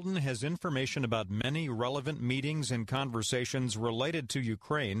that Bolton has information about many relevant meetings and conversations related to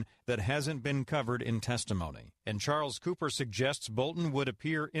Ukraine that hasn't been covered in testimony. And Charles Cooper suggests Bolton would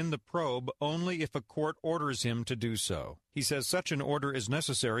appear in the probe only if a court orders him to do so. He says such an order is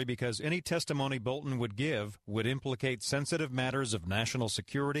necessary because any testimony Bolton would give would implicate sensitive matters of national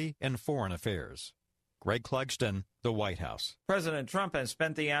security and foreign affairs. Greg Clugston, the White House. President Trump has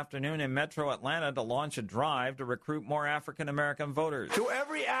spent the afternoon in Metro Atlanta to launch a drive to recruit more African-American voters. To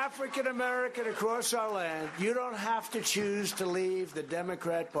every African-American across our land, you don't have to choose to leave the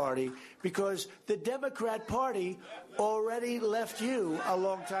Democrat Party because the Democrat Party already left you a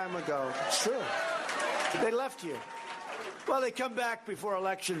long time ago. It's true. They left you. Well, they come back before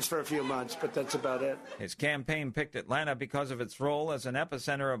elections for a few months, but that's about it. His campaign picked Atlanta because of its role as an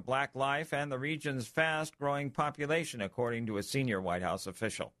epicenter of black life and the region's fast-growing population, according to a senior White House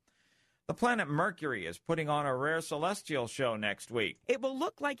official. The planet Mercury is putting on a rare celestial show next week. It will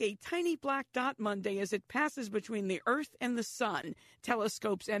look like a tiny black dot Monday as it passes between the Earth and the Sun.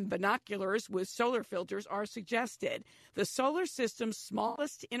 Telescopes and binoculars with solar filters are suggested. The solar system's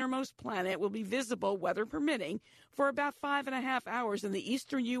smallest innermost planet will be visible, weather permitting, for about 5.5 hours in the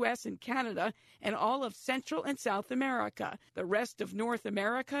eastern U.S. and Canada and all of Central and South America. The rest of North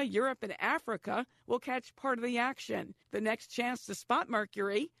America, Europe, and Africa will catch part of the action. The next chance to spot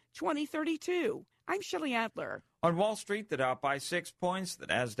Mercury, 2032. I'm Shelley Adler. On Wall Street, the Dow by 6 points, the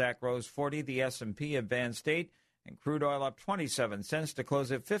Nasdaq rose 40, the S&P advanced 8, and crude oil up 27 cents to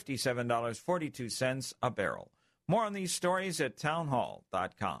close at $57.42 a barrel. More on these stories at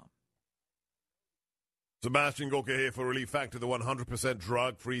townhall.com. Sebastian Gorka here for Relief Factor, the 100%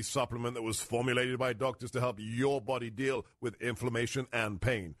 drug-free supplement that was formulated by doctors to help your body deal with inflammation and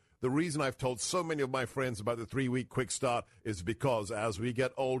pain. The reason I've told so many of my friends about the 3-week quick start is because as we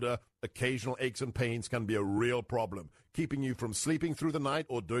get older, occasional aches and pains can be a real problem, keeping you from sleeping through the night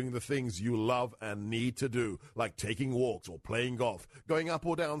or doing the things you love and need to do, like taking walks or playing golf, going up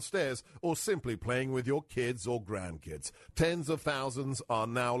or down stairs, or simply playing with your kids or grandkids. Tens of thousands are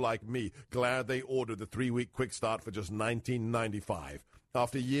now like me, glad they ordered the 3-week quick start for just $19.95.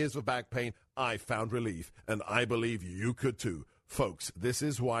 After years of back pain, I found relief, and I believe you could too. Folks, this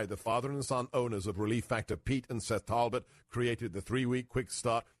is why the father and son owners of Relief Factor, Pete and Seth Talbot, created the 3-week quick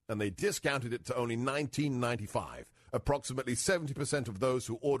start, and they discounted it to only $19.95. Approximately 70% of those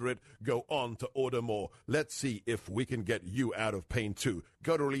who order it go on to order more. Let's see if we can get you out of pain too.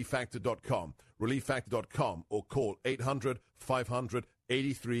 Go to ReliefFactor.com, ReliefFactor.com, or call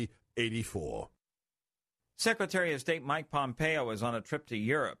 800-500-8384. Secretary of State Mike Pompeo is on a trip to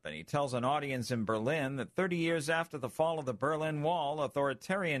Europe, and he tells an audience in Berlin that 30 years after the fall of the Berlin Wall,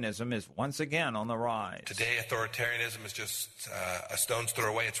 authoritarianism is once again on the rise. Today, authoritarianism is just a stone's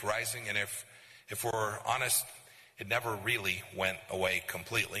throw away. It's rising, and if we're honest, it never really went away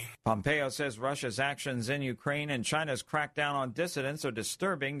completely. Pompeo says Russia's actions in Ukraine and China's crackdown on dissidents are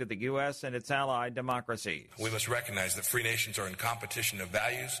disturbing to the U.S. and its allied democracies. We must recognize that free nations are in competition of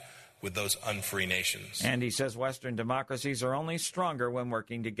values with those unfree nations. And he says Western democracies are only stronger when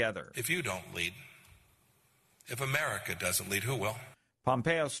working together. If you don't lead, if America doesn't lead, who will?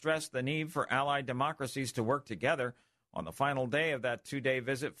 Pompeo stressed the need for allied democracies to work together. On the final day of that 2-day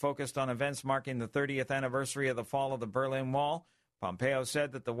visit focused on events marking the 30th anniversary of the fall of the Berlin Wall, Pompeo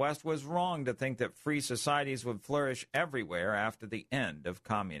said that the West was wrong to think that free societies would flourish everywhere after the end of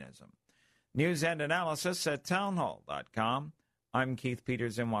communism. News and analysis at townhall.com. I'm Keith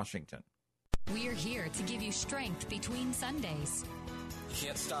Peters in Washington. We're here to give you strength between Sundays. You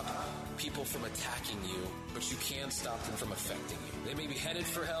can't stop people from attacking you, but you can stop them from affecting you. They may be headed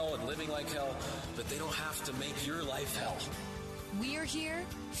for hell and living like hell, but they don't have to make your life hell. We're here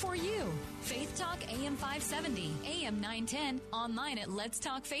for you. Faith Talk AM 570, AM 910, online at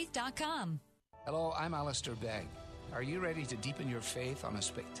letstalkfaith.com. Hello, I'm Alistair Begg. Are you ready to deepen your faith on a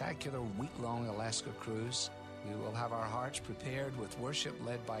spectacular week-long Alaska cruise? We will have our hearts prepared with worship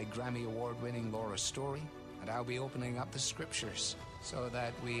led by Grammy Award-winning Laura Story, and I'll be opening up the Scriptures so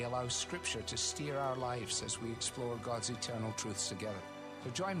that we allow Scripture to steer our lives as we explore God's eternal truths together. So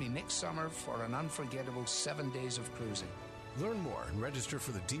join me next summer for an unforgettable 7 days of cruising. Learn more and register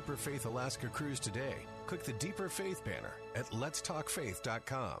for the Deeper Faith Alaska Cruise today. Click the Deeper Faith banner at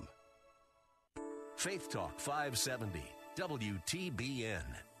letstalkfaith.com. Faith Talk 570, WTBN.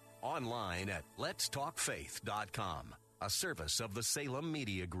 Online at letstalkfaith.com, a service of the Salem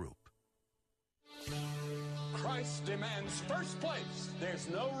Media Group. Christ demands first place. There's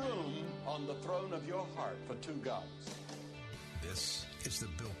no room on the throne of your heart for two gods. This is the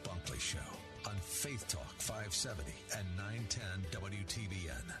Bill Bunkley Show on Faith Talk 570 and 910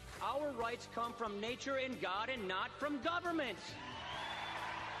 WTBN. Our rights come from nature and God and not from government.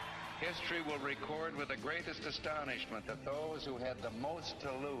 History will record with the greatest astonishment that those who had the most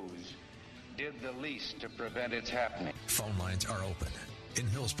to lose did the least to prevent its happening. Phone lines are open. In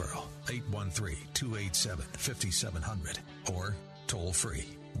Hillsborough, 813-287-5700 or toll free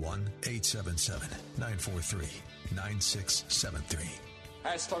 1-877-943-9673.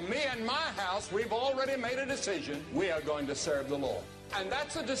 As for me and my house, we've already made a decision. We are going to serve the Lord. And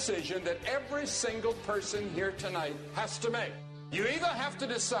that's a decision that every single person here tonight has to make. You either have to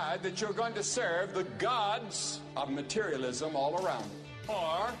decide that you're going to serve the gods of materialism all around you,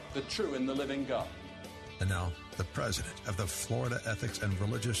 or the true and the living God. And now, the president of the Florida Ethics and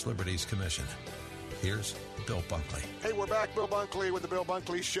Religious Liberties Commission. Here's Bill Bunkley. Hey, we're back. Bill Bunkley with the Bill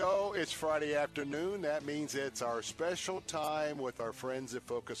Bunkley Show. It's Friday afternoon. That means it's our special time with our friends at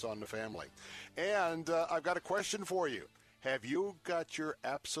Focus on the Family. And I've got a question for you. Have you got your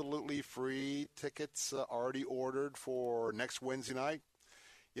absolutely free tickets already ordered for next Wednesday night?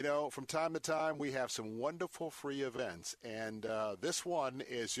 You know, from time to time, we have some wonderful free events, and this one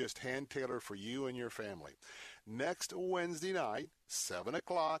is just hand-tailored for you and your family. Next Wednesday night, 7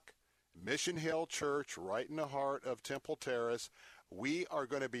 o'clock, Mission Hill Church, right in the heart of Temple Terrace, we are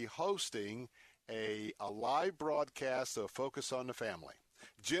going to be hosting a live broadcast of Focus on the Family.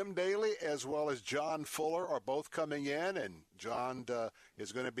 Jim Daly as well as John Fuller are both coming in, and John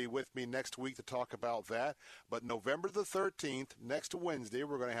is going to be with me next week to talk about that. But November the 13th, next Wednesday,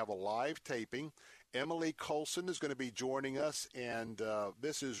 we're going to have a live taping. Emily Colson is going to be joining us, and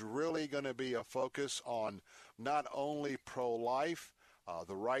this is really going to be a focus on not only pro-life,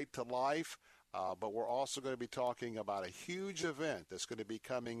 the right to life, but we're also going to be talking about a huge event that's going to be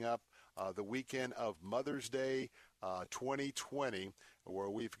coming up the weekend of Mother's Day 2020,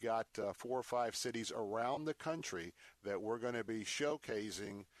 where we've got 4 or 5 cities around the country that we're going to be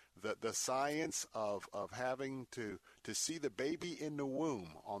showcasing the science of having to see the baby in the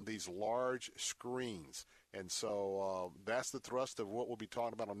womb on these large screens. And so that's the thrust of what we'll be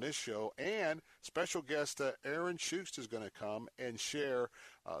talking about on this show. And special guest Aaron Schust is going to come and share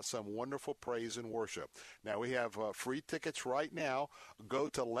some wonderful praise and worship. Now, we have free tickets right now. Go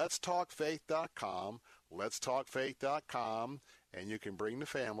to letstalkfaith.com, letstalkfaith.com, and you can bring the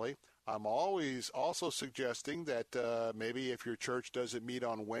family. I'm always also suggesting that maybe if your church doesn't meet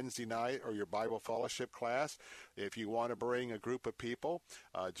on Wednesday night or your Bible fellowship class, if you want to bring a group of people,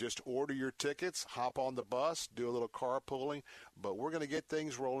 just order your tickets, hop on the bus, do a little carpooling. But we're going to get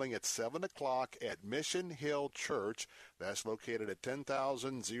things rolling at 7 o'clock at Mission Hill Church. That's located at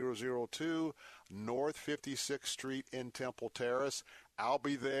 10,002 North 56th Street in Temple Terrace. I'll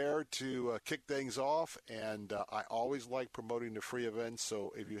be there to kick things off, and I always like promoting the free events.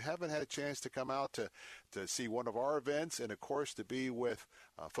 So if you haven't had a chance to come out to see one of our events and, of course, to be with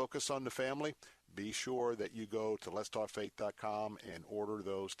Focus on the Family, be sure that you go to letstalkfaith.com and order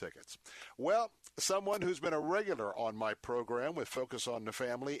those tickets. Well, someone who's been a regular on my program with Focus on the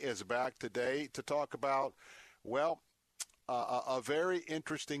Family is back today to talk about, well, a very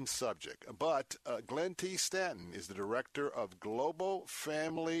interesting subject. But Glenn T. Stanton is the Director of Global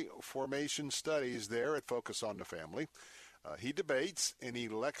Family Formation Studies there at Focus on the Family. He debates and he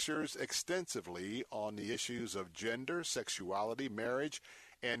lectures extensively on the issues of gender, sexuality, marriage,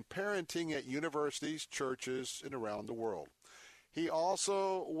 and parenting at universities, churches, and around the world. He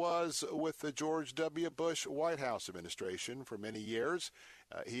also was with the George W. Bush White House administration for many years,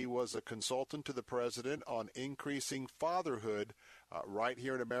 He was a consultant to the president on increasing fatherhood right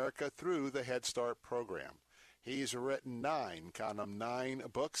here in America through the Head Start program. He's written 9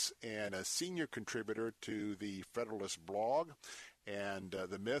 books and a senior contributor to the Federalist blog. And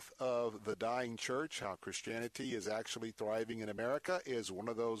The Myth of the Dying Church, How Christianity is Actually Thriving in America, is one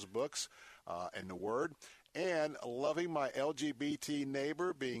of those books in the Word. And Loving My LGBT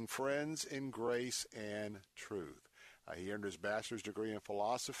Neighbor, Being Friends in Grace and Truth. He earned his bachelor's degree in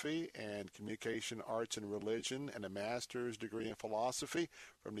philosophy and communication arts and religion and a master's degree in philosophy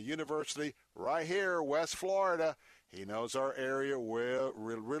from the university right here, West Florida. He knows our area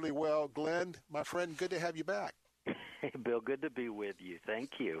really well. Glenn, my friend, good to have you back. Hey, Bill, good to be with you.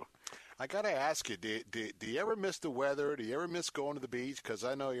 Thank you. I got to ask you, do you ever miss the weather? Do you ever miss going to the beach? Because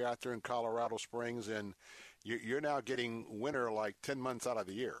I know you're out there in Colorado Springs, and you're now getting winter like 10 months out of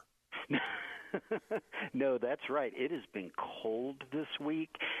the year. No, that's right. It has been cold this week,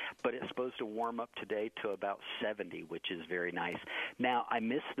 but it's supposed to warm up today to about 70, which is very nice. Now, I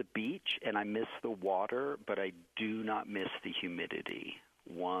miss the beach and I miss the water, but I do not miss the humidity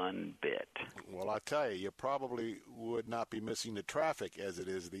one bit. Well, I tell you, you probably would not be missing the traffic as it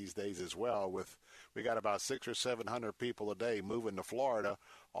is these days as well. We got about 600 or 700 people a day moving to Florida.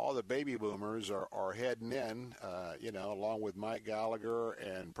 All the baby boomers are heading in, along with Mike Gallagher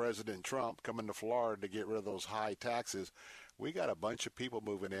and President Trump coming to Florida to get rid of those high taxes. We got a bunch of people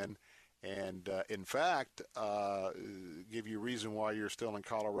moving in. And, in fact, give you a reason why you're still in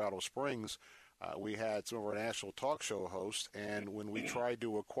Colorado Springs, we had some of our national talk show hosts, and when we tried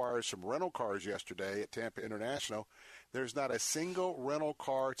to acquire some rental cars yesterday at Tampa International, there's not a single rental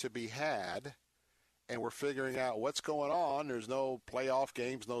car to be had, and we're figuring out what's going on. There's no playoff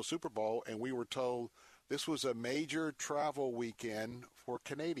games, no Super Bowl, and we were told this was a major travel weekend for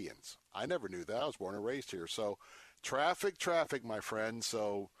Canadians. I never knew that. I was born and raised here. So traffic, my friend.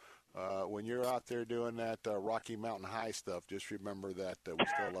 So when you're out there doing that Rocky Mountain High stuff, just remember that we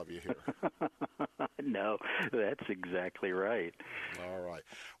still love you here. No, that's exactly right. All right.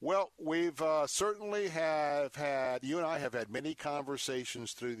 Well, we've certainly have had, you and I have had many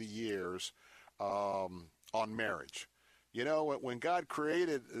conversations through the years on marriage. You know, when God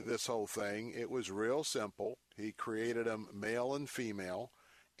created this whole thing, it was real simple. He created them male and female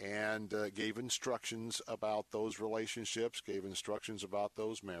and gave instructions about those relationships, gave instructions about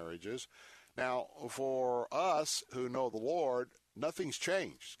those marriages. Now, for us who know the Lord, nothing's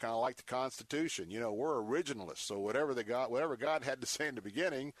changed. It's kind of like the Constitution. You know, we're originalists. So whatever God had to say in the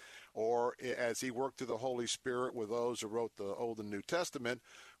beginning, or as he worked through the Holy Spirit with those who wrote the Old and New Testament,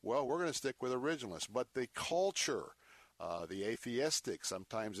 well, we're going to stick with originalists. But the culture, the atheistic,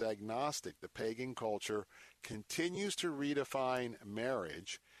 sometimes agnostic, the pagan culture, continues to redefine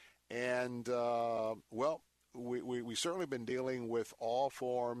marriage. And, we certainly been dealing with all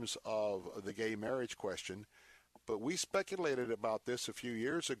forms of the gay marriage question, but we speculated about this a few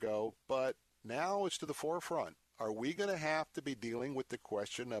years ago, but now it's to the forefront. Are we going to have to be dealing with the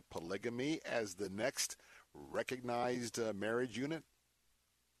question of polygamy as the next recognized marriage unit?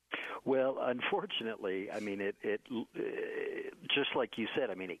 Well, unfortunately, I mean, it just like you said,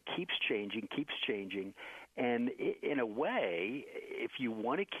 I mean, it keeps changing. And in a way, if you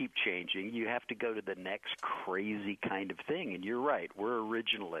want to keep changing, you have to go to the next crazy kind of thing. And you're right, we're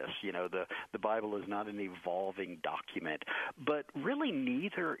originalists. You know, the Bible is not an evolving document. But really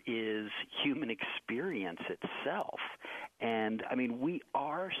neither is human experience itself. And, I mean, we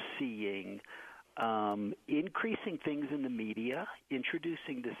are seeing increasing things in the media,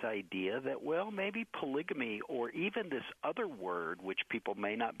 introducing this idea that, well, maybe polygamy or even this other word, which people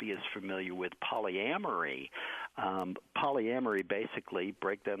may not be as familiar with, polyamory. Polyamory, basically,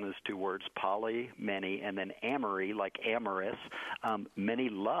 break down those two words, poly, many, and then amory, like amorous, many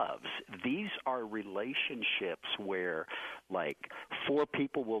loves. These are relationships where, like, 4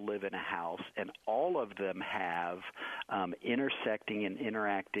 people will live in a house, and all of them have intersecting and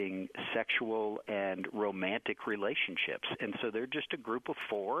interacting sexual and romantic relationships. And so they're just a group of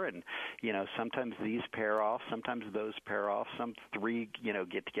 4, and, you know, sometimes these pair off, sometimes those pair off, some 3, you know,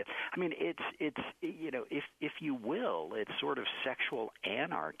 get together. I mean, it's you know, if you will, it's sort of sexual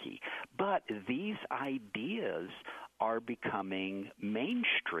anarchy. But these ideas are becoming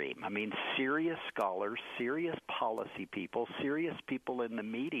mainstream. I mean, serious scholars, serious policy people, serious people in the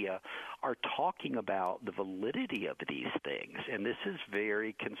media are talking about the validity of these things, and this is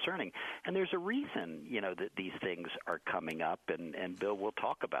very concerning. And there's a reason, you know, that these things are coming up, and Bill will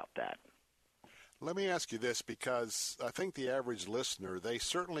talk about that. Let me ask you this, because I think the average listener, they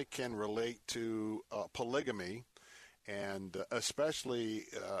certainly can relate to polygamy, and especially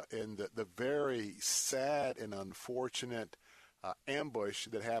in the very sad and unfortunate ambush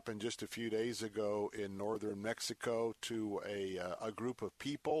that happened just a few days ago in northern Mexico to a group of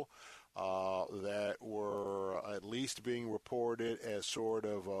people that were at least being reported as sort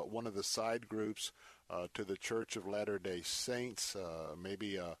of one of the side groups to the Church of Latter-day Saints,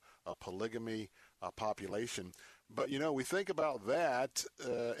 maybe a polygamy population. But, we think about that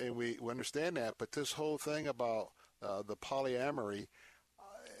and we understand that, but this whole thing about the polyamory,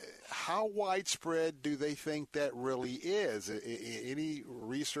 how widespread do they think that really is? Any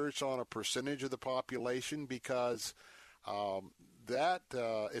research on a percentage of the population? Because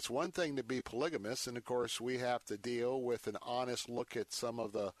it's one thing to be polygamous, and of course we have to deal with an honest look at some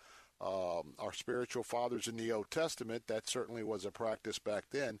of the our spiritual fathers in the Old Testament. That certainly was a practice back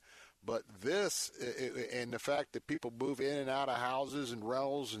then. But this, and the fact that people move in and out of houses and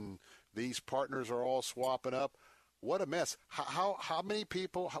rentals, and these partners are all swapping up, what a mess. How many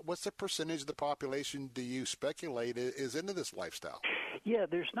people, what's the percentage of the population do you speculate is into this lifestyle? Yeah,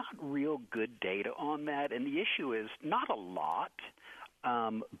 there's not real good data on that, and the issue is not a lot,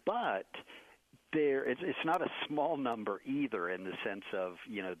 but it's not a small number either in the sense of,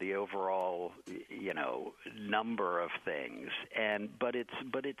 the overall, number of things. But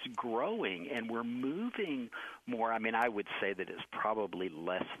it's growing, and we're moving more. I mean, I would say that it's probably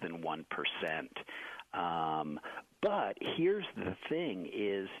less than 1%. But here's the thing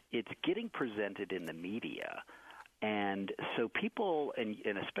is it's getting presented in the media. And so people, and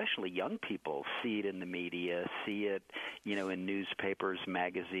especially young people, see it in the media, see it, in newspapers,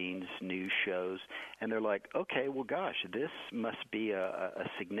 magazines, news shows, and they're like, okay, well, gosh, this must be a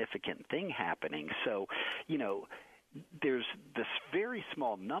significant thing happening. So, there's this very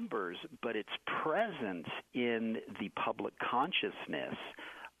small numbers, but its presence in the public consciousness.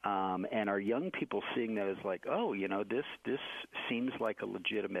 And our young people seeing that as like, oh, this seems like a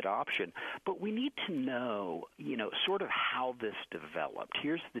legitimate option. But we need to know, sort of how this developed.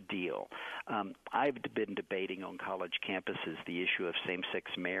 Here's the deal. I've been debating on college campuses the issue of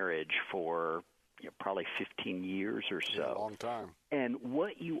same-sex marriage for probably 15 years or so. Yeah, a long time. And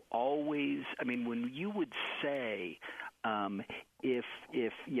what you always, when you would say, if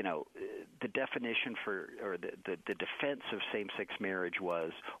the definition for, or the defense of same-sex marriage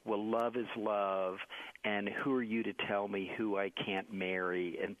was, well, love is love, and who are you to tell me who I can't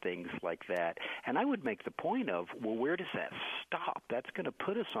marry, and things like that. And I would make the point of, well, where does that stop? That's going to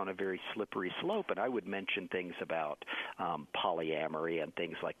put us on a very slippery slope. And I would mention things about polyamory and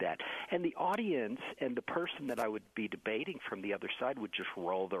things like that. And the audience and the person that I would be debating from the other side would just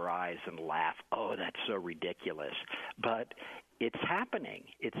roll their eyes and laugh. Oh, that's so ridiculous. But it's happening.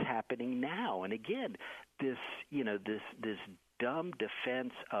 It's happening now. And again, this dumb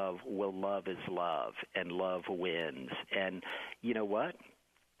defense of, well, love is love and love wins. And you know what?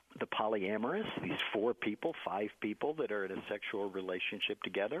 The polyamorous, these 4 people, 5 people that are in a sexual relationship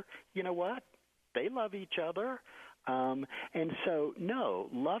together, you know what? They love each other. And so, no,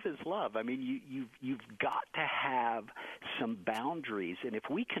 love is love. I mean, you've got to have some boundaries. And if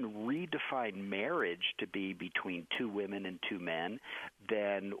we can redefine marriage to be between 2 women and 2 men,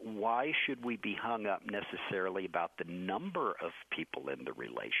 then why should we be hung up necessarily about the number of people in the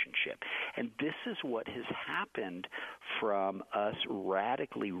relationship? And this is what has happened from us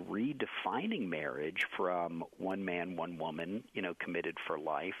radically redefining marriage from 1 man, 1 woman, committed for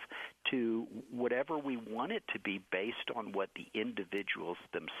life, to whatever we want it to be based on what the individuals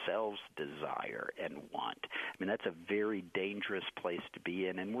themselves desire and want. I mean, that's a very dangerous place to be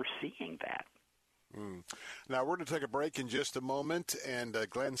in, and we're seeing that. Now, we're going to take a break in just a moment, and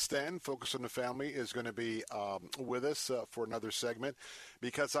Glenn Stanton, Focus on the Family, is going to be with us for another segment,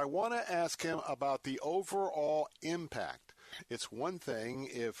 because I want to ask him about the overall impact. It's one thing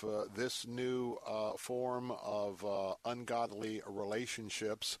if this new form of ungodly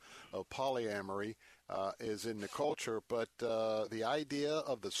relationships, of polyamory, is in the culture, but the idea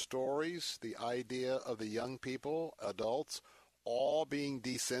of the stories, the idea of the young people, adults, all being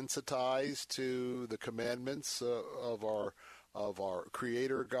desensitized to the commandments of our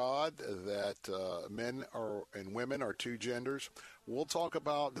Creator God, that men are and women are 2 genders. We'll talk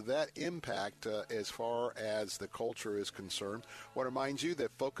about that impact as far as the culture is concerned. I want to remind you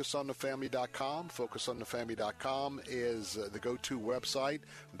that FocusOnTheFamily.com. FocusOnTheFamily.com is the go-to website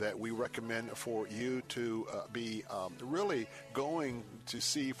that we recommend for you to be really going to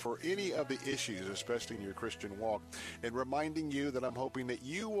see for any of the issues, especially in your Christian walk. And reminding you that I'm hoping that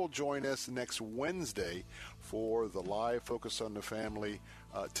you will join us next Wednesday for the live Focus on the Family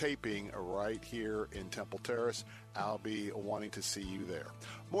taping right here in Temple Terrace. I'll be wanting to see you there.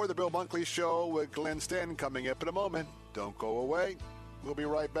 More of the Bill Bunkley Show with Glenn Stanton coming up in a moment. Don't go away. We'll be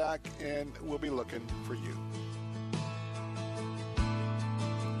right back, and we'll be looking for you.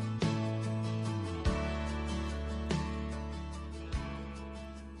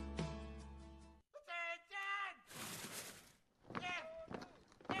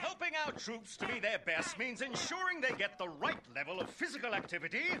 troops to be their best means ensuring they get the right level of physical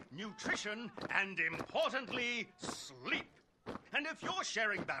activity, nutrition, and importantly, sleep. And if you're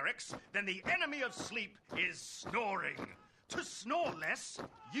sharing barracks, then the enemy of sleep is snoring. To snore less,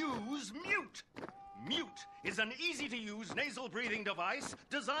 use Mute. Mute is an easy-to-use nasal breathing device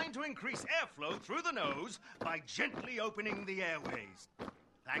designed to increase airflow through the nose by gently opening the airways.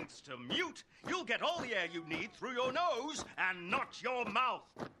 Thanks to Mute, you'll get all the air you need through your nose and not your mouth.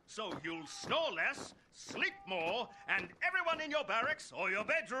 So you'll snore less, sleep more, and everyone in your barracks or your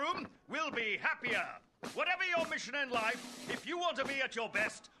bedroom will be happier. Whatever your mission in life, if you want to be at your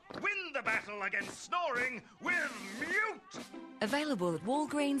best, win the battle against snoring with Mute! Available at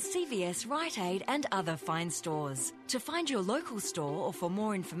Walgreens, CVS, Rite Aid and other fine stores. To find your local store or for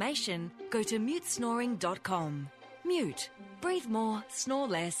more information, go to mutesnoring.com. Mute. Breathe more, snore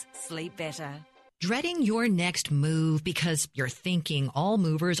less, sleep better. Dreading your next move because you're thinking all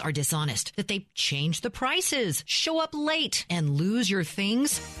movers are dishonest, that they change the prices, show up late, and lose your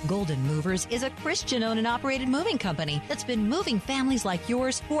things? Golden Movers is a Christian-owned and operated moving company that's been moving families like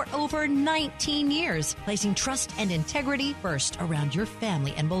yours for over 19 years, placing trust and integrity first around your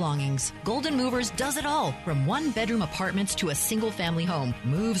family and belongings. Golden Movers does it all, from one-bedroom apartments to a single-family home,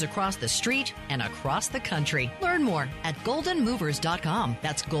 moves across the street and across the country. Learn more at goldenmovers.com.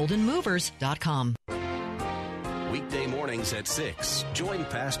 That's goldenmovers.com. Weekday mornings at 6, join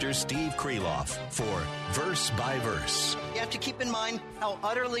Pastor Steve Kreloff for Verse by Verse. You have to keep in mind how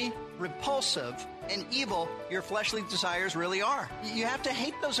utterly repulsive and evil your fleshly desires really are. You have to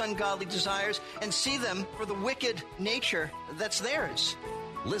hate those ungodly desires and see them for the wicked nature that's theirs.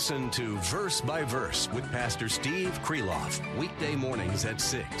 Listen to Verse by Verse with Pastor Steve Kreloff, weekday mornings at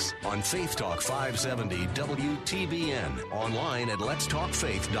 6 on Faith Talk 570 WTBN, online at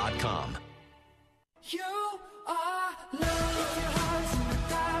letstalkfaith.com. You are love. If your heart's in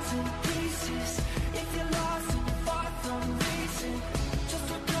 1,000 pieces, if you're lost and you're far from reason, just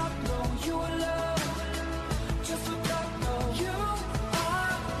look up, know you are love. Just look up, know you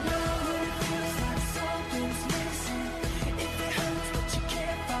are love. When it feels like something's missing, if it hurts but you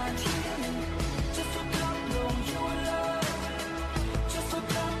can't find healing, just look up, know you are love. Just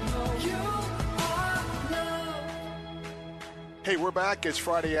look up, know you are love. Hey, we're back. It's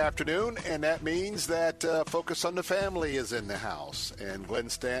Friday afternoon, and that means that Focus on the Family is in the house. And Glenn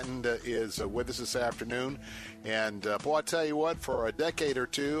Stanton is with us this afternoon. And, boy, I tell you what, for a decade or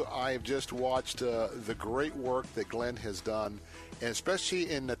two, I've just watched the great work that Glenn has done, and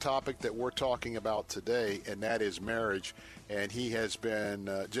especially in the topic that we're talking about today, and that is marriage. And he has been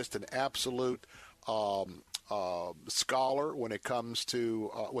just an absolute scholar when it comes to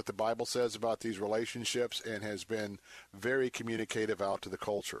what the Bible says about these relationships, and has been very communicative out to the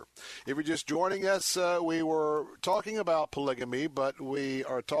culture. If you're just joining us, we were talking about polygamy, but we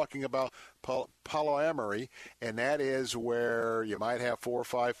are talking about polyamory, and that is where you might have 4 or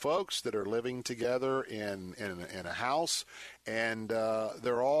 5 folks that are living together in a house, and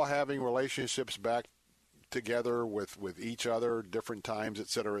they're all having relationships back together with each other, different times, et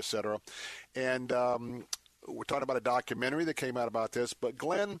cetera, and we're talking about a documentary that came out about this. But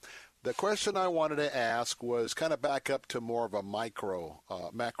Glenn, the question I wanted to ask was kind of back up to more of a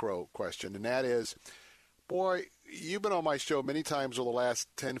macro question, and that is, boy, you've been on my show many times over the last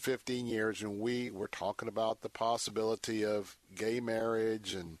 10, 15 years, and we were talking about the possibility of gay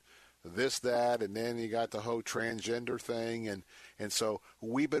marriage and this, that, and then you got the whole transgender thing, and so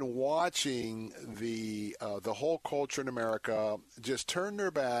we've been watching the whole culture in America just turn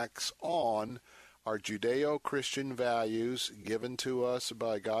their backs on our Judeo-Christian values given to us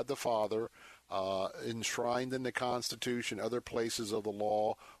by God the Father, enshrined in the Constitution, other places of the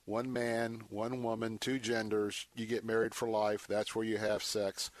law, 1 man, 1 woman, 2 genders, you get married for life, that's where you have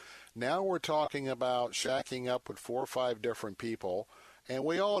sex. Now we're talking about shacking up with 4 or 5 different people, and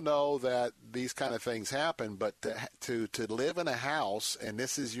we all know that these kind of things happen, but to live in a house, and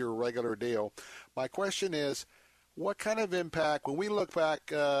this is your regular deal, my question is, what kind of impact, when we look back,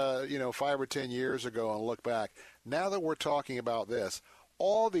 5 or 10 years ago and look back, now that we're talking about this,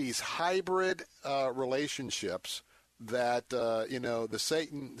 all these hybrid relationships that, the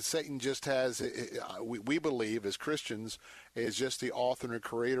Satan just has, we believe as Christians, is just the author and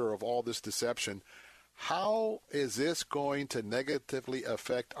creator of all this deception. How is this going to negatively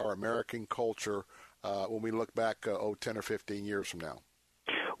affect our American culture when we look back 10 or 15 years from now?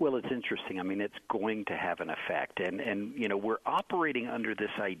 Well, it's interesting. I mean, it's going to have an effect. And you know, we're operating under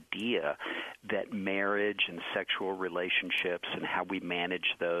this idea that marriage and sexual relationships and how we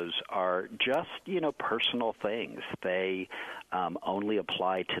manage those are just, you know, personal things. They only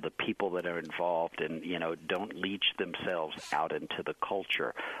apply to the people that are involved and, you know, don't leach themselves out into the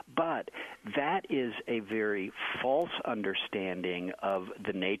culture. But that is a very false understanding of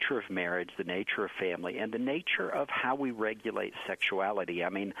the nature of marriage, the nature of family, and the nature of how we regulate sexuality. I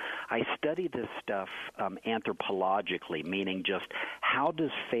mean, I study this stuff anthropologically, meaning just how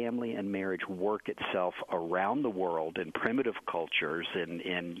does family and marriage work itself around the world in primitive cultures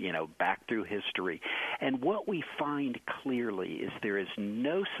and you know, back through history. And what we find clearly is there is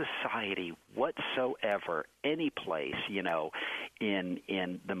no society whatsoever, any place, you know, in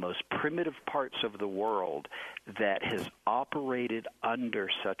the most primitive parts of the world that has operated under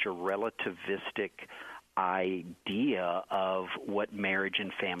such a relativistic idea of what marriage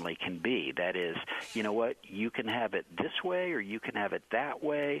and family can be. That is, you know what, you can have it this way, or you can have it that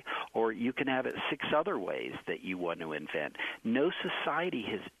way, or you can have it 6 other ways that you want to invent. No society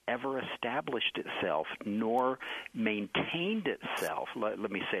has ever established itself nor maintained itself, let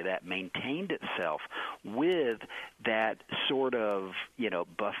me say that, maintained itself with that sort of, you know,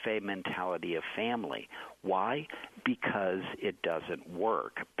 buffet mentality of family. Why? Because it doesn't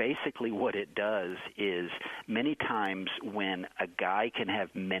work. Basically what it does is many times when a guy can have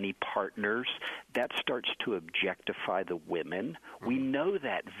many partners, that starts to objectify the women. We know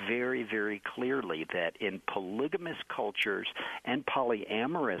that very, very clearly, that in polygamous cultures and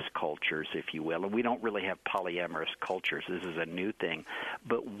polyamorous cultures, if you will, and we don't really have polyamorous cultures, this is a new thing,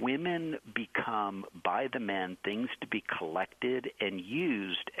 but women become, by the men, things to be collected and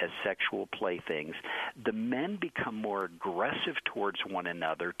used as sexual playthings. The men become more aggressive towards one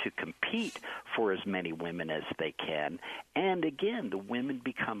another to compete for as many women as they can. And again, the women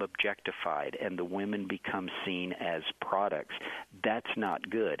become objectified and the women become seen as products. That's not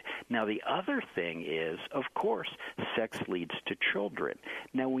good. Now, the other thing is, of course, sex leads to children.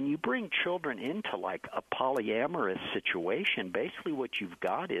 Now, when you bring children into like a polyamorous situation, basically what you've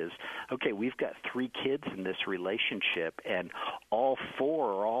got is, okay, we've got 3 kids in this relationship, and all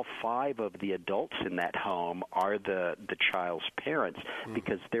 4 or all 5 of the adults in that home are the child's parents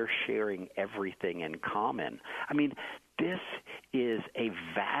because they're sharing everything in common. I mean, this is a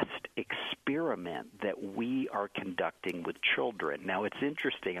vast experiment that we are conducting with children. Now, it's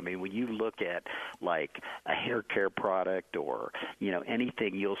interesting. I mean, when you look at like a hair care product or, you know,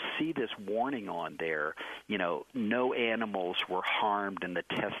 anything, you'll see this warning on there, you know, no animals were harmed in the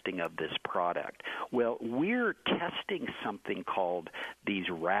testing of this product. Well, we're testing something called these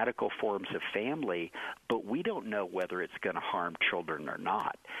radical forms of family, but we don't know whether it's going to harm children or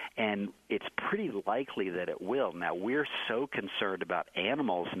not. And it's pretty likely that it will. Now, we're so concerned about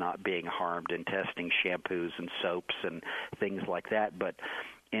animals not being harmed in testing shampoos and soaps and things like that. But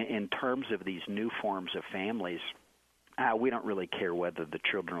in terms of these new forms of families, we don't really care whether the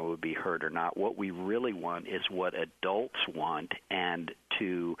children will be hurt or not. What we really want is what adults want, and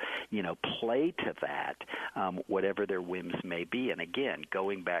to, you know, play to that, whatever their whims may be. And again,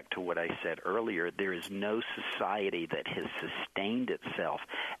 going back to what I said earlier, there is no society that has sustained itself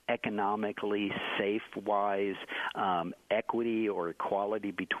economically, safe-wise, equity or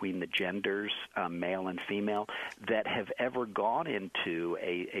equality between the genders, male and female, that have ever gone into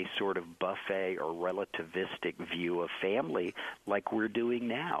a sort of buffet or relativistic view of family like we're doing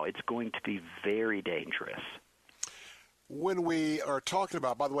now. It's going to be very dangerous. When we are talking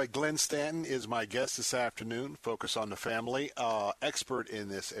about, by the way, Glenn Stanton is my guest this afternoon, Focus on the Family, expert in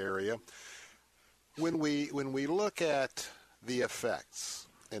this area. When we look at the effects,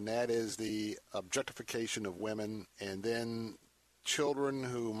 and that is the objectification of women, and then children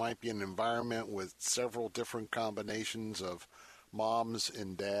who might be in an environment with several different combinations of moms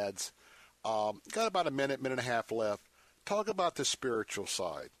and dads, got about a minute and a half left. Talk about the spiritual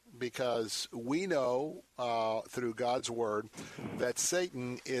side, because we know through God's Word that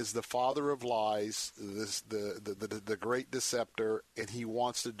Satan is the father of lies, the great deceptor, and he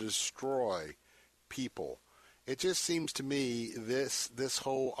wants to destroy people. It just seems to me this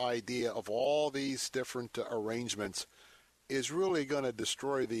whole idea of all these different arrangements is really going to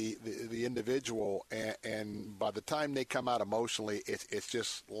destroy the individual, and by the time they come out emotionally, it's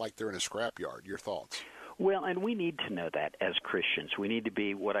just like they're in a scrapyard. Your thoughts? Well, and we need to know that as Christians. We need to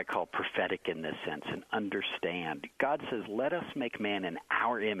be what I call prophetic in this sense and understand. God says, let us make man in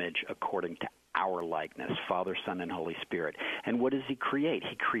our image according to our likeness, Father, Son, and Holy Spirit. And what does he create?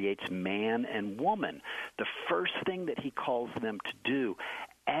 He creates man and woman. The first thing that he calls them to do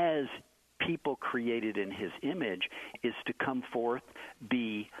as people created in his image is to come forth,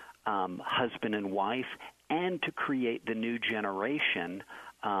 be husband and wife, and to create the new generation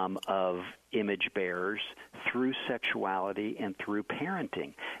of image bearers through sexuality and through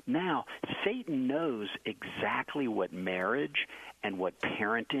parenting. Now, Satan knows exactly what marriage and what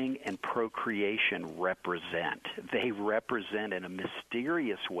parenting and procreation represent. They represent in a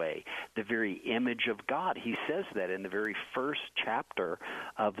mysterious way the very image of God. He says that in the very first chapter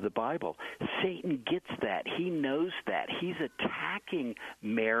of the Bible. Satan gets that. He knows that. He's attacking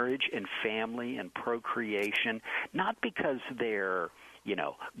marriage and family and procreation, not because they're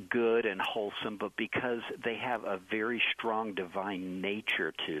good and wholesome, but because they have a very strong divine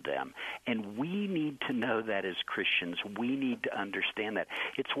nature to them. And we need to know that as Christians. We need to understand that.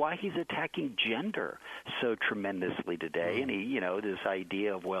 It's why he's attacking gender so tremendously today. And he, this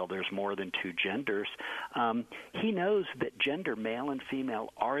idea of, there's more than two genders. He knows that gender, male and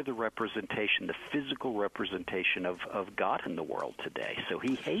female, are the representation, the physical representation of God in the world today. So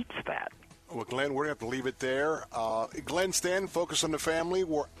he hates that. Well, Glenn, we're going to have to leave it there. Glenn Stan, Focus on the Family.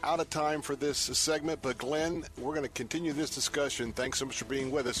 We're out of time for this segment, but Glenn, we're going to continue this discussion. Thanks so much for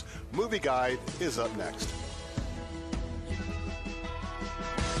being with us. Movie Guide is up next.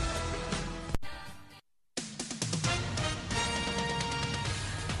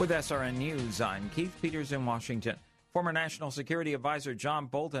 With SRN News, I'm Keith Peters in Washington. Former National Security Advisor John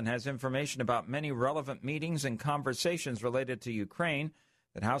Bolton has information about many relevant meetings and conversations related to Ukraine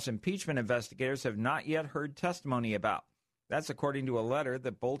that House impeachment investigators have not yet heard testimony about. That's according to a letter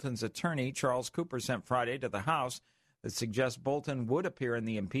that Bolton's attorney, Charles Cooper, sent Friday to the House that suggests Bolton would appear in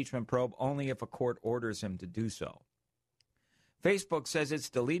the impeachment probe only if a court orders him to do so. Facebook says it's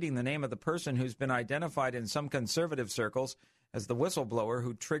deleting the name of the person who's been identified in some conservative circles as the whistleblower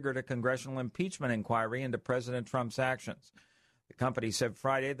who triggered a congressional impeachment inquiry into President Trump's actions. The company said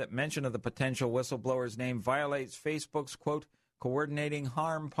Friday that mention of the potential whistleblower's name violates Facebook's, quote, coordinating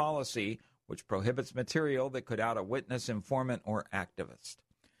harm policy, which prohibits material that could out a witness, informant, or activist.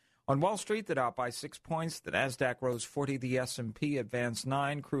 On Wall Street, the Dow by 6 points, the Nasdaq rose 40, the S&P advanced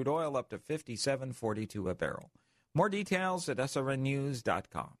 9, crude oil up to $57.42 a barrel. More details at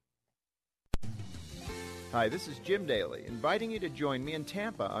srnnews.com. Hi, this is Jim Daly, inviting you to join me in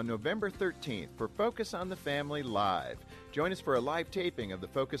Tampa on November 13th for Focus on the Family Live. Join us for a live taping of the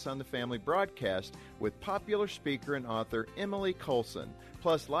Focus on the Family broadcast with popular speaker and author Emily Colson,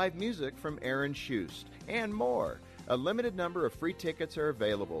 plus live music from Aaron Schust, and more. A limited number of free tickets are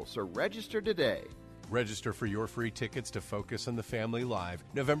available, so register today. Register for your free tickets to Focus on the Family Live,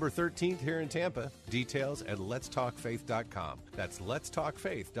 November 13th here in Tampa. Details at letstalkfaith.com. That's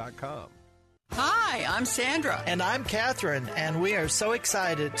letstalkfaith.com. Hi, I'm Sandra. And I'm Catherine, and we are so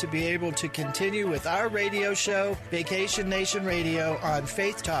excited to be able to continue with our radio show, Vacation Nation Radio, on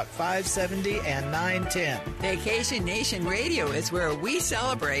Faith Talk 570 and 910. Vacation Nation Radio is where we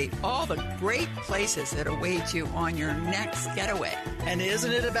celebrate all the great places that await you on your next getaway. And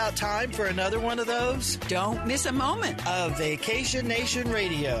isn't it about time for another one of those? Don't miss a moment of Vacation Nation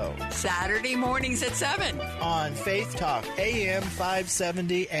Radio. Saturday mornings at 7 on Faith Talk AM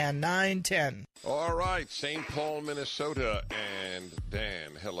 570 and 910. All right, St. Paul, Minnesota, and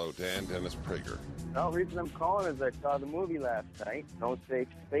Dan. Hello, Dan. Dennis Prager. The reason I'm calling is I saw the movie last night, No Safe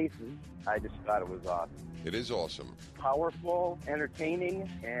Spaces. I just thought it was awesome. It is awesome. Powerful, entertaining,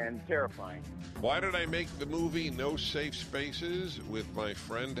 and terrifying. Why did I make the movie No Safe Spaces with my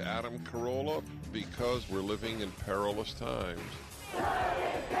friend Adam Carolla? Because we're living in perilous times.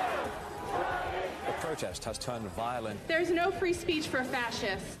 The protest has turned violent. There's no free speech for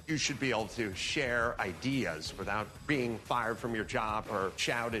fascists. You should be able to share ideas without being fired from your job or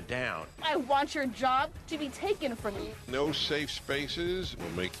shouted down. I want your job to be taken from you. No Safe Spaces will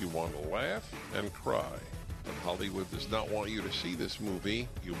make you want to laugh and cry. But Hollywood does not want you to see this movie.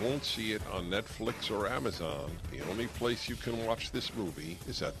 You won't see it on Netflix or Amazon. The only place you can watch this movie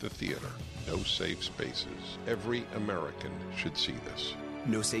is at the theater. No Safe Spaces. Every American should see this.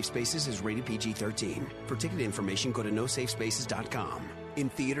 No Safe Spaces is rated PG-13. For ticket information, go to nosafespaces.com. In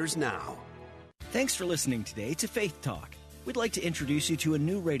theaters now. Thanks for listening today to Faith Talk. We'd like to introduce you to a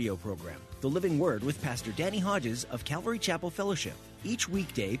new radio program, The Living Word with Pastor Danny Hodges of Calvary Chapel Fellowship. Each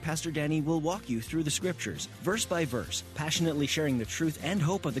weekday, Pastor Danny will walk you through the scriptures, verse by verse, passionately sharing the truth and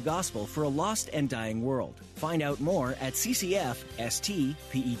hope of the gospel for a lost and dying world. Find out more at ccfstpete.church.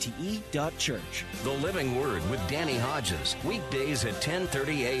 The Living Word with Danny Hodges, weekdays at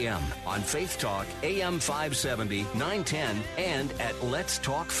 10:30 a.m. on Faith Talk, AM 570, 910, and at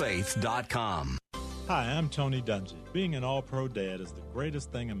letstalkfaith.com. Hi, I'm Tony Dungy. Being an all-pro dad is the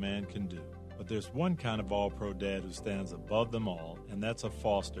greatest thing a man can do. But there's one kind of all-pro dad who stands above them all, and that's a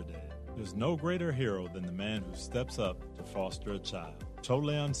foster dad. There's no greater hero than the man who steps up to foster a child.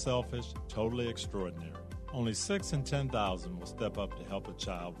 Totally unselfish, totally extraordinary. Only 6 in 10,000 will step up to help a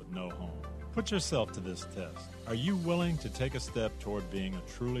child with no home. Put yourself to this test. Are you willing to take a step toward being a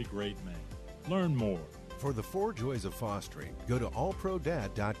truly great man? Learn more. For the 4 joys of fostering, go to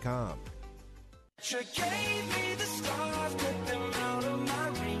allprodad.com. She gave me the stars, put them out of my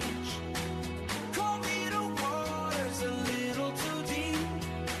reach. Called me the waters a little too deep.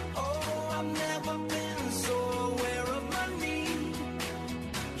 Oh, I've never been so aware of my need.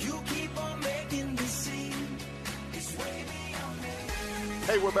 You keep on making me see it's way beyond me.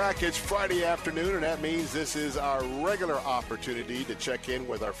 Hey, we're back. It's Friday afternoon, and that means this is our regular opportunity to check in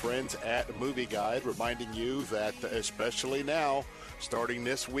with our friends at Movie Guide, reminding you that especially now, starting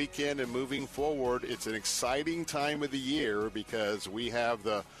this weekend and moving forward, it's an exciting time of the year because we have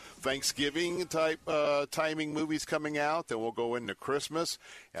the Thanksgiving type timing movies coming out. Then we'll go into Christmas.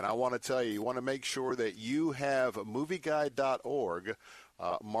 And I want to tell you, you want to make sure that you have movieguide.org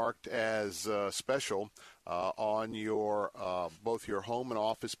marked as special on your both your home and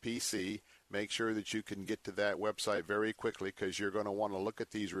office PC. Make sure that you can get to that website very quickly because you're going to want to look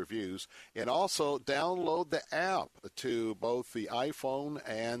at these reviews. And also download the app to both the iPhone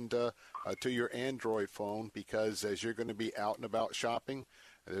and to your Android phone because as you're going to be out and about shopping,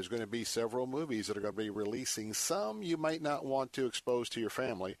 there's going to be several movies that are going to be releasing. Some you might not want to expose to your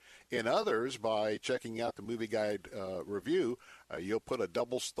family. In others, by checking out the Movie Guide review, you'll put a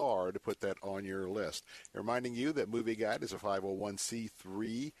double star to put that on your list. Reminding you that Movie Guide is a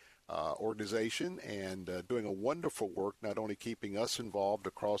 501c3 organization and doing a wonderful work, not only keeping us involved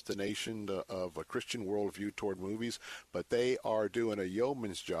across the nation of a Christian worldview toward movies, but they are doing a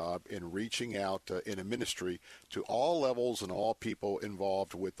yeoman's job in reaching out in a ministry to all levels and all people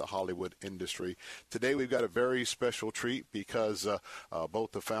involved with the Hollywood industry. Today we've got a very special treat because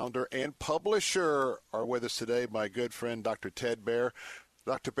both the founder and publisher are with us today, my good friend Dr. Ted Baehr.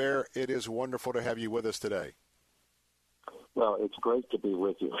 Dr. Baehr, it is wonderful to have you with us today. Well, it's great to be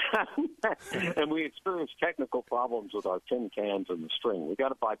with you. And we experienced technical problems with our tin cans and the string. We got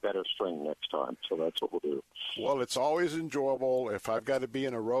to buy better string next time, so that's what we'll do. Well, it's always enjoyable. If I've got to be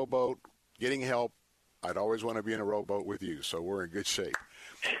in a rowboat getting help, I'd always want to be in a rowboat with you, so we're in good shape.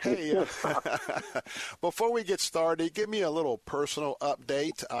 Hey, before we get started, give me a little personal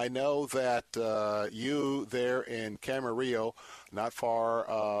update. I know that you there in Camarillo, not far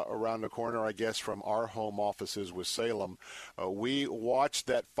around the corner, I guess, from our home offices with Salem, we watched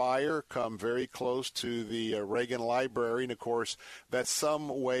that fire come very close to the Reagan Library. And, of course, that's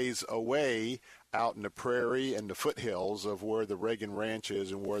some ways away out in the prairie and the foothills of where the Reagan Ranch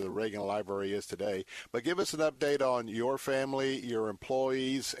is and where the Reagan Library is today. But give us an update on your family, your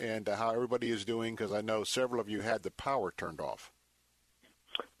employees, and how everybody is doing, because I know several of you had the power turned off.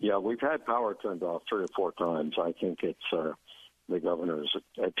 Yeah, we've had power turned off 3 or 4 times. I think it's the governor's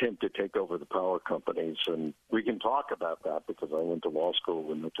attempt to take over the power companies. And we can talk about that because I went to law school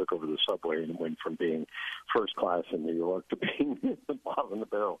when they took over the subway and went from being first class in New York to being the bottom of the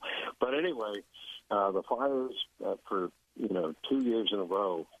barrel. But anyway, the fires for 2 years in a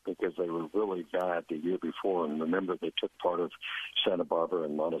row, because they were really bad the year before. And remember, they took part of Santa Barbara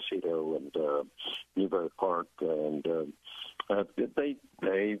and Montecito and Newbury Park, and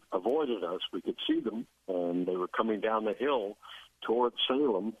they avoided us. We could see them, and they were coming down the hill towards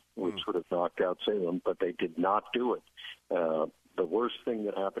Salem, which would have knocked out Salem, but they did not do it. The worst thing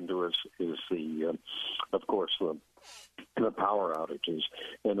that happened to us is of course, the power outages.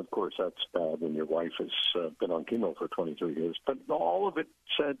 And, of course, that's bad when your wife has been on chemo for 23 years. But all of it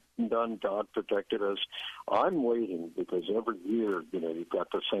said and done, God protected us. I'm waiting because every year, you've got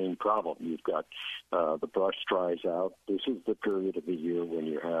the same problem. You've got the brush dries out. This is the period of the year when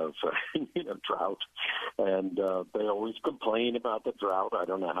you have, drought. And they always complain about the drought. I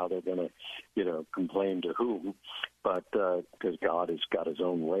don't know how they're going to, complain to whom, but because God has got his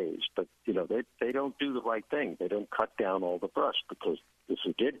own ways. But, they don't do the right thing. They don't cut down all the brush, because if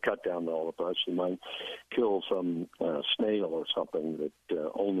you did cut down all the brush, you might kill some snail or something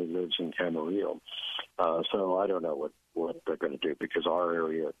that only lives in Camarillo. So I don't know what they're going to do, because our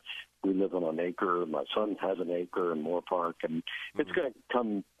area, we live on an acre. My son has an acre in Moore Park, and it's going to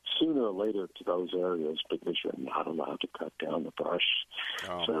come sooner or later to those areas because you're not allowed to cut down the brush.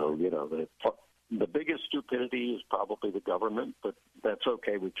 Oh. So, the biggest stupidity is probably the government, but that's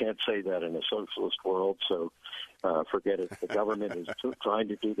okay. We can't say that in a socialist world, so forget it. The government is trying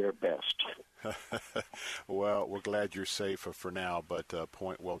to do their best. Well, we're glad you're safe for now, but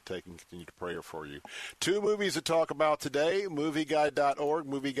point well taken. Continue to pray for you. 2 movies to talk about today, MovieGuide.org.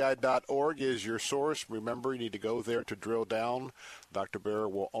 MovieGuide.org is your source. Remember, you need to go there to drill down. Dr. Bear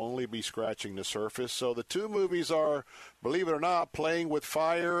will only be scratching the surface. So the 2 movies are, believe it or not, Playing with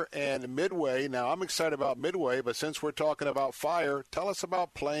Fire and Midway. Now, I'm excited about Midway, but since we're talking about fire, tell us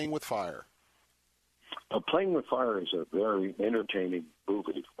about Playing with Fire. Playing with Fire is a very entertaining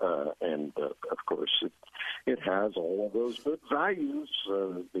movie, and of course it has all of those good values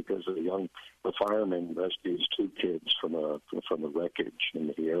because the fireman rescues 2 kids from the wreckage,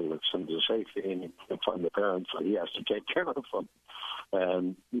 and he airlifts them to safety, and he can't find the parents, so he has to take care of them.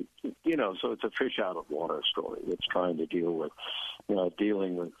 And so it's a fish out of water story. It's trying to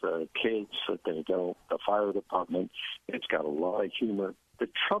dealing with kids that they don't. The fire department. It's got a lot of humor. The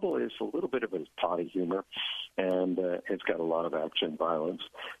trouble is a little bit of it is potty humor, and it's got a lot of action violence.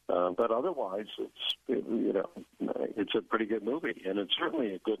 But otherwise, it's a pretty good movie, and it's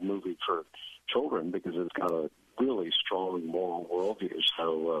certainly a good movie for children because it's got a really strong moral worldview.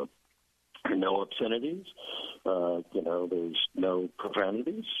 So no obscenities, there's no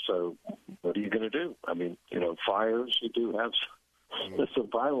profanities. So what are you going to do? I mean, fires, you do have there's some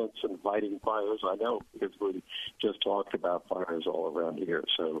violence and fighting fires, I know, because we just talked about fires all around here.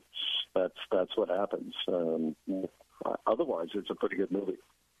 So that's what happens. Otherwise, it's a pretty good movie.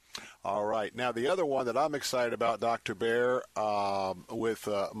 All right. Now, the other one that I'm excited about, Dr. Bear, with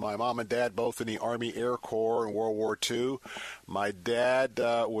my mom and dad both in the Army Air Corps in World War II. My dad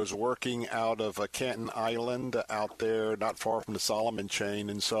was working out of Canton Island out there, not far from the Solomon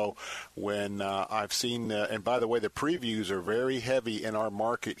Chain. And so when I've seen, and by the way, the previews are very heavy in our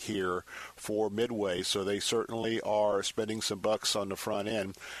market here for Midway. So they certainly are spending some bucks on the front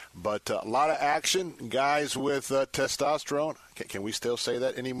end. But a lot of action, guys with testosterone. Can we still say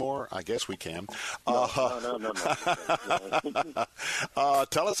that anymore? I guess we can. No.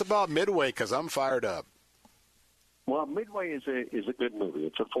 Tell us about Midway, because I'm fired up. Well, Midway is a good movie.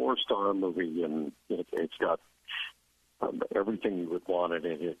 It's a 4-star movie, and it's got everything you would want in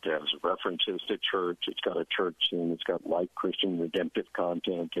it. It has references to church. It's got a church scene. It's got light Christian redemptive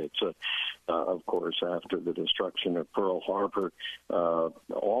content. It's, of course, after the destruction of Pearl Harbor,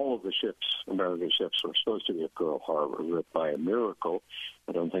 all of the ships, American ships, were supposed to be at Pearl Harbor, ripped by a miracle.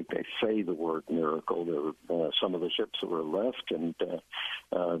 I don't think they say the word miracle. There were some of the ships that were left, and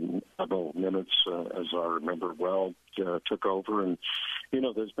Admiral Nimitz, as I remember well, took over. And,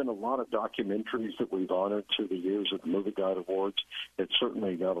 there's been a lot of documentaries that we've honored through the years of the Movie Guide Awards. It's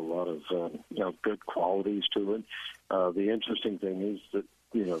certainly got a lot of, good qualities to it. The interesting thing is that,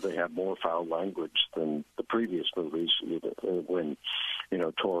 they have more foul language than the previous movies when,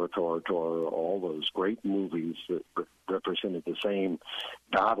 Tora, all those great movies that represented the same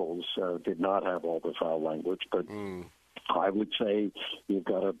battles did not have all the foul language. But I would say you've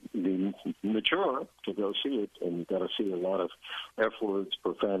got to be mature to go see it, and you've got to see a lot of F words,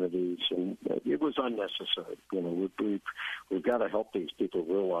 profanities, and it was unnecessary. We've got to help these people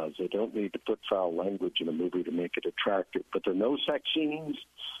realize they don't need to put foul language in a movie to make it attractive. But there are no sex scenes,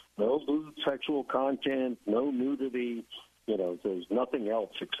 no lewd sexual content, no nudity. There's nothing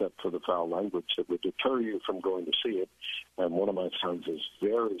else except for the foul language that would deter you from going to see it. And one of my sons is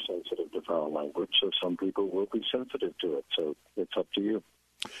very sensitive to foul language, so some people will be sensitive to it. So it's up to you.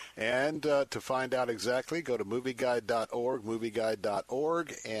 And to find out exactly, go to movieguide.org,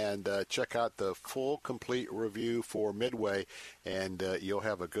 and check out the full, complete review for Midway, and you'll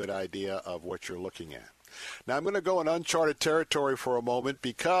have a good idea of what you're looking at. Now, I'm going to go in uncharted territory for a moment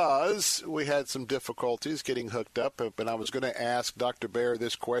because we had some difficulties getting hooked up, and I was going to ask Dr. Bear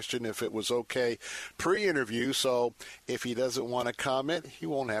this question if it was okay pre-interview, so if he doesn't want to comment, he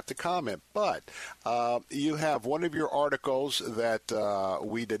won't have to comment. But you have one of your articles that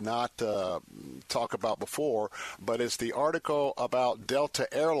we did not talk about before, but it's the article about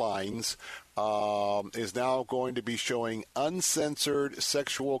Delta Airlines is now going to be showing uncensored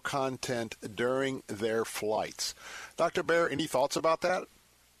sexual content during their flights. Dr. Bear, any thoughts about that?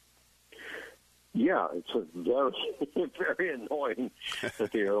 Yeah, it's a very, very annoying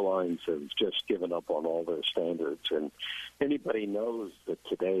that the airlines have just given up on all their standards. And anybody knows that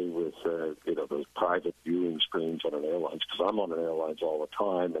today with, those private viewing screens on an airlines, because I'm on an airlines all the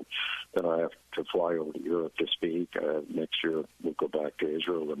time, and then I have to fly over to Europe to speak. Next year we'll go back to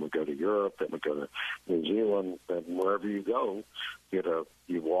Israel, then we'll go to Europe, then we'll go to New Zealand, and wherever you go,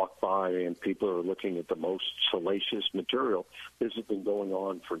 you walk by and people are looking at the most salacious material. This has been going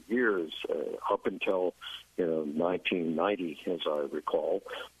on for years, up until 1990, as I recall,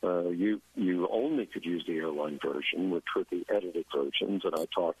 you only could use the airline version, which were the edited versions. And I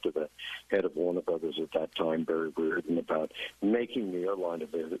talked to the head of Warner Brothers at that time, Barry Reardon, about making the airline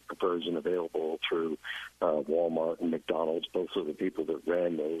version available through Walmart and McDonald's. Both of the people that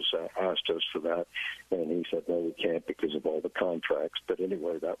ran those asked us for that, and he said, no, we can't because of all the contracts. But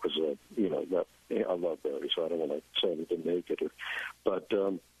anyway, that was I love Barry, so I don't want to say anything negative. But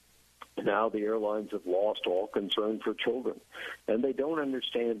now the airlines have lost all concern for children, and they don't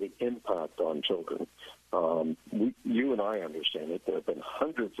understand the impact on children. You and I understand it. There have been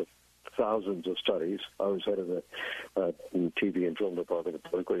hundreds of thousands of studies. I was head of the TV and film department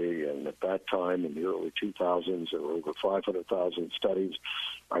at Berkeley, and at that time, in the early 2000s, there were over 500,000 studies.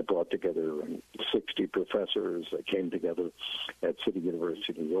 I brought together 60 professors that came together at City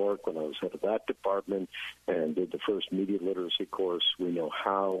University of New York when I was head of that department and did the first media literacy course. We know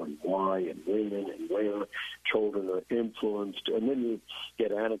how and why and when and where children are influenced. And then you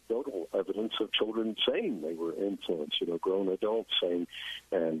get anecdotal evidence of children saying they were influenced, grown adults saying.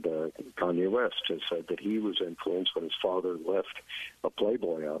 And Kanye West has said that he was influenced when his father left a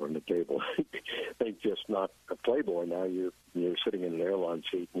Playboy out on the table. Think just not a Playboy. Now you're sitting in an airline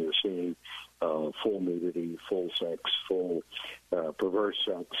seat and you're seeing full nudity, full sex, full perverse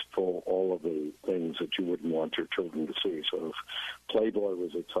sex, full all of the things that you wouldn't want your children to see. So if Playboy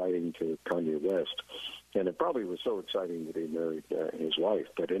was exciting to Kanye West, and it probably was so exciting that he married his wife,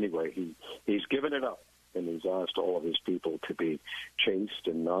 but anyway, he's given it up. And he's asked all of his people to be chaste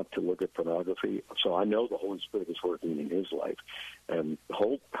and not to look at pornography. So I know the Holy Spirit is working in his life. And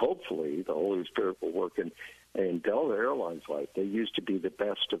hopefully the Holy Spirit will work in Delta Airlines' life. They used to be the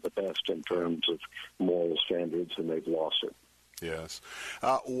best of the best in terms of moral standards, and they've lost it. Yes.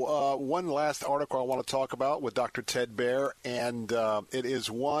 One last article I want to talk about with Dr. Ted Baehr, and it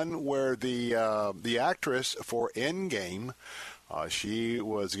is one where the actress for Endgame, she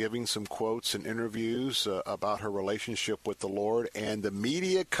was giving some quotes and interviews about her relationship with the Lord, and the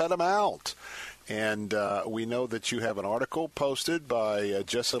media cut them out. And we know that you have an article posted by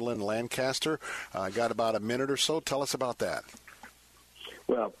Jessalyn Lancaster. Got about a minute or so. Tell us about that.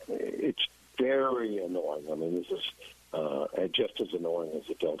 Well, it's very annoying. I mean, this is just as annoying as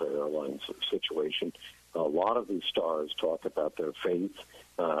the Delta Airlines situation. A lot of these stars talk about their faith,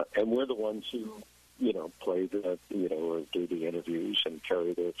 and we're the ones who play the, or do the interviews and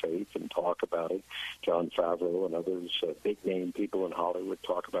carry their faith and talk about it. Jon Favreau and others, big-name people in Hollywood,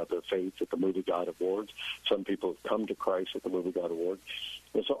 talk about their faith at the Movie Guide Awards. Some people have come to Christ at the Movie Guide Awards.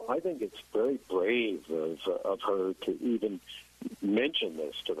 And so I think it's very brave of her to even mention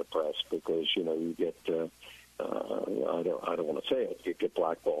this to the press because, you get... I don't want to say it. You get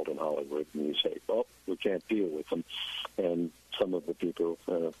blackballed in Hollywood, and you say, "Well, we can't deal with them." And some of the people,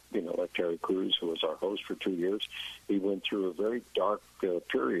 like Terry Crews, who was our host for 2 years, he went through a very dark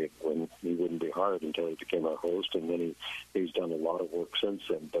period when he wouldn't be hired until he became our host, and then he's done a lot of work since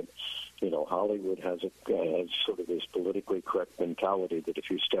then. But Hollywood has sort of this politically correct mentality that if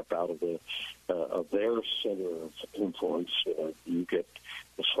you step out of their center of influence, you get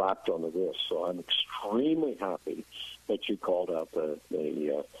slapped on the wrist. So I'm extremely happy that you called out the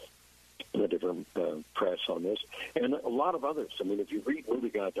different press on this, and a lot of others. I mean, if you read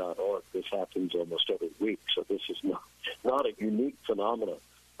MovieGuide.org, this happens almost every week. So this is not a unique phenomenon.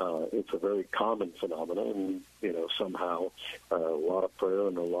 It's a very common phenomenon, and somehow a lot of prayer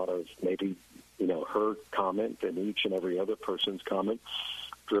and a lot of maybe her comment and each and every other person's comment,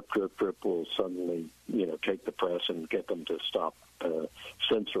 drip, drip, drip, will suddenly take the press and get them to stop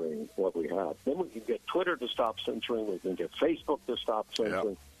censoring what we have. Then we can get Twitter to stop censoring. We can get Facebook to stop censoring.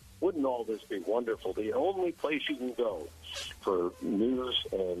 Yep. Wouldn't all this be wonderful? The only place you can go for news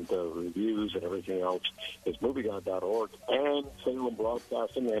and reviews and everything else is MovieGuide.org and Salem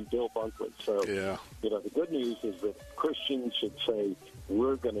Broadcasting and Bill Bunkley. So, the good news is that Christians should say,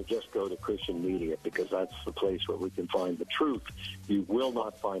 we're going to just go to Christian media because that's the place where we can find the truth. You will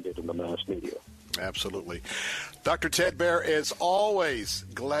not find it in the mass media. Absolutely. Dr. Ted Baehr, as always,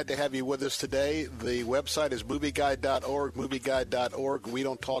 glad to have you with us today. The website is movieguide.org, movieguide.org. We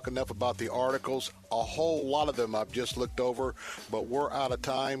don't talk enough about the articles. A whole lot of them I've just looked over, but we're out of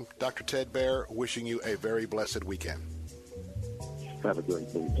time. Dr. Ted Baehr, wishing you a very blessed weekend. Have a great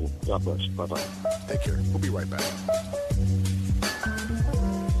weekend. God bless. Bye-bye. Take care. We'll be right back.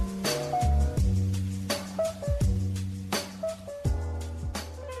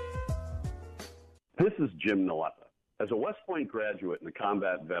 This is Jim Naletta. As a West Point graduate and a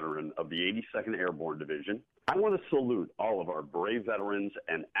combat veteran of the 82nd Airborne Division, I want to salute all of our brave veterans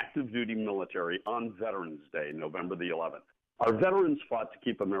and active duty military on Veterans Day, November the 11th. Our veterans fought to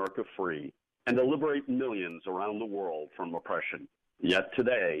keep America free and to liberate millions around the world from oppression. Yet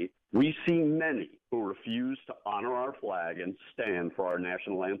today, we see many who refuse to honor our flag and stand for our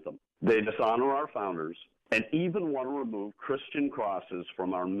national anthem. They dishonor our founders and even want to remove Christian crosses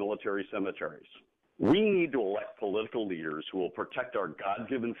from our military cemeteries. We need to elect political leaders who will protect our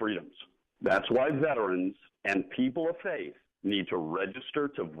God-given freedoms. That's why veterans and people of faith need to register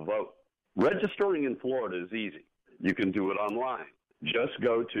to vote. Registering in Florida is easy. You can do it online. Just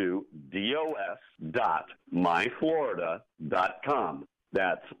go to dos.myflorida.com.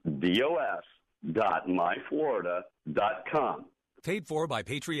 That's dos.myflorida.com. Paid for by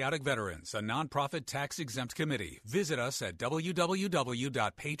Patriotic Veterans, a nonprofit tax-exempt committee. Visit us at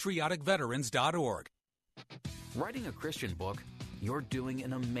www.patrioticveterans.org. Writing a Christian book, you're doing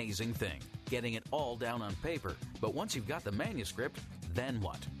an amazing thing, getting it all down on paper. But once you've got the manuscript, then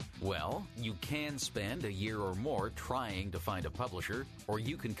what? Well, you can spend a year or more trying to find a publisher, or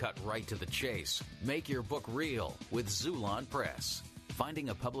you can cut right to the chase. Make your book real with Xulon Press. Finding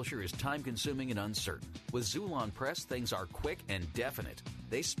a publisher is time-consuming and uncertain. With Xulon Press, things are quick and definite.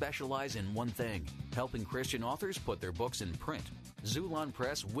 They specialize in one thing, helping Christian authors put their books in print. Xulon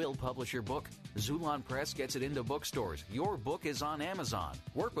Press will publish your book. Xulon Press gets it into bookstores. Your book is on Amazon.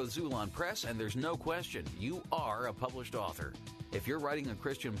 Work with Xulon Press, and there's no question, you are a published author. If you're writing a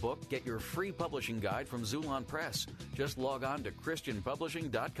Christian book, get your free publishing guide from Xulon Press. Just log on to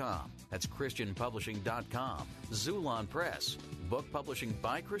ChristianPublishing.com. That's ChristianPublishing.com. Xulon Press. Book publishing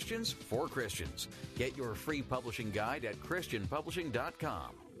by Christians for Christians. Get your free publishing guide at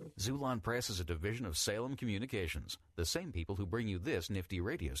ChristianPublishing.com. Xulon Press is a division of Salem Communications, the same people who bring you this nifty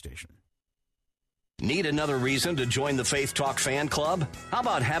radio station. Need another reason to join the Faith Talk fan club? How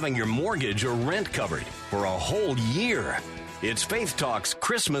about having your mortgage or rent covered for a whole year? It's Faith Talk's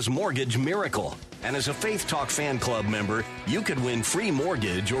Christmas Mortgage Miracle. And as a Faith Talk fan club member, you could win free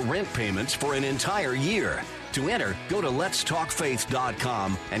mortgage or rent payments for an entire year. To enter, go to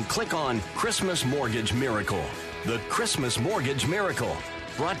letstalkfaith.com and click on Christmas Mortgage Miracle. The Christmas Mortgage Miracle.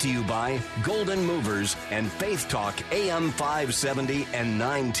 Brought to you by Golden Movers and Faith Talk AM 570 and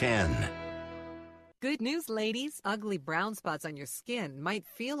 910. Good news, ladies. Ugly brown spots on your skin might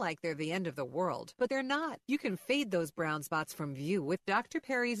feel like they're the end of the world, but they're not. You can fade those brown spots from view with Dr.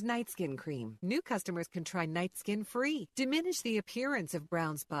 Perry's Night Skin Cream. New customers can try Night Skin free. Diminish the appearance of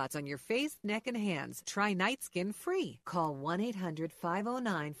brown spots on your face, neck, and hands. Try Night Skin free. Call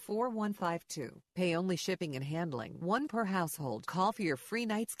 1-800-509-4152. Pay only shipping and handling. One per household. Call for your free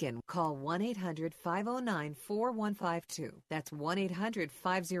Night Skin. Call 1-800-509-4152. That's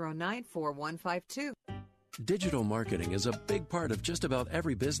 1-800-509-4152. Digital marketing is a big part of just about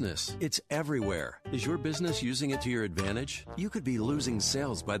every business. It's everywhere. Is your business using it to your advantage? You could be losing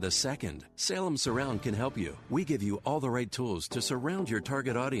sales by the second. Salem Surround can help you. We give you all the right tools to surround your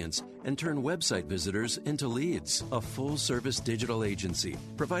target audience and turn website visitors into leads. A full-service digital agency,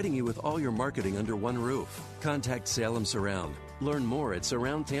 providing you with all your marketing under one roof. Contact Salem Surround. Learn more at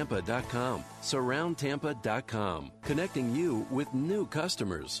surroundtampa.com. Surroundtampa.com. Connecting you with new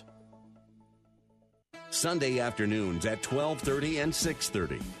customers. Sunday afternoons at 12:30 and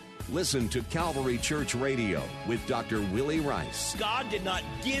 6:30. Listen to Calvary Church Radio with Dr. Willie Rice. God did not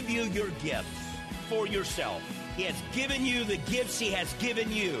give you your gifts for yourself. He has given you the gifts He has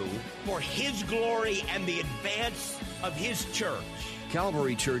given you for His glory and the advance of His church.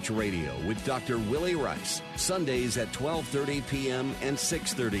 Calvary Church Radio with Dr. Willie Rice. Sundays at 12:30 p.m. and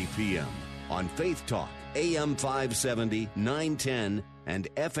 6:30 p.m. on Faith Talk, AM 570, 910, and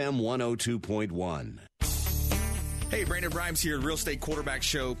FM 102.1. Hey, Brandon Rhymes here, Real Estate Quarterback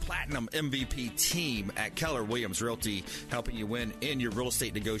Show, Platinum MVP team at Keller Williams Realty, helping you win in your real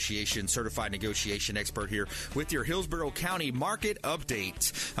estate negotiation, certified negotiation expert here with your Hillsborough County market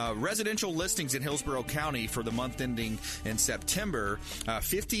update. Residential listings in Hillsborough County for the month ending in September,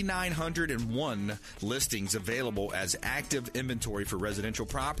 5,901 listings available as active inventory for residential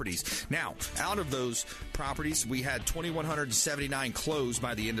properties. Now, out of those properties, we had 2,179 closed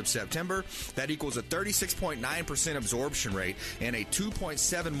by the end of September. That equals a 36.9% absorption rate and a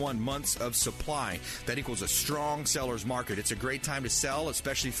 2.71 months of supply. That equals a strong seller's market. It's a great time to sell,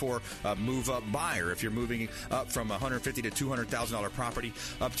 especially for a move-up buyer. If you're moving up from a $150,000 to $200,000 property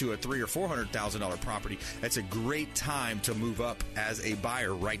up to a $300,000 or $400,000 property, that's a great time to move up as a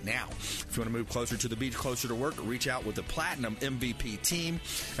buyer right now. If you want to move closer to the beach, closer to work, reach out with the Platinum MVP team,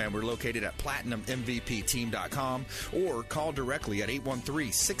 and we're located at PlatinumMVPteam.com, or call directly at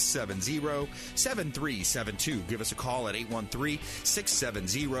 813-670-7372. Give us us a call at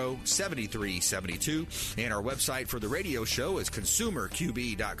 813-670-7372. And our website for the radio show is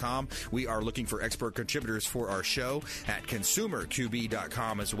consumerqb.com. We are looking for expert contributors for our show at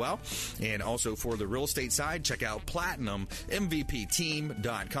consumerqb.com as well. And also for the real estate side, check out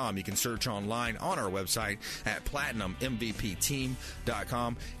platinummvpteam.com. You can search online on our website at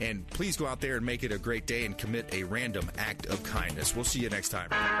platinummvpteam.com. And please go out there and make it a great day and commit a random act of kindness. We'll see you next time.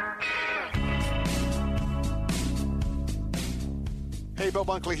 Hey, Bill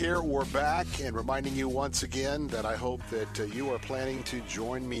Bunkley here. We're back and reminding you once again that I hope that you are planning to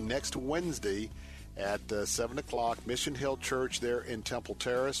join me next Wednesday at 7 o'clock, Mission Hill Church there in Temple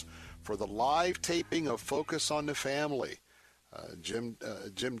Terrace for the live taping of Focus on the Family. Jim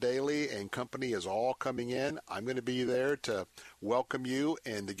Daly and company is all coming in. I'm going to be there to welcome you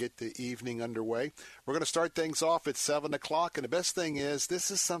and to get the evening underway. We're going to start things off at 7 o'clock, and the best thing is this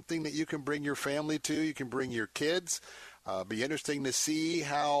is something that you can bring your family to. You can bring your kids. Be interesting to see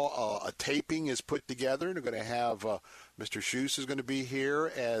how a taping is put together. We're going to have Mr. Schuse is going to be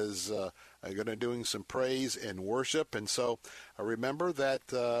here as going to doing some praise and worship. And so remember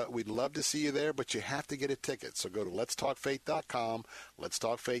that we'd love to see you there, but you have to get a ticket. So go to letstalkfaith.com,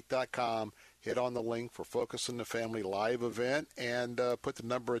 letstalkfaith.com, hit on the link for Focus on the Family live event, and put the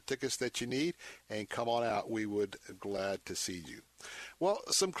number of tickets that you need, and come on out. We would glad to see you. Well,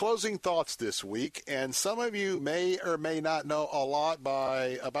 some closing thoughts this week, and some of you may or may not know a lot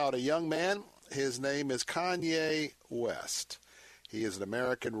about a young man. His name is Kanye West. He is an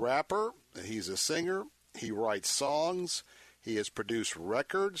American rapper. He's a singer. He writes songs. He has produced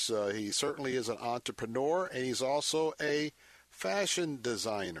records. He certainly is an entrepreneur, and he's also a fashion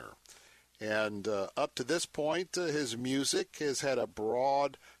designer. And up to this point, his music has had a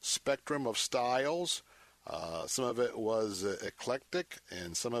broad spectrum of styles. Some of it was eclectic,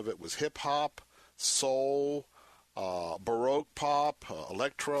 and some of it was hip-hop, soul, Baroque pop,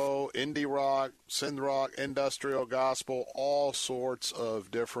 electro, indie rock, synth rock, industrial, gospel, all sorts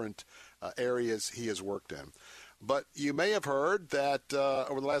of different areas he has worked in. But you may have heard that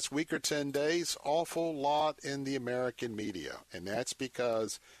over the last week or 10 days, awful lot in the American media, and that's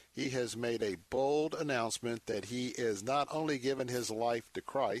because he has made a bold announcement that he is not only given his life to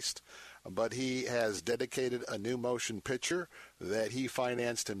Christ, but he has dedicated a new motion picture that he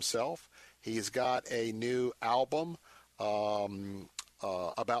financed himself. He's got a new album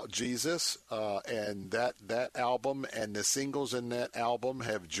about Jesus, and that album and the singles in that album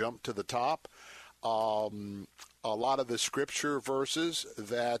have jumped to the top. A lot of the scripture verses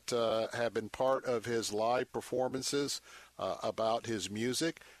that have been part of his live performances about his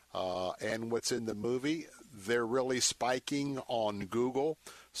music and what's in the movie, they're really spiking on Google.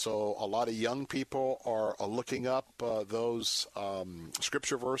 So a lot of young people are looking up those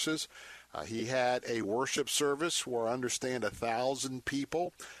scripture verses. He had a worship service where I understand 1,000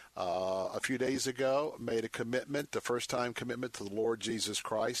 people a few days ago made a commitment, the first-time commitment to the Lord Jesus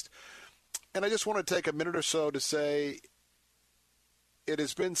Christ. And I just want to take a minute or so to say it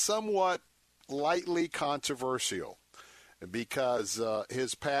has been somewhat lightly controversial because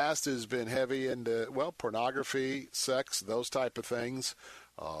his past has been heavy into, pornography, sex, those type of things.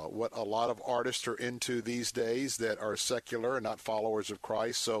 What a lot of artists are into these days that are secular and not followers of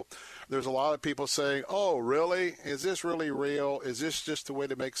Christ. So there's a lot of people saying, oh, really? Is this really real? Is this just a way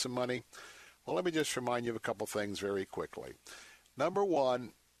to make some money? Well, let me just remind you of a couple things very quickly. Number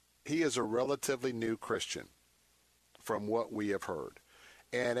one, he is a relatively new Christian from what we have heard.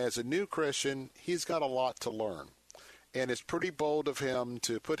 And as a new Christian, he's got a lot to learn. And it's pretty bold of him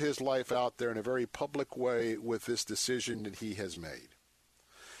to put his life out there in a very public way with this decision that he has made.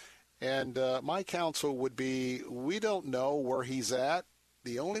 And my counsel would be, we don't know where he's at.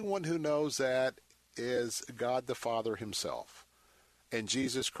 The only one who knows that is God the Father himself and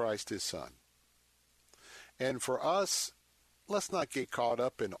Jesus Christ his Son. And for us, let's not get caught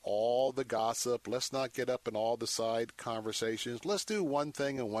up in all the gossip. Let's not get up in all the side conversations. Let's do one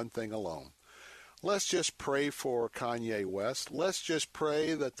thing and one thing alone. Let's just pray for Kanye West. Let's just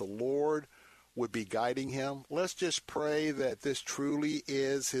pray that the Lord would be guiding him. Let's just pray that this truly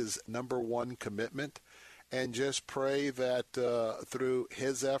is his number one commitment, and just pray that through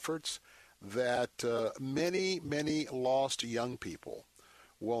his efforts that many, many lost young people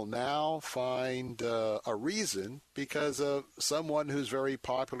will now find a reason because of someone who's very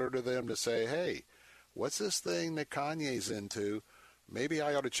popular to them to say, hey, what's this thing that Kanye's into? Maybe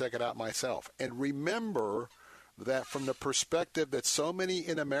I ought to check it out myself. And remember that from the perspective that so many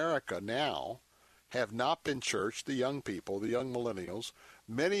in America now have not been churched, the young people, the young millennials,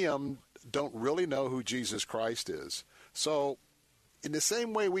 many of them don't really know who Jesus Christ is. So in the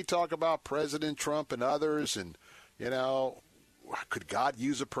same way we talk about President Trump and others and Could God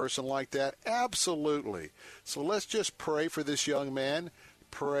use a person like that? Absolutely. So let's just pray for this young man.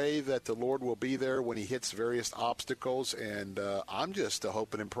 Pray that the Lord will be there when he hits various obstacles. And I'm just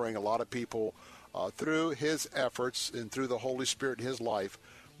hoping and praying a lot of people, through his efforts and through the Holy Spirit in his life,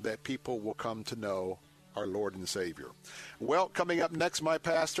 that people will come to know our Lord and Savior. Well, coming up next, my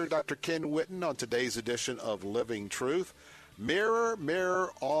pastor, Dr. Ken Whitten, on today's edition of Living Truth. Mirror,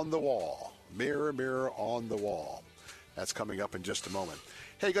 mirror on the wall. Mirror, mirror on the wall. That's coming up in just a moment.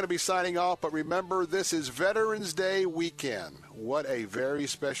 Hey, going to be signing off, but remember, this is Veterans Day weekend. What a very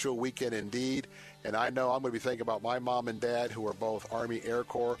special weekend indeed. And I know I'm going to be thinking about my mom and dad, who are both Army Air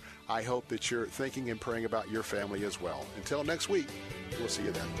Corps. I hope that you're thinking and praying about your family as well. Until next week, we'll see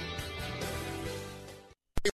you then.